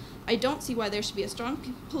 Florida, I don't see why there should be a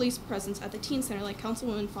strong police presence at the teen center like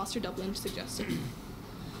Councilwoman Foster-Dublin suggested.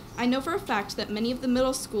 I know for a fact that many of the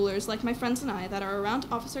middle schoolers, like my friends and I, that are around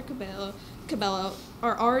Officer Cabello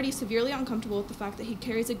are already severely uncomfortable with the fact that he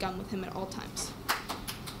carries a gun with him at all times.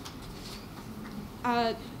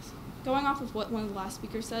 Going off of what one of the last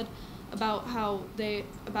speakers said about how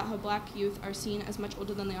black youth are seen as much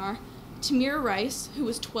older than they are, Tamir Rice, who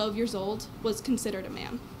was 12 years old, was considered a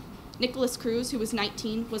man. Nicholas Cruz, who was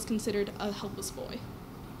 19, was considered a helpless boy.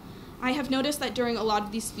 I have noticed that during a lot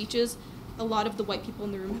of these speeches, a lot of the white people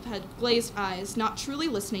in the room have had glazed eyes, not truly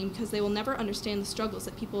listening because they will never understand the struggles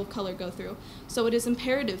that people of color go through. So it is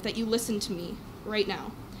imperative that you listen to me right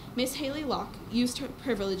now. Miss Haley Locke used her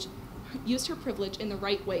privilege in the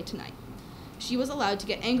right way tonight. She was allowed to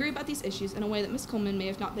get angry about these issues in a way that Miss Coleman may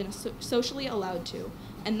have not been socially allowed to,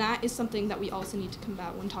 and that is something that we also need to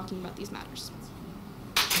combat when talking about these matters.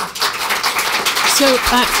 So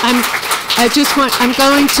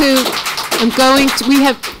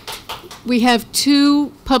we have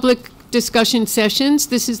 2 public discussion sessions.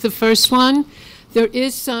 This is the first one. There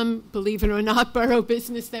is some, believe it or not, borough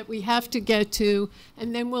business that we have to get to,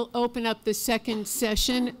 and then we'll open up the second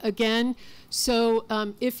session again. So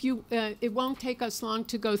it won't take us long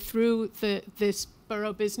to go through this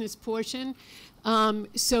borough business portion.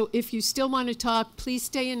 So if you still want to talk, please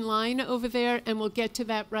stay in line over there, and we'll get to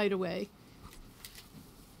that right away.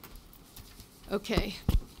 Okay.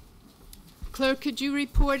 Clerk, could you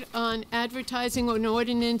report on advertising an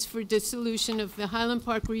ordinance for dissolution of the Highland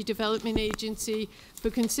Park Redevelopment Agency for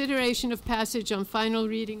consideration of passage on final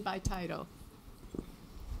reading by title?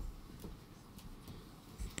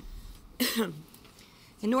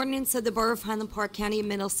 An ordinance of the Borough of Highland Park, County of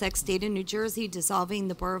Middlesex, State of New Jersey, dissolving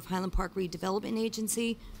the Borough of Highland Park Redevelopment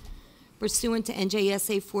Agency pursuant to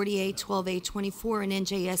NJSA 48-12A-24 and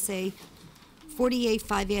NJSA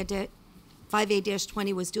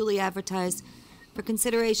 48-5A-20 was duly advertised for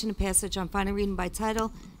consideration and passage on final reading by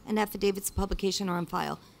title, and affidavits of publication are on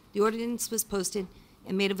file. The ordinance was posted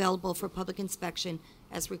and made available for public inspection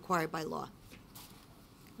as required by law.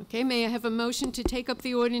 Okay, may I have a motion to take up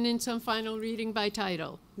the ordinance on final reading by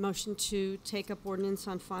title? Motion to take up ordinance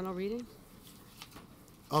on final reading?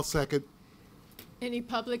 I'll second. Any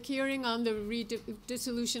public hearing on the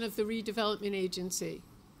dissolution of the redevelopment agency?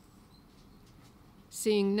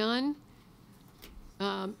 Seeing none,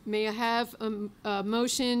 may I have a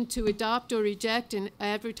motion to adopt or reject and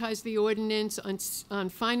advertise the ordinance on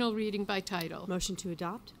final reading by title? Motion to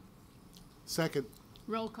adopt? Second.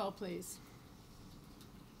 Roll call, please.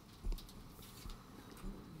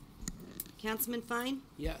 Councilman Fine?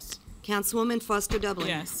 Yes. Councilwoman Foster-Dublin?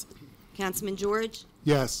 Yes. Councilman George?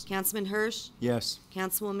 Yes. Councilman Hirsch? Yes.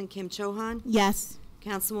 Councilwoman Kim Chohan? Yes.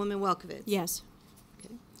 Councilwoman Welkowitz? Yes.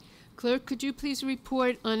 Clerk, could you please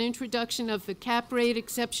report on introduction of the cap rate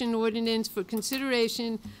exception ordinance for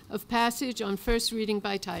consideration of passage on first reading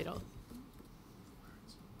by title?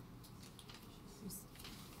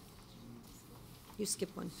 You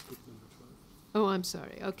skipped one. Oh, I'm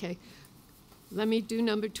sorry. Okay. Let me do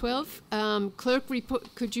number 12. Clerk,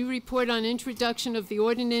 could you report on introduction of the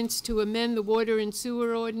ordinance to amend the water and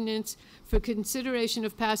sewer ordinance for consideration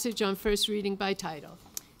of passage on first reading by title?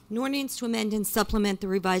 An ordinance to amend and supplement the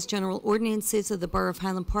revised general ordinances of the Borough of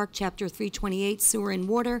Highland Park, Chapter 328, Sewer and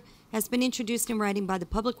Water, has been introduced in writing by the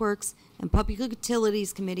Public Works and Public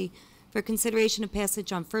Utilities Committee for consideration of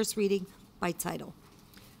passage on first reading by title.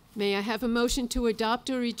 May I have a motion to adopt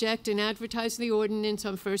or reject and advertise the ordinance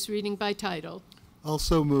on first reading by title?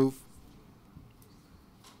 Also move.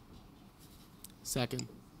 Second.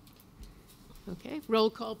 Okay, roll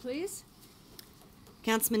call, please.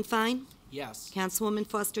 Councilman Fine? Yes. Councilwoman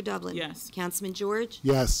Foster-Dublin? Yes. Councilman George?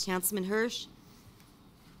 Yes. Councilman Hirsch?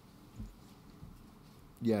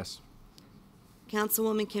 Yes.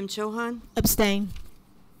 Councilwoman Kim Chohan? Abstain.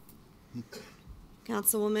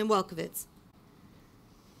 Councilwoman Welkowitz?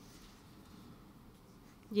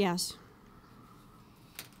 Yes.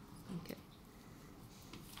 Okay.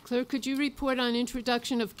 Clerk, could you report on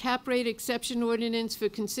introduction of cap rate exception ordinance for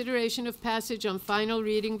consideration of passage on final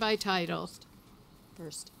reading by title?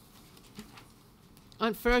 First.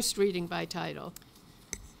 On first reading by title.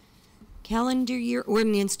 Calendar year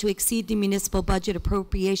ordinance to exceed the municipal budget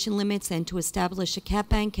appropriation limits and to establish a cap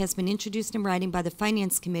bank has been introduced in writing by the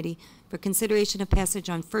Finance Committee for consideration of passage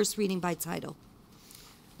on first reading by title.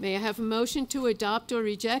 May I have a motion to adopt or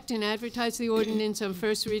reject and advertise the ordinance on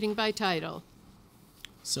first reading by title?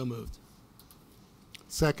 So moved.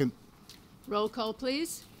 Second. Roll call,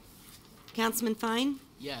 please. Councilman Fine?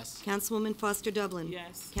 Yes. Councilwoman Foster-Dublin?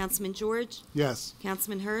 Yes. Councilman George? Yes.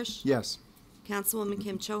 Councilman Hirsch? Yes. Councilwoman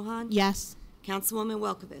Kim Chohan? Yes. Councilwoman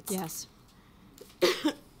Welkowitz? Yes.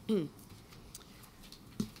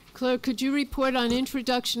 Clerk, could you report on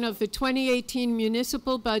introduction of the 2018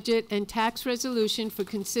 municipal budget and tax resolution for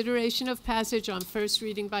consideration of passage on first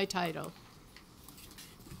reading by title?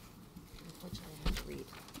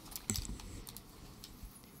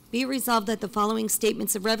 Be it resolved that the following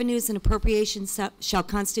statements of revenues and appropriations shall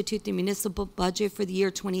constitute the municipal budget for the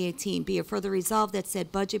year 2018. Be it further resolved that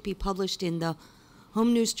said budget be published in the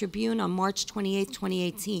Home News Tribune on March 28,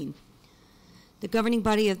 2018. The governing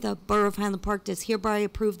body of the Borough of Highland Park does hereby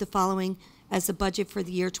approve the following as the budget for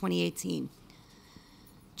the year 2018.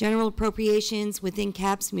 General appropriations within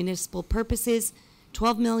caps municipal purposes,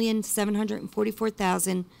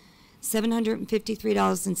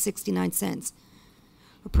 $12,744,753.69.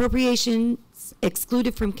 Appropriations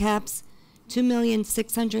excluded from caps,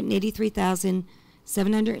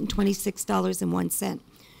 $2,683,726.01.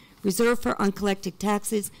 Reserve for uncollected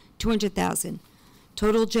taxes, $200,000.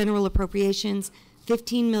 Total general appropriations,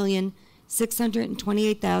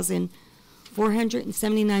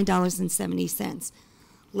 $15,628,479.70.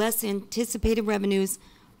 Less anticipated revenues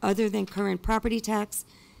other than current property tax,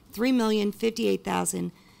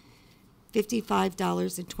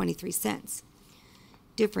 $3,058,055.23.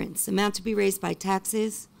 Difference, amount to be raised by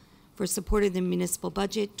taxes for support of the municipal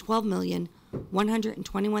budget,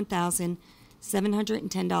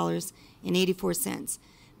 $12,121,710.84.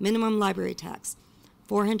 Minimum library tax,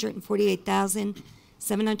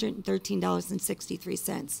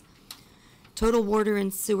 $448,713.63. Total water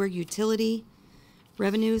and sewer utility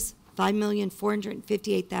revenues,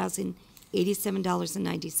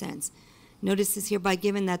 $5,458,087.90. Notice is hereby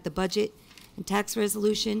given that the budget and tax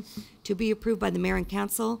resolution to be approved by the Mayor and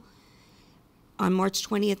Council on March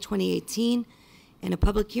 20th, 2018, and a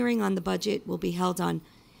public hearing on the budget will be held on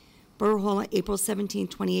Borough Hall on April 17,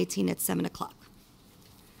 2018 at 7 o'clock.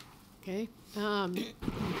 Okay. I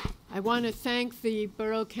want to thank the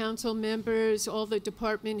Borough Council members, all the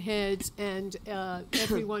department heads, and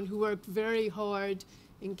everyone who worked very hard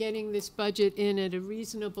in getting this budget in at a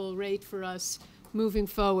reasonable rate for us moving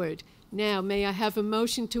forward. Now, may I have a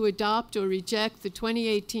motion to adopt or reject the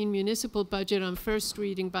 2018 municipal budget on first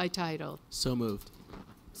reading by title? So moved.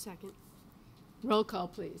 Second. Roll call,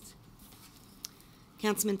 please.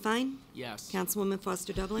 Councilman Fine? Yes. Councilwoman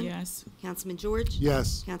Foster-Dublin? Yes. Councilman George?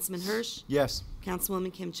 Yes. Councilman Hirsch? Yes.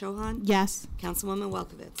 Councilwoman Kim Chohan? Yes. Councilwoman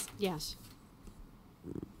Welkowitz? Yes.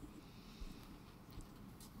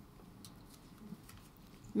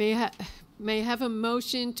 May I have a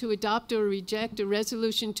motion to adopt or reject a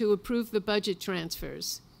resolution to approve the budget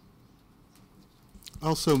transfers?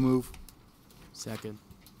 Also move. Second.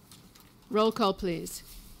 Roll call, please.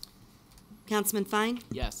 Councilman Fine?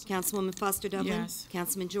 Yes. Councilwoman Foster-Dublin? Yes.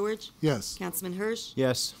 Councilman George? Yes. Councilman Hirsch?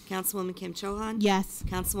 Yes. Councilwoman Kim Chohan? Yes.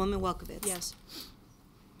 Councilwoman Welkowitz? Yes.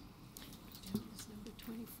 Is number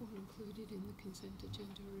 24 included in the consent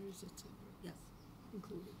agenda, or is it separate? Yes.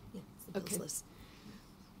 Included. Yeah, it's the bills Okay. list.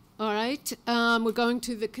 All right, we're going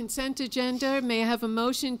to the consent agenda. May I have a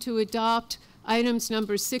motion to adopt items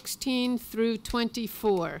number 16 through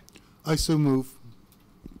 24? I so move.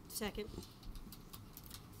 Second.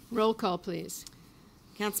 Roll call, please.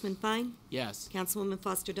 Councilman Fine? Yes. Councilwoman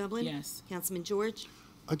Foster-Dublin? Yes. Councilman George?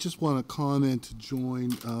 I just want to comment to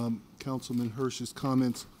join Councilman Hirsch's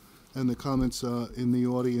comments and the comments in the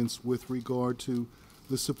audience with regard to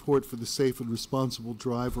the support for the Safe and Responsible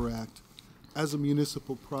Driver Act. As a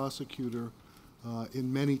municipal prosecutor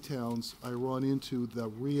in many towns, I run into the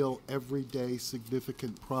real everyday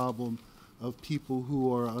significant problem of people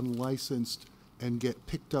who are unlicensed and get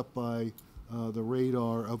picked up by the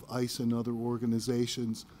radar of ICE and other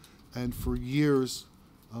organizations. And for years,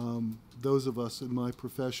 those of us in my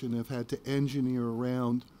profession have had to engineer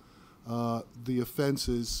around the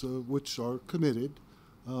offenses which are committed,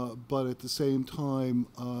 but at the same time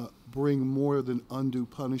bring more than undue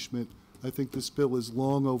punishment. I think this bill is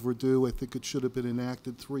long overdue. I think it should have been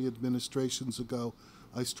enacted 3 administrations ago.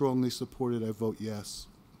 I strongly support it. I vote yes.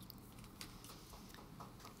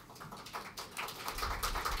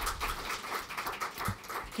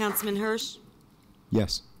 Councilman Hirsch?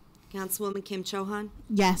 Yes. Councilwoman Kim Chohan?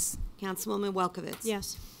 Yes. Councilwoman Welkowitz?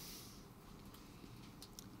 Yes.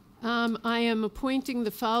 I am appointing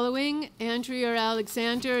the following: Andrea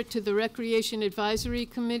Alexander to the Recreation Advisory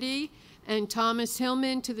Committee and Thomas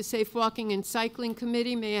Hillman to the Safe Walking and Cycling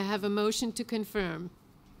Committee. May I have a motion to confirm?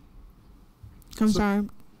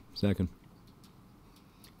 Confirm. Second.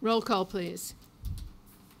 Roll call, please.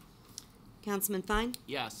 Councilman Fine?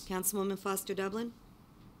 Yes. Councilwoman Foster-Dublin?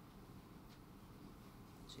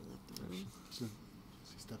 She left the room.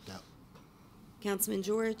 She stepped out. Councilman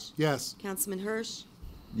George? Yes. Councilman Hirsch?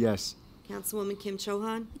 Yes. Councilwoman Kim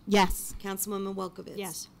Chohan? Yes. Councilwoman Welkowitz?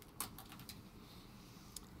 Yes.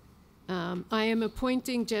 I am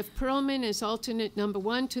appointing Jeff Perlman as alternate number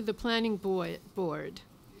 1 to the Planning Board.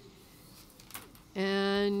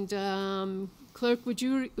 And Clerk, would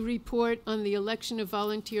you report on the election of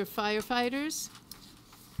volunteer firefighters?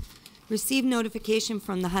 Received notification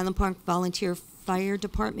from the Highland Park Volunteer Fire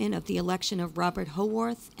Department of the election of Robert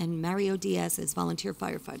Howarth and Mario Diaz as volunteer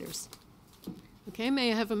firefighters. Okay,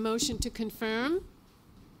 may I have a motion to confirm?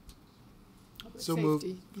 So Safety. moved.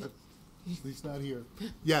 He's not here.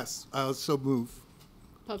 Yes, so move.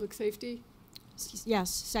 Public safety?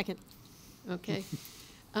 Yes. Second. Okay.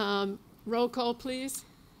 Roll call, please.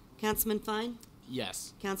 Councilman Fine?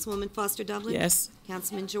 Yes. Councilwoman Foster-Dublin? Yes.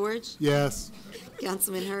 Councilman George? Yes.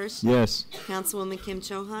 Councilman Hirsch? Yes. Councilwoman Kim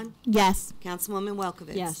Chohan? Yes. Councilwoman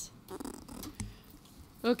Welkowitz? Yes.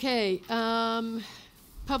 Okay,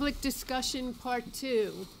 public discussion part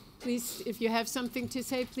 2. Please, if you have something to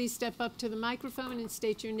say, please step up to the microphone and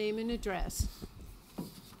state your name and address.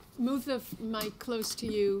 Move the mic close to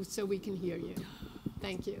you so we can hear you.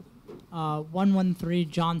 Thank you.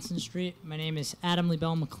 113 Johnson Street. My name is Adam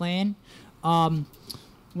LeBell McLean.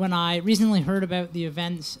 When I recently heard about the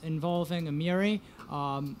events involving Amiri,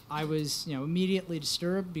 I was immediately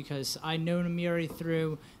disturbed because I'd known Amiri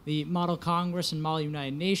through the Model Congress and Model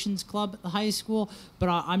United Nations Club at the high school, but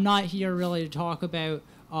I'm not here really to talk about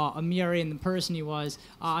Amiri and the person he was.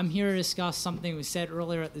 I'm here to discuss something that was said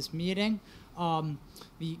earlier at this meeting.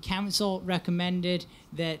 The council recommended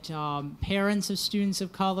that parents of students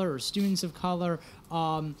of color or students of color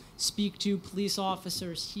speak to police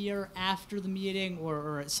officers here after the meeting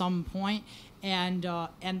or at some point, and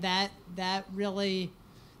that really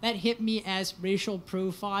hit me as racial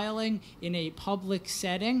profiling in a public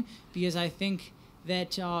setting, because I think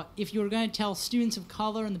that if you were going to tell students of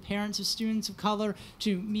color and the parents of students of color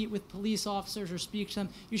to meet with police officers or speak to them,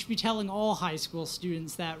 you should be telling all high school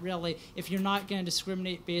students that, really, if you're not going to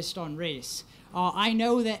discriminate based on race. I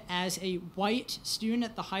know that as a white student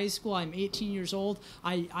at the high school, I'm 18 years old,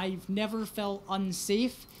 I've never felt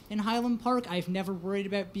unsafe in Highland Park. I've never worried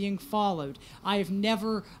about being followed. I've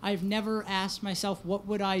never asked myself, what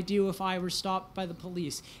would I do if I were stopped by the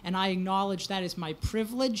police? And I acknowledge that is my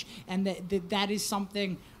privilege, and that is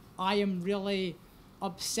something I am really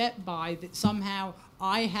upset by, that somehow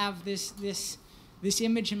I have this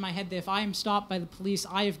image in my head that if I am stopped by the police,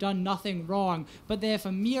 I have done nothing wrong. But that if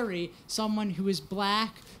Amiri, someone who is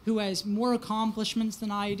black, who has more accomplishments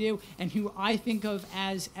than I do, and who I think of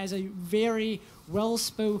as a very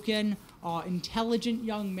well-spoken, intelligent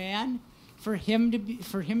young man, for him to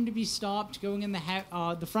be stopped going in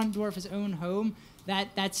the front door of his own home, that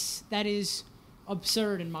is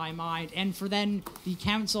absurd in my mind. And for then the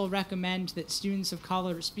council recommend that students of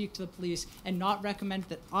color speak to the police and not recommend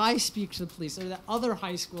that I speak to the police or that other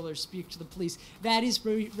high schoolers speak to the police, that is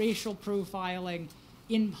racial profiling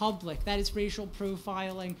in public. That is racial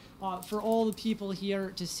profiling for all the people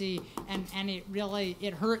here to see, and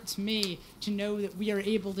it hurts me to know that we are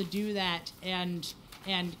able to do that and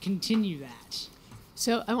continue that.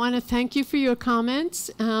 So I want to thank you for your comments.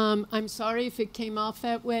 I'm sorry if it came off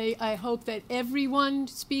that way. I hope that everyone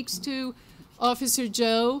speaks to Officer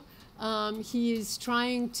Joe He is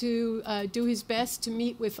trying to do his best to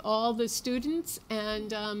meet with all the students, and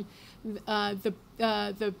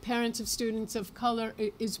the parents of students of color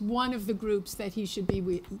is one of the groups that he should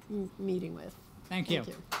be meeting with. Thank you.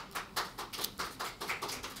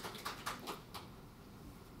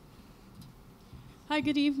 Hi,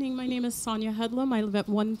 good evening. My name is Sonia Hedlum. I live at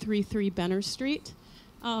 133 Benner Street.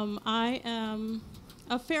 I am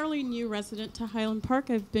a fairly new resident to Highland Park.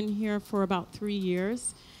 I've been here for about 3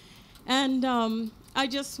 years. And I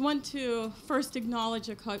just want to first acknowledge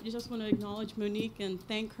Monique and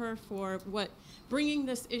thank her for bringing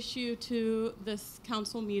this issue to this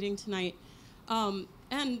council meeting tonight.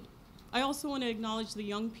 And I also want to acknowledge the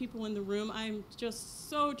young people in the room. I'm just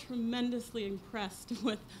so tremendously impressed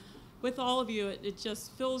with all of you. It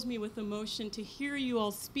just fills me with emotion to hear you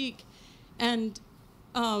all speak, and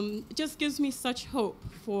it just gives me such hope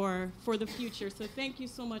for the future. So thank you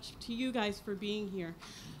so much to you guys for being here.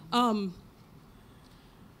 And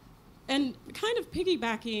kind of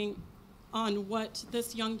piggybacking on what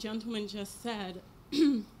this young gentleman just said,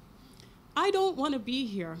 I don't want to be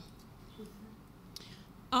here,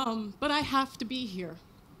 but I have to be here.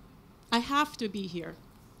 I have to be here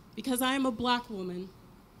because I am a black woman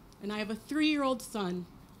and I have a 3-year-old son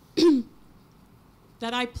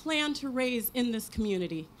that I plan to raise in this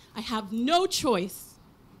community. I have no choice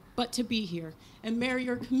but to be here. And Mayor,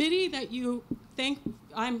 your committee that you think,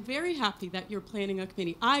 I'm very happy that you're planning a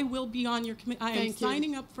committee. I will be on your committee. I am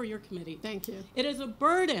signing up for your committee. Thank you. It is a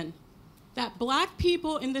burden that black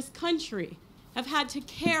people in this country have had to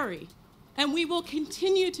carry, and we will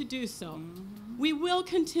continue to do so. We will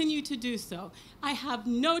continue to do so. I have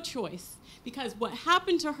no choice, because what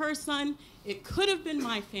happened to her son, it could have been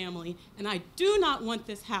my family, and I do not want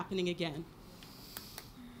this happening again.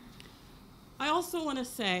 I also want to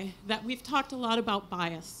say that we've talked a lot about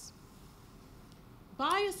bias.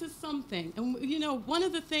 Bias is something, and you know, one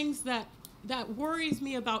of the things that worries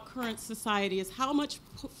me about current society is how much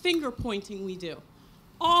finger pointing we do.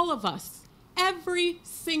 All of us, every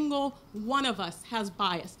single one of us has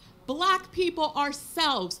bias. Black people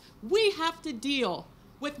ourselves, we have to deal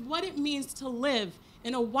with what it means to live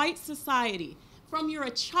in a white society. From you're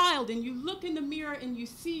a child and you look in the mirror and you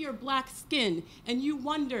see your black skin and you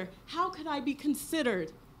wonder, how could I be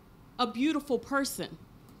considered a beautiful person?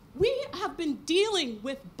 We have been dealing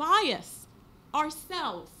with bias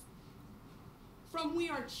ourselves from we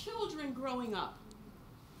are children growing up.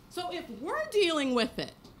 So if we're dealing with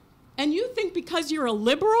it, and you think because you're a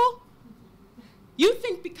liberal, you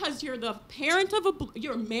think because you're the parent of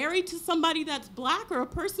you're married to somebody that's black or a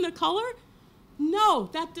person of color? No,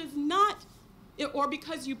 that does not, or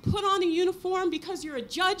because you put on a uniform, because you're a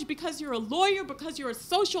judge, because you're a lawyer, because you're a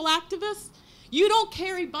social activist, you don't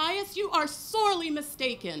carry bias, you are sorely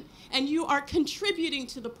mistaken, and you are contributing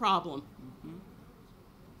to the problem.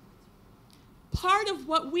 Part of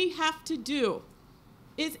what we have to do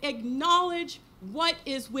is acknowledge what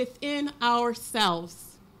is within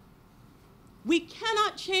ourselves. We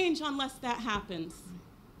cannot change unless that happens.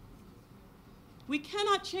 We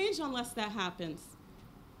cannot change unless that happens.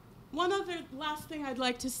 One other last thing I'd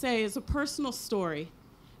like to say is a personal story.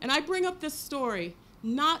 And I bring up this story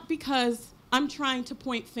not because I'm trying to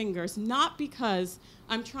point fingers, not because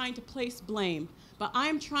I'm trying to place blame, but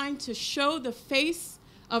I'm trying to show the face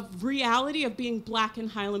of reality of being black in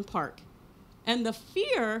Highland Park and the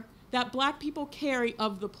fear that black people carry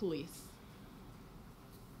of the police.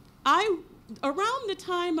 Around the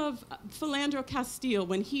time of Philandro Castile,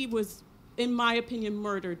 when he was, in my opinion,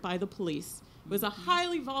 murdered by the police, it was a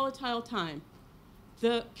highly volatile time.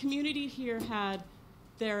 The community here had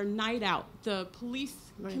their night out, the police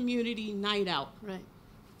community night out. Right.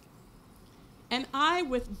 And I,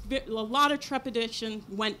 with a lot of trepidation,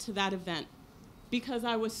 went to that event because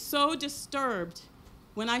I was so disturbed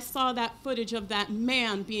when I saw that footage of that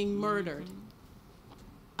man being murdered.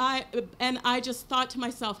 And I just thought to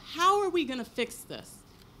myself, how are we going to fix this?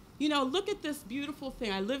 You know, look at this beautiful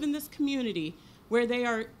thing. I live in this community where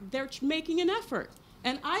they're making an effort.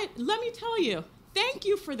 And let me tell you, thank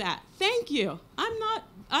you for that. Thank you.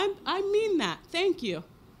 I mean that. Thank you.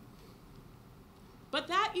 But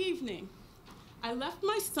that evening, I left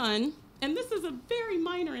my son, and this is a very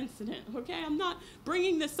minor incident, okay? I'm not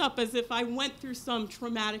bringing this up as if I went through some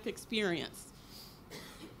traumatic experience.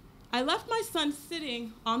 I left my son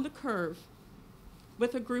sitting on the curb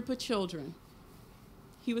with a group of children.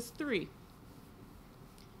 He was 3,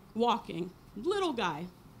 walking, little guy.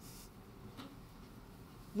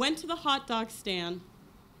 Went to the hot dog stand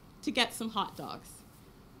to get some hot dogs.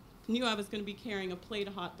 Knew I was going to be carrying a plate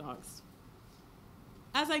of hot dogs.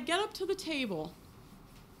 As I get up to the table,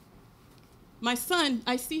 my son,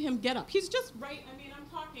 I see him get up. He's just right, I mean, I'm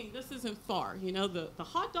talking, this isn't far. You know, the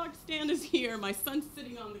hot dog stand is here. My son's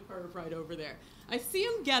sitting on the curb right over there. I see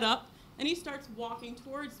him get up, and he starts walking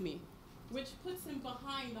towards me, which puts him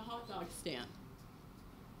behind the hot dog stand.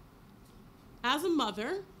 As a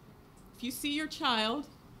mother, if you see your child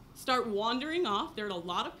start wandering off, there are a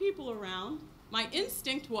lot of people around, my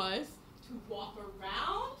instinct was to walk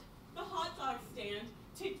around the hot dog stand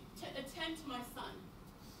to attend to my son.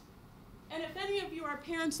 And if any of you are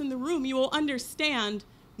parents in the room, you will understand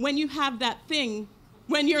when you have that thing,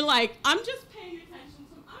 when you're like, I'm just paying attention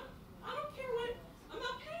to, I don't care what, I'm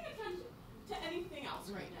not paying attention to anything else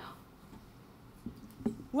right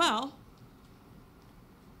now. Well,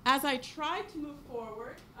 as I tried to move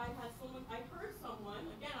forward, I heard someone,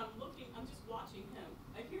 again, I'm just watching him.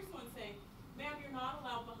 I hear someone saying, ma'am, you're not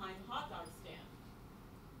allowed behind the hot dog stand.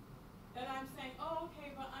 And I'm saying, oh,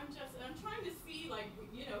 okay, but I'm trying to see, like,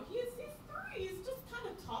 you know, he's 3, he's just kind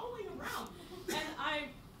of toddling around. And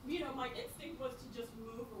my instinct was to just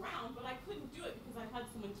move around, but I couldn't do it because I had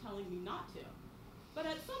someone telling me not to. But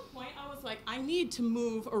at some point, I was like, I need to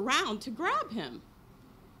move around to grab him.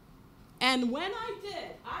 And when I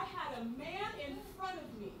did, I had a man in front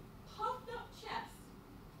of me, puffed up chest.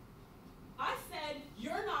 I said,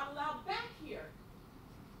 you're not allowed back here.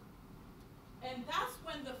 And that's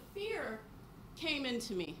when the fear came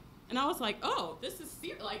into me. And I was like, oh, this is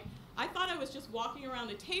serious. Like, I thought I was just walking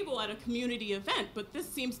around a table at a community event, but this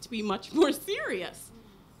seems to be much more serious.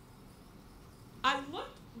 I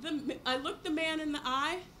looked the man in the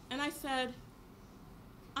eye, and I said,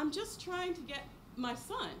 I'm just trying to get my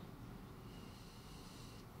son.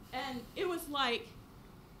 And it was like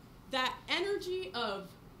that energy, I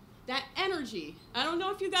don't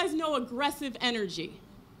know if you guys know aggressive energy,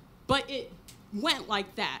 but it went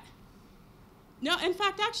like that. No, in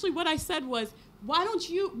fact, actually what I said was,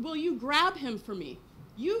 will you grab him for me?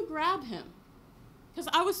 You grab him. Because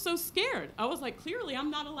I was so scared. I was like, clearly I'm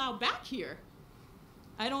not allowed back here.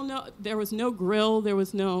 I don't know, there was no grill,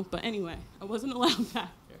 but anyway, I wasn't allowed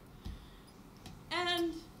back here.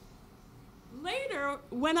 And later,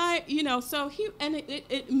 when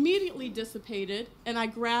it immediately dissipated, and I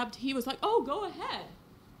grabbed, he was like, oh, go ahead.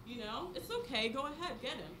 It's okay, go ahead,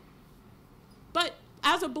 get him. But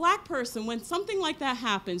as a black person, when something like that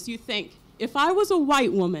happens, you think, if I was a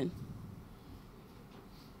white woman,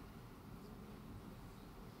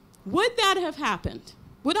 would that have happened?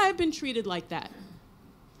 Would I have been treated like that?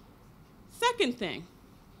 Second thing,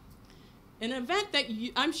 an event that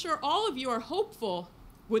I'm sure all of you are hopeful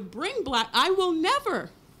would bring black, I will never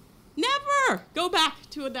go back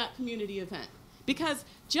to that community event. Because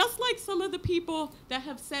just like some of the people that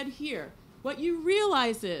have said here, what you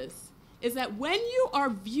realize is that when you are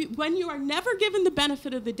never given the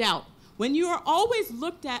benefit of the doubt, when you are always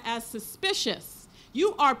looked at as suspicious,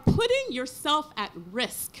 you are putting yourself at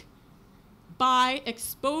risk by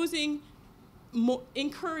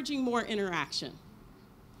encouraging more interaction,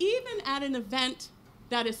 even at an event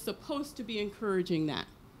that is supposed to be encouraging that.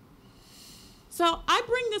 So I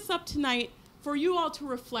bring this up tonight for you all to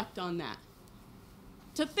reflect on that,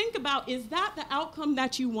 to think about, is that the outcome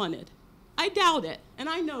that you wanted? I doubt it, and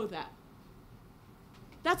I know that.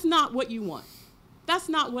 That's not what you want. That's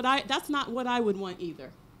not what I would want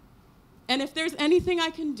either. And if there's anything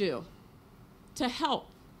I can do to help,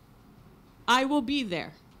 I will be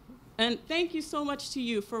there. And thank you so much to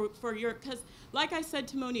you for your, because like I said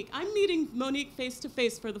to Monique, I'm meeting Monique face to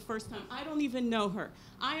face for the first time. I don't even know her.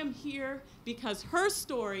 I am here because her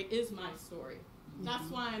story is my story. That's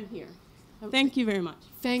why I'm here. Thank you very much.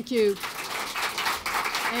 Thank you.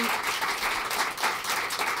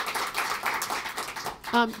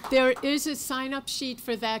 And there is a sign-up sheet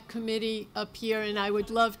for that committee up here, and I would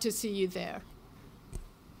love to see you there.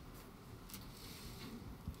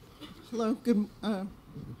 Hello.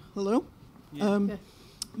 Hello. Yeah.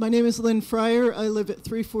 My name is Lynn Fryer. I live at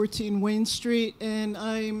 314 Wayne Street, and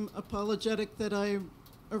I'm apologetic that I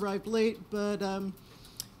arrived late, but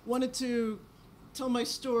wanted to tell my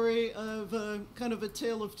story of kind of a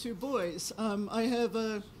tale of two boys. I have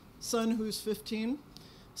a son who's 15,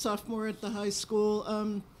 sophomore at the high school,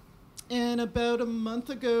 and about a month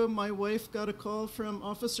ago, my wife got a call from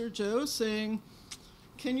Officer Joe saying,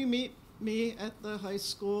 can you meet me at the high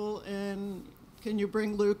school, and can you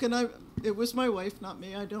bring Luke? And it was my wife, not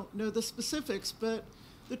me. I don't know the specifics, but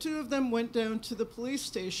the two of them went down to the police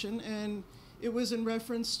station, and it was in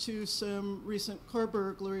reference to some recent car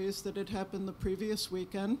burglaries that had happened the previous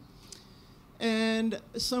weekend. And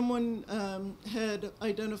someone had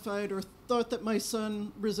identified or thought that my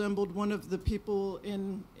son resembled one of the people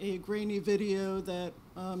in a grainy video that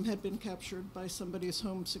had been captured by somebody's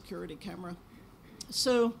home security camera.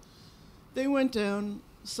 So they went down.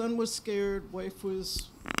 Son was scared. Wife was,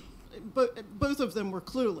 but both of them were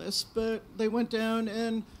clueless. But they went down,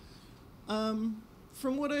 and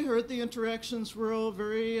from what I heard, the interactions were all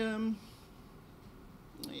very,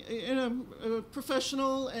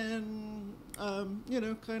 professional, and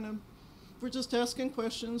kind of, we're just asking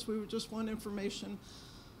questions. We would just want information.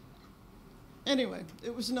 Anyway,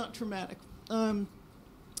 it was not traumatic.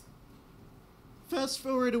 Fast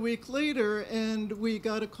forward a week later, and we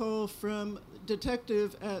got a call from a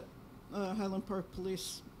detective at Highland Park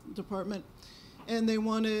Police Department, and they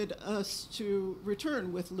wanted us to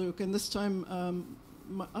return with Luke. And this time,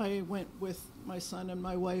 I went with my son and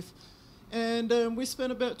my wife, and we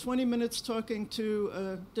spent about 20 minutes talking to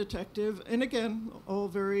a detective, and again, all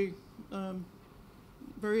very,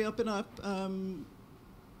 very up and up.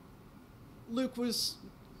 Luke was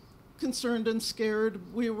concerned and scared.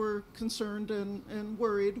 We were concerned and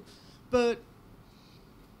worried, but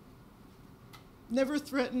never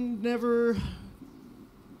threatened, never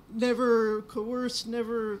coerced,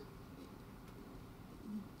 never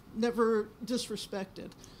disrespected.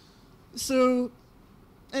 So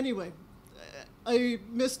anyway, I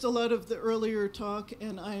missed a lot of the earlier talk,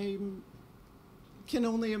 and I can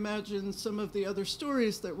only imagine some of the other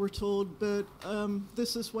stories that were told, but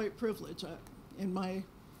this is white privilege, in my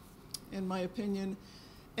opinion.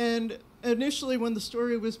 And initially, when the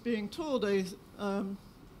story was being told, I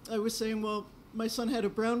was saying, well, my son had a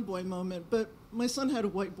brown boy moment, but my son had a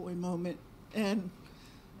white boy moment, and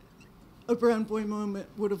a brown boy moment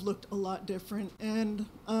would have looked a lot different. And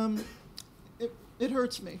it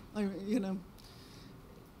hurts me.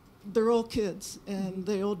 They're all kids, and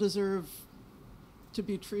they all deserve to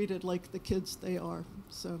be treated like the kids they are.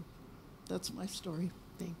 So that's my story.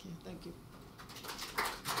 Thank you. Thank you.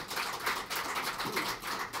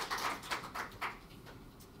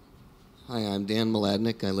 Hi, I'm Dan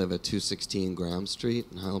Mladnick. I live at 216 Graham Street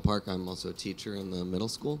in Highland Park. I'm also a teacher in the middle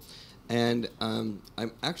school. And I'm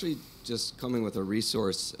actually just coming with a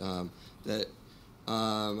resource that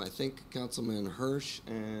I think Councilman Hirsch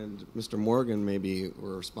and Mr. Morgan maybe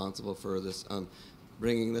were responsible for this,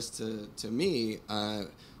 bringing this to me.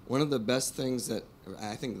 One of the best things that,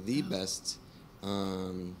 I think the best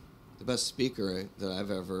speaker that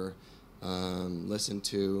I've ever listened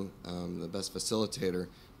to, the best facilitator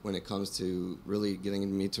when it comes to really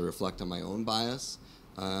getting me to reflect on my own bias,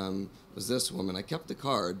 was this woman. I kept the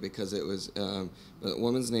card because it was, the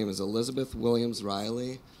woman's name is Elizabeth Williams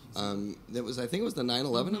Riley. That was, I think it was the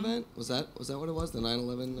 9/11 event. Was that what it was? The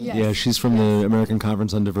 9/11? Yes. Yeah, she's from the American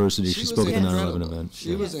Conference on Diversity. She spoke at the 9/11 event.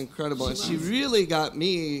 She was incredible, and she really got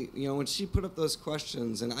me. When she put up those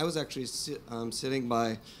questions, and I was actually sitting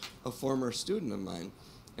by a former student of mine,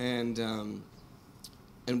 and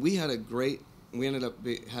we had a great. We ended up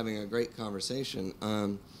having a great conversation,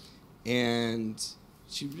 and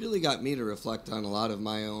she really got me to reflect on a lot of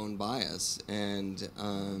my own bias, and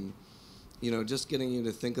just getting you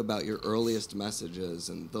to think about your earliest messages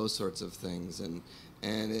and those sorts of things, and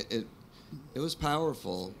it was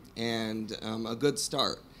powerful and a good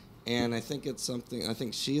start. And I think it's something. I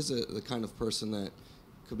think she's the kind of person that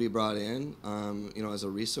could be brought in, as a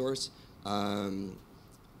resource. One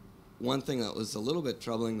thing that was a little bit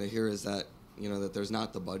troubling to hear is that. That there's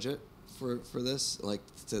not the budget for this,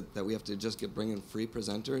 that we have to just bring in free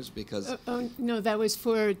presenters because. No, that was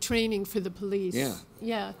for training for the police. Yeah.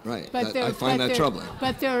 Yeah. Right. I find that troubling.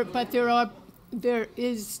 But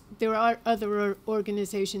there are other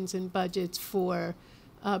organizations and budgets for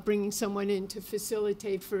bringing someone in to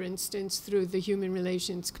facilitate, for instance, through the Human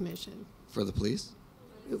Relations Commission. For the police.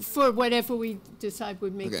 For whatever we decide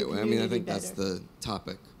would make the community better. I think that's the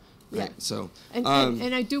topic. Right. Yeah. So, and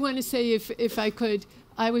I do want to say, if I could,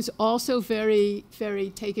 I was also very, very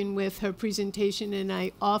taken with her presentation, and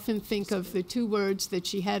I often think of the two words that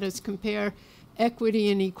she had us compare, equity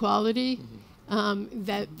and equality.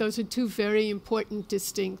 That those are two very important,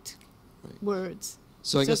 distinct words.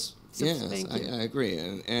 So I guess, yes, I agree,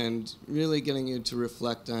 and really getting you to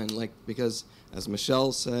reflect on, because as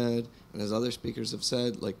Michelle said, and as other speakers have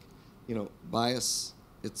said, bias,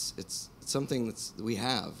 it's something that we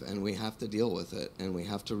have, and we have to deal with it, and we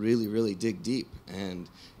have to really, really dig deep and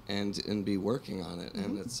be working on it.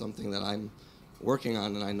 And it's something that I'm working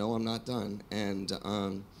on, and I know I'm not done. And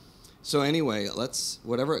so anyway,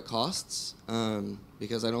 whatever it costs,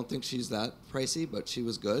 because I don't think she's that pricey, but she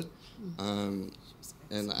was good. And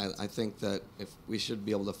I think that if we should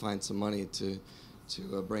be able to find some money to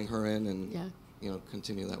bring her in and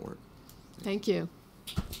continue that work. Thank you.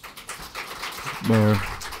 Mayor,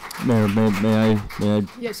 may I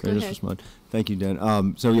yes, go ahead. respond? Thank you, Dan.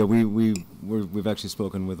 So yeah, we've actually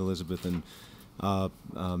spoken with Elizabeth, and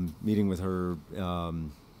meeting with her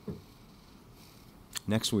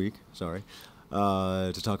next week,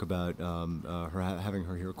 to talk about having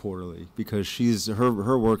her here quarterly, because she's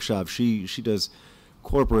her workshop. She does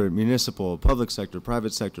corporate, municipal, public sector,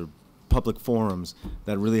 private sector, public forums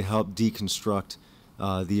that really help deconstruct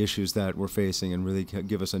the issues that we're facing and really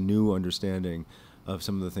give us a new understanding of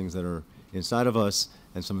some of the things that are inside of us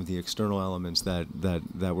and some of the external elements that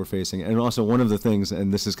we're facing. And also one of the things,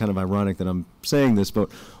 and this is kind of ironic that I'm saying this,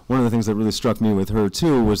 but one of the things that really struck me with her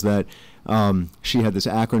too was that she had this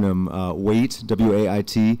acronym WAIT,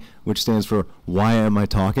 W-A-I-T, which stands for Why Am I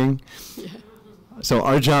Talking? Yeah. So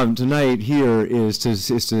our job tonight here is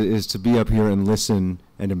to be up here and listen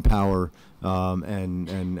and empower,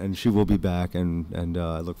 and she will be back, and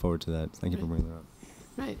I look forward to that. Thank you for bringing that up.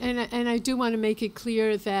 Right, and I do want to make it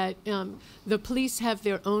clear that the police have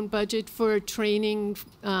their own budget for training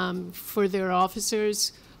for their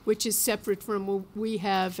officers, which is separate from what we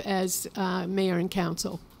have as mayor and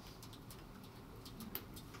council.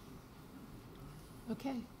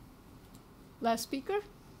 Okay. Last speaker.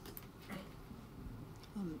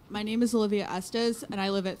 My name is Olivia Estes, and I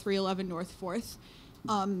live at 311 North 4th.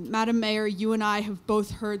 Madam Mayor, you and I have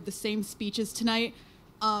both heard the same speeches tonight.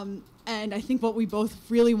 And I think what we both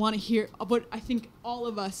really want to hear, what I think all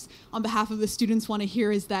of us on behalf of the students want to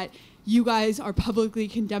hear, is that you guys are publicly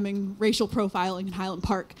condemning racial profiling in Highland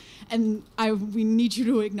Park. And we need you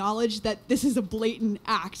to acknowledge that this is a blatant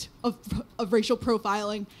act of racial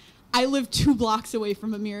profiling. I live 2 blocks away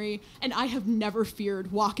from Amiri, and I have never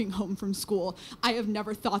feared walking home from school. I have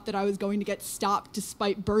never thought that I was going to get stopped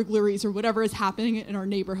despite burglaries or whatever is happening in our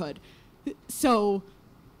neighborhood. So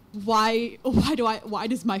why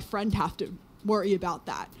does my friend have to worry about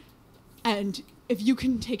that? And if you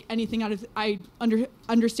can take anything out of, I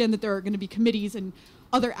understand that there are going to be committees and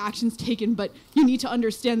other actions taken, but you need to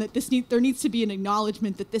understand that there needs to be an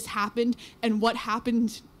acknowledgement that this happened, and what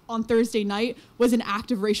happened on Thursday night was an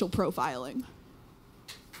act of racial profiling.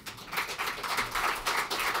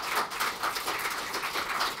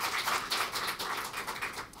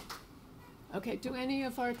 Okay, do any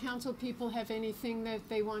of our council people have anything that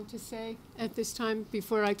they want to say at this time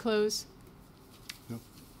before I close? No.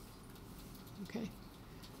 Okay.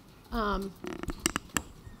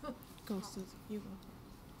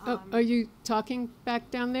 Are you talking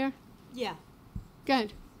back down there? Yeah. Go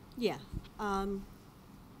ahead. Yeah.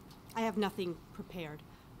 I have nothing prepared,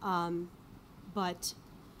 but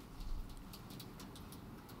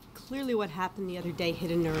clearly what happened the other day hit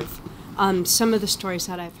a nerve. Some of the stories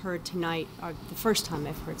that I've heard tonight are the first time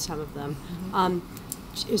I've heard some of them.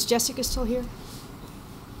 Mm-hmm. Is Jessica still here?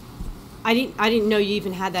 I didn't know you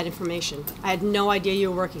even had that information. I had no idea you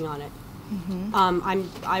were working on it. Mm-hmm.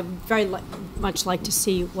 I very much like to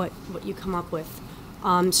see what you come up with.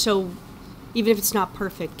 So even if it's not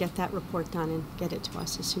perfect, get that report done and get it to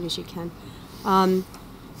us as soon as you can.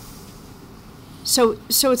 So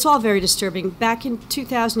it's all very disturbing. Back in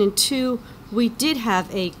 2002, we did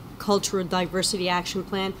have a cultural diversity action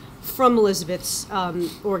plan from Elizabeth's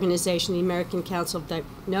organization, the American Council of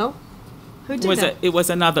No? Who did that? It was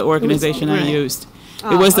another organization I used.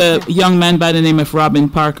 Oh, it was okay. a young man by the name of Robin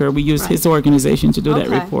Parker. We used his organization to do that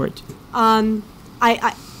report. I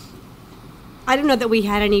don't know that we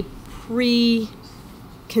had any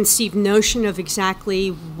preconceived notion of exactly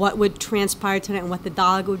what would transpire tonight and what the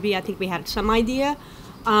dialogue would be. I think we had some idea.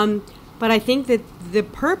 But I think that the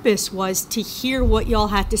purpose was to hear what y'all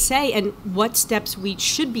had to say and what steps we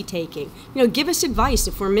should be taking. You know, give us advice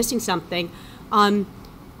if we're missing something.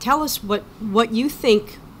 Tell us what you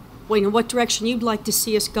think, what direction you'd like to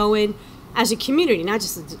see us go in as a community, not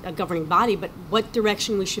just a governing body, but what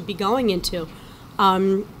direction we should be going into.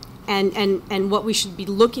 And what we should be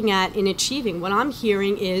looking at in achieving. What I'm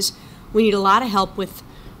hearing is we need a lot of help with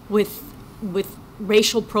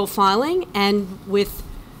racial profiling and with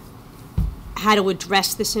how to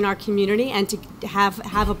address this in our community, and to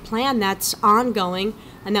have a plan that's ongoing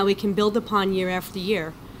and that we can build upon year after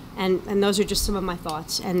year. And those are just some of my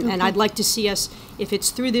thoughts. And I'd like to see us, if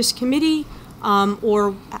it's through this committee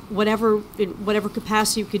or whatever, in whatever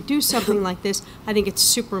capacity we could do something like this, I think it's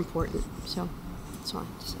super important. So that's all I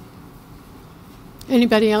have to say.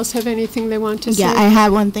 Anybody else have anything they want to say? Yeah, I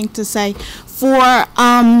had one thing to say.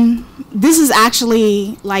 This is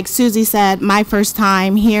actually, like Susie said, my first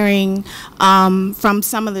time hearing from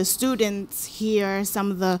some of the students here,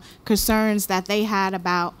 some of the concerns that they had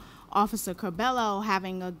about Officer Corbello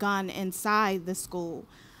having a gun inside the school.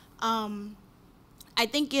 I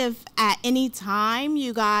think if at any time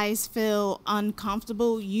you guys feel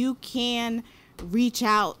uncomfortable, you can reach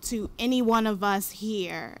out to any one of us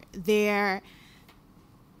here.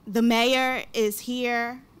 The mayor is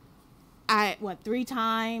here at, 3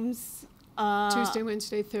 times? Tuesday,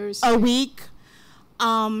 Wednesday, Thursday. A week.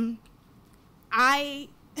 I'm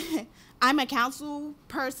a council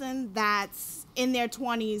person that's in their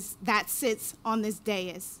 20s that sits on this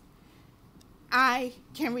dais. I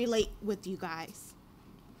can relate with you guys.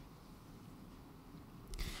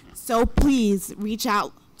 So please reach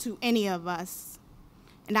out to any of us,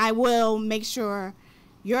 and I will make sure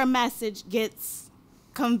your message gets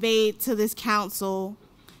conveyed to this council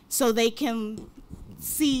so they can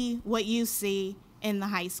see what you see in the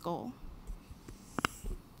high school.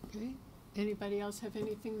 Okay. Anybody else have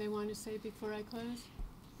anything they want to say before I close?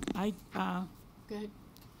 Go ahead.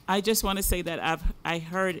 I just want to say that I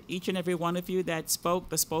heard each and every one of you that spoke,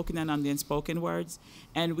 the spoken and the unspoken words,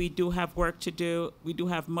 and we do have work to do. We do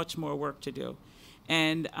have much more work to do.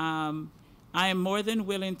 And I am more than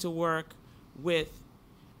willing to work with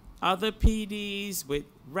other PDs, with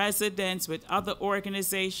residents, with other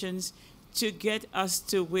organizations to get us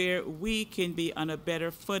to where we can be on a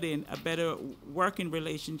better footing, a better working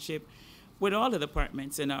relationship with all the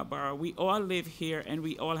departments in our borough. We all live here, and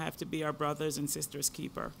we all have to be our brothers and sisters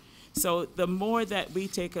keeper. So the more that we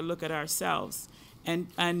take a look at ourselves and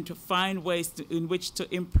to find ways in which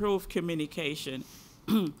to improve communication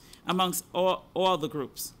amongst all the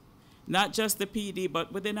groups, not just the PD,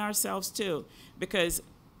 but within ourselves too. Because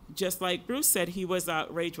just like Bruce said, he was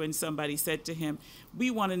outraged when somebody said to him, "We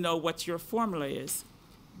want to know what your formula is."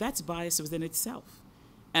 That's bias within itself.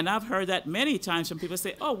 And I've heard that many times from people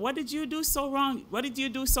say, "Oh, what did you do so wrong? What did you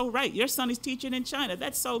do so right? Your son is teaching in China.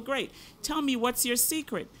 That's so great. Tell me, what's your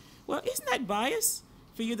secret?" Well, isn't that bias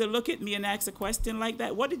for you to look at me and ask a question like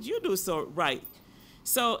that? What did you do so right?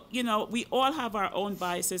 So, you know, we all have our own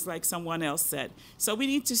biases, like someone else said. So we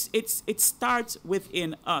need to, it starts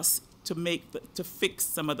within us to fix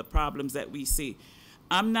some of the problems that we see.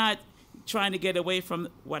 I'm not trying to get away from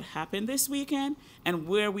what happened this weekend and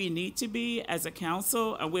where we need to be as a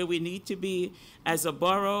council and where we need to be as a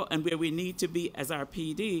borough and where we need to be as our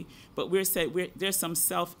PD, but there's some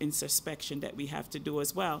self-introspection that we have to do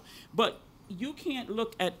as well. But you can't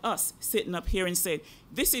look at us sitting up here and say,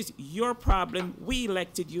 "This is your problem, we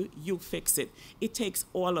elected you, you fix it." It takes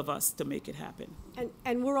all of us to make it happen.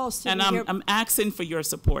 And we're all sitting here. here. And I'm asking for your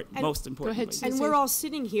support, most importantly. Go ahead, and we're all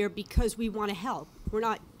sitting here because we want to help. We're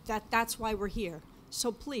not, that's why we're here.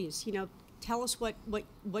 So please, you know, tell us what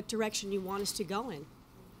direction you want us to go in.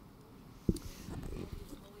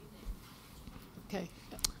 Okay.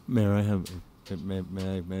 Mayor, I have. May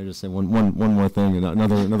I just say one more thing, and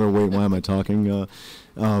another wait, why am I talking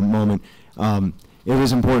moment. It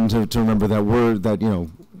is important to remember that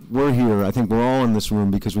we're here. I think we're all in this room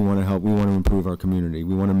because we want to help. We want to improve our community.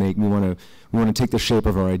 We want to take the shape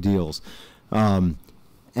of our ideals.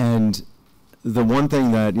 And the one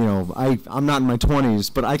thing that, you know, I'm not in my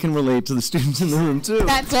 20s, but I can relate to the students in the room too.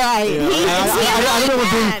 That's right. You know,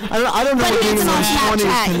 I don't know what being in my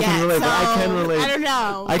 20s can relate, but I can relate. I don't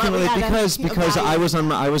know. I can relate because I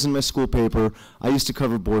was in my school paper. I used to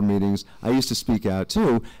cover board meetings. I used to speak out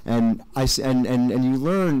too, and you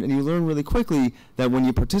learn really quickly that when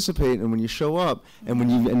you participate and when you show up and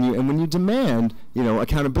when you demand, you know,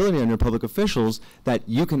 accountability on your public officials, that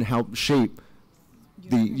you can help shape.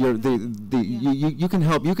 You can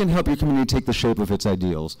help your community take the shape of its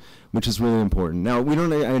ideals, which is really important. Now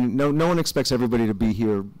no one expects everybody to be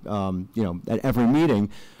here, you know, at every meeting,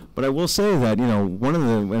 but I will say that, you know, one of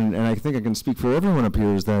the and I think I can speak for everyone up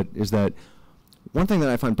here is that one thing that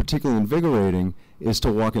I find particularly invigorating is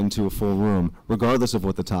to walk into a full room, regardless of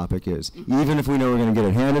what the topic is. Even if we know we're going to get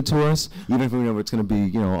it handed to us, even if we know it's going to be,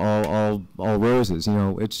 you know, all roses. You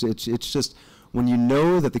know, it's just. When you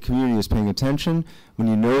know that the community is paying attention, when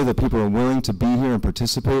you know that people are willing to be here and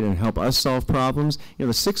participate and help us solve problems, you know,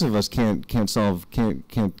 the 6 of us can't solve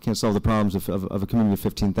the problems of a community of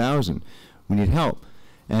 15,000. We need help,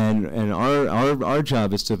 and our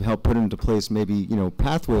job is to help put into place maybe, you know,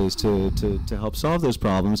 pathways to help solve those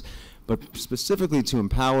problems, but specifically to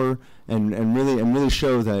empower and really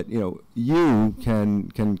show that, you know, you can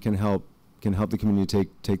help the community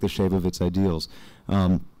take the shape of its ideals.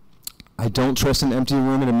 I don't trust an empty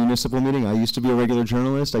room at a municipal meeting. I used to be a regular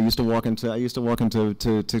journalist. I used to walk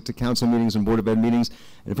into council meetings and Board of Ed meetings,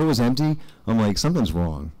 and if it was empty, I'm like, something's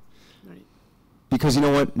wrong. Right. Because you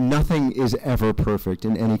know what? Nothing is ever perfect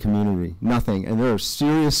in any community. Nothing. And there are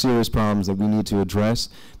serious problems that we need to address,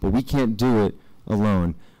 but we can't do it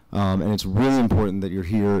alone. And it's really important that you're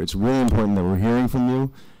here. It's really important that we're hearing from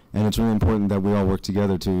you, and it's really important that we all work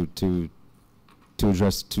together to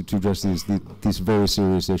address these very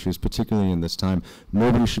serious issues, particularly in this time.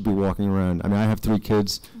 Nobody should be walking around. I mean, I have 3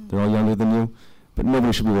 kids. They're all younger than you. but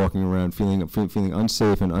nobody should be walking around feeling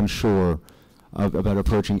unsafe and unsure about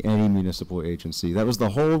approaching any municipal agency. That was the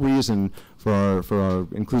whole reason for our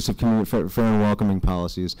inclusive community, fair and welcoming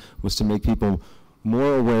policies, was to make people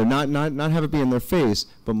more aware, not have it be in their face,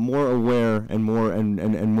 but more aware and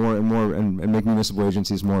make municipal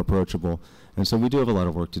agencies more approachable. And so we do have a lot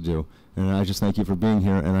of work to do. And I just thank you for being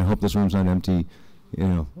here, and I hope this room's not empty,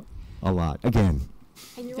 a lot. Again.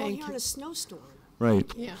 And you're all here on a snowstorm. Right.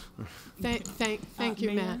 Yeah. Thank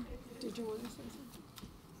you, Matt. Did you want to say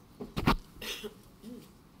something?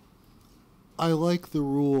 I like the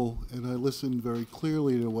rule, and I listened very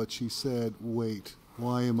clearly to what she said. Wait,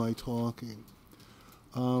 why am I talking?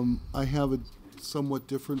 I have a somewhat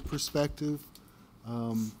different perspective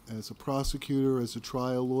as a prosecutor, as a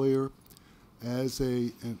trial lawyer,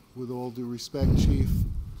 and with all due respect, Chief,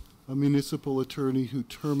 a municipal attorney who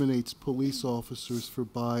terminates police officers for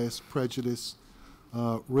bias, prejudice,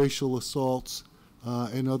 racial assaults,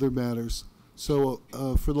 and other matters. So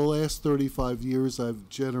for the last 35 years, I've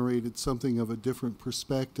generated something of a different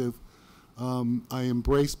perspective. I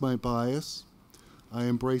embrace my bias. I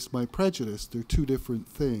embrace my prejudice. They're two different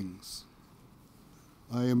things.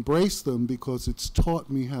 I embrace them because it's taught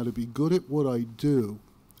me how to be good at what I do,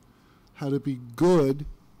 how to be good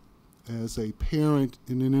as a parent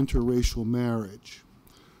in an interracial marriage,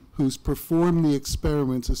 who's performed the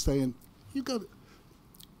experiments of saying, you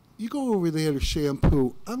go over there to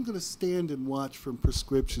shampoo. I'm going to stand and watch from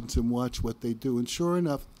prescriptions and watch what they do. And sure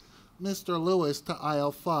enough, Mr. Lewis to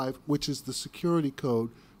aisle 5, which is the security code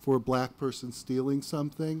for a black person stealing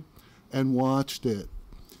something, and watched it.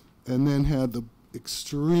 And then had the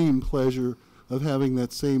extreme pleasure of having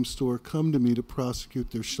that same store come to me to prosecute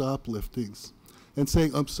their shopliftings and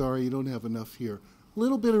saying, I'm sorry, you don't have enough here. A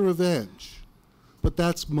little bit of revenge. But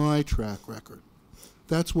that's my track record.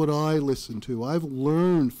 That's what I listen to. I've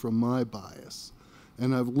learned from my bias,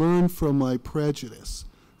 and I've learned from my prejudice,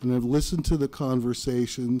 and I've listened to the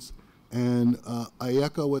conversations, and I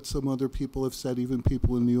echo what some other people have said, even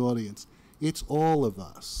people in the audience. It's all of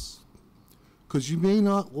us. Because you may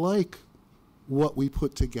not like what we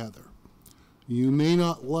put together. You may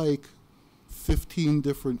not like 15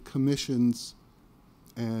 different commissions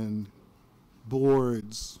and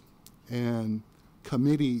boards and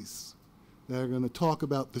committees that are going to talk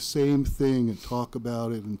about the same thing and talk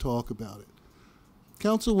about it and talk about it.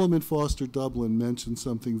 Councilwoman Foster-Dublin mentioned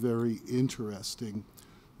something very interesting,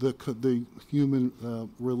 the human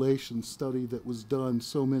relations study that was done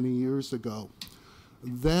so many years ago.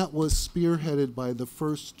 That was spearheaded by the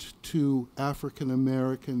first 2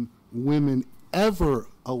 African-American women ever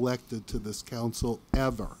elected to this council,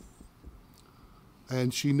 ever.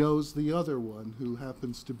 And she knows the other one, who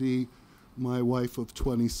happens to be my wife of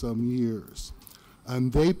 20-some years.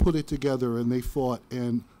 And they put it together and they fought,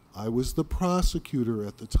 and I was the prosecutor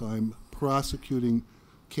at the time, prosecuting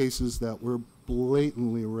cases that were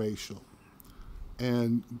blatantly racial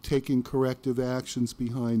and taking corrective actions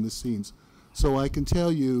behind the scenes. So I can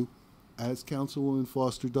tell you, as Councilwoman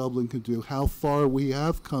Foster-Dublin can do, how far we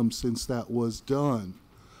have come since that was done.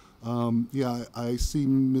 Yeah, I see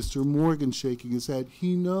Mr. Morgan shaking his head.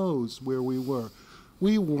 He knows where we were.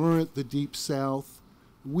 We weren't the Deep South.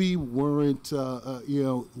 We weren't,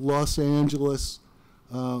 Los Angeles.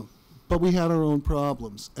 But we had our own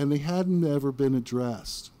problems, and they hadn't ever been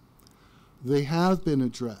addressed. They have been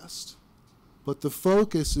addressed. But the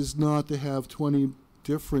focus is not to have 20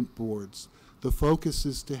 different boards. The focus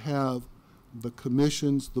is to have the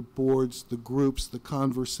commissions, the boards, the groups, the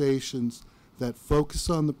conversations that focus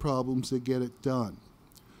on the problems that get it done.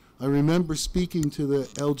 I remember speaking to the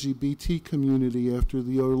LGBT community after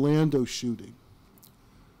the Orlando shooting,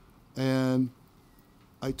 and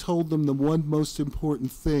I told them the one most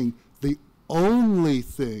important thing, the only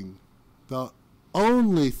thing that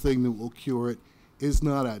will cure it is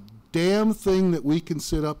not a damn thing that we can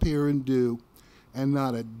sit up here and do, and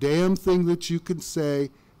not a damn thing that you can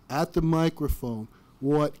say at the microphone.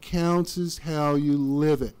 What counts is how you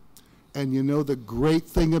live it. And you know the great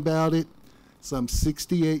thing about it? So I'm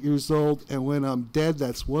 68 years old, and when I'm dead,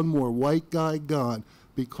 that's one more white guy gone,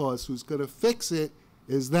 because who's going to fix it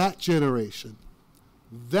is that generation.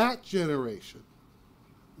 That generation.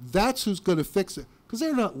 That's who's going to fix it, because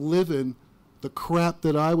they're not living the crap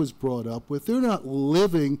that I was brought up with. They're not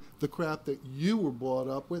living the crap that you were brought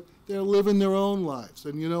up with. They're living their own lives.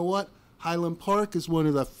 And you know what? Highland Park is one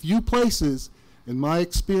of the few places, in my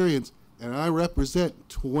experience, and I represent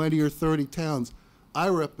 20 or 30 towns. I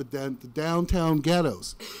represent the downtown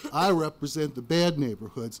ghettos. I represent the bad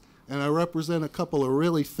neighborhoods. And I represent a couple of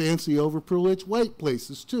really fancy, overprivileged white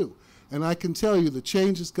places, too. And I can tell you the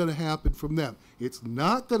change is going to happen from them. It's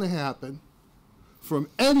not going to happen from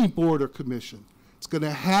any board or commission. It's going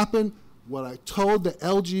to happen what I told the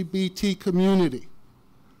LGBT community.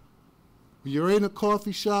 You're in a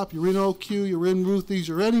coffee shop, you're in OQ, you're in Ruthie's,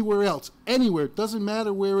 you're anywhere else, anywhere, it doesn't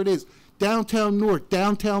matter where it is, downtown Newark,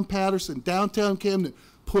 downtown Patterson, downtown Camden,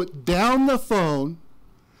 put down the phone,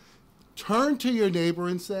 turn to your neighbor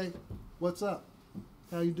and say, what's up?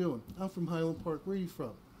 How you doing? I'm from Highland Park, where are you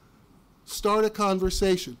from? Start a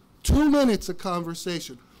conversation, 2 minutes of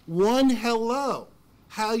conversation, one hello,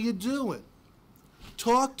 how you doing?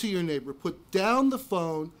 Talk to your neighbor, put down the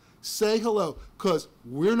phone, say hello, because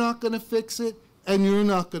we're not going to fix it and you're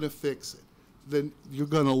not going to fix it. Then you're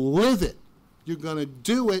going to live it. You're going to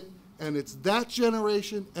do it, and it's that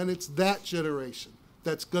generation and it's that generation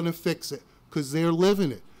that's going to fix it because they're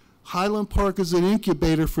living it. Highland Park is an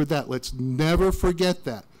incubator for that. Let's never forget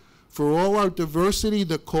that. For all our diversity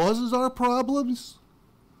that causes our problems,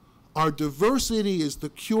 our diversity is the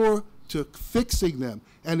cure to fixing them.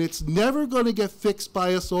 And it's never going to get fixed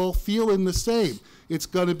by us all feeling the same. It's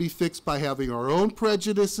going to be fixed by having our own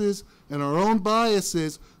prejudices and our own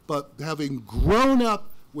biases, but having grown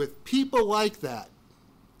up with people like that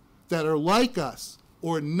are like us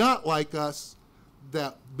or not like us,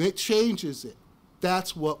 that it changes it.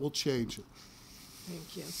 That's what will change it.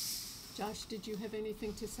 Thank you. Josh, did you have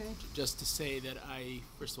anything to say? Just to say that I,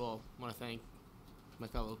 first of all, want to thank my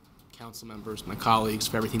fellow council members, my colleagues,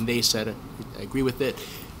 for everything they said. I agree with it.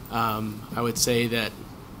 I would say that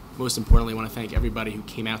most importantly, I want to thank everybody who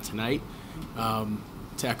came out tonight.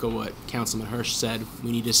 To echo what Councilman Hirsch said,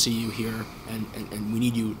 we need to see you here, and we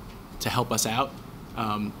need you to help us out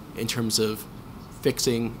in terms of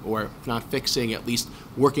fixing, or if not fixing, at least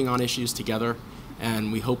working on issues together.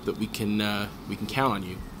 And we hope that we can count on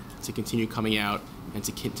you to continue coming out and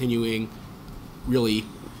to continuing really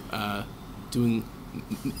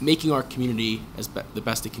making our community as the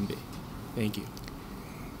best it can be. Thank you.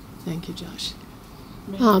 Thank you, Josh.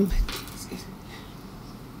 You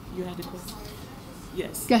had a question?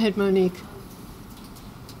 Yes. Go ahead, Monique.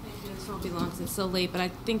 This won't be long since it's so late, but I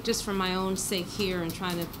think just for my own sake here and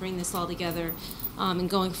trying to bring this all together and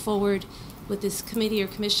going forward with this committee or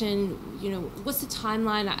commission, what's the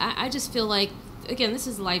timeline? I just feel like, again, this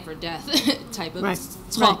is life or death type of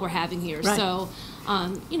talk we're having here. Right. So,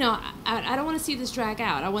 I don't want to see this drag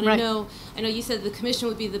out. I want to know, I know you said the commission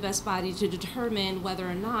would be the best body to determine whether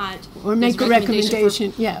or not. Or make a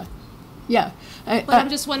recommendation, yeah. But I'm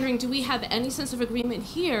just wondering, do we have any sense of agreement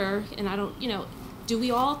here? And I don't, do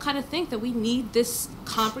we all kind of think that we need this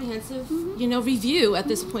comprehensive, review at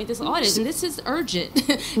this point, this audit? And this is urgent,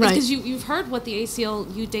 because you've heard what the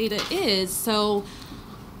ACLU data is. So,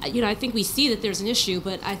 I think we see that there's an issue,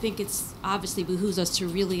 but I think it's obviously behooves us to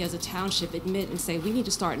really, as a township, admit and say we need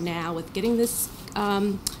to start now with getting this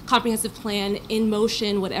comprehensive plan in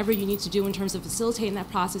motion, whatever you need to do in terms of facilitating that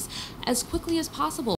process, as quickly as possible.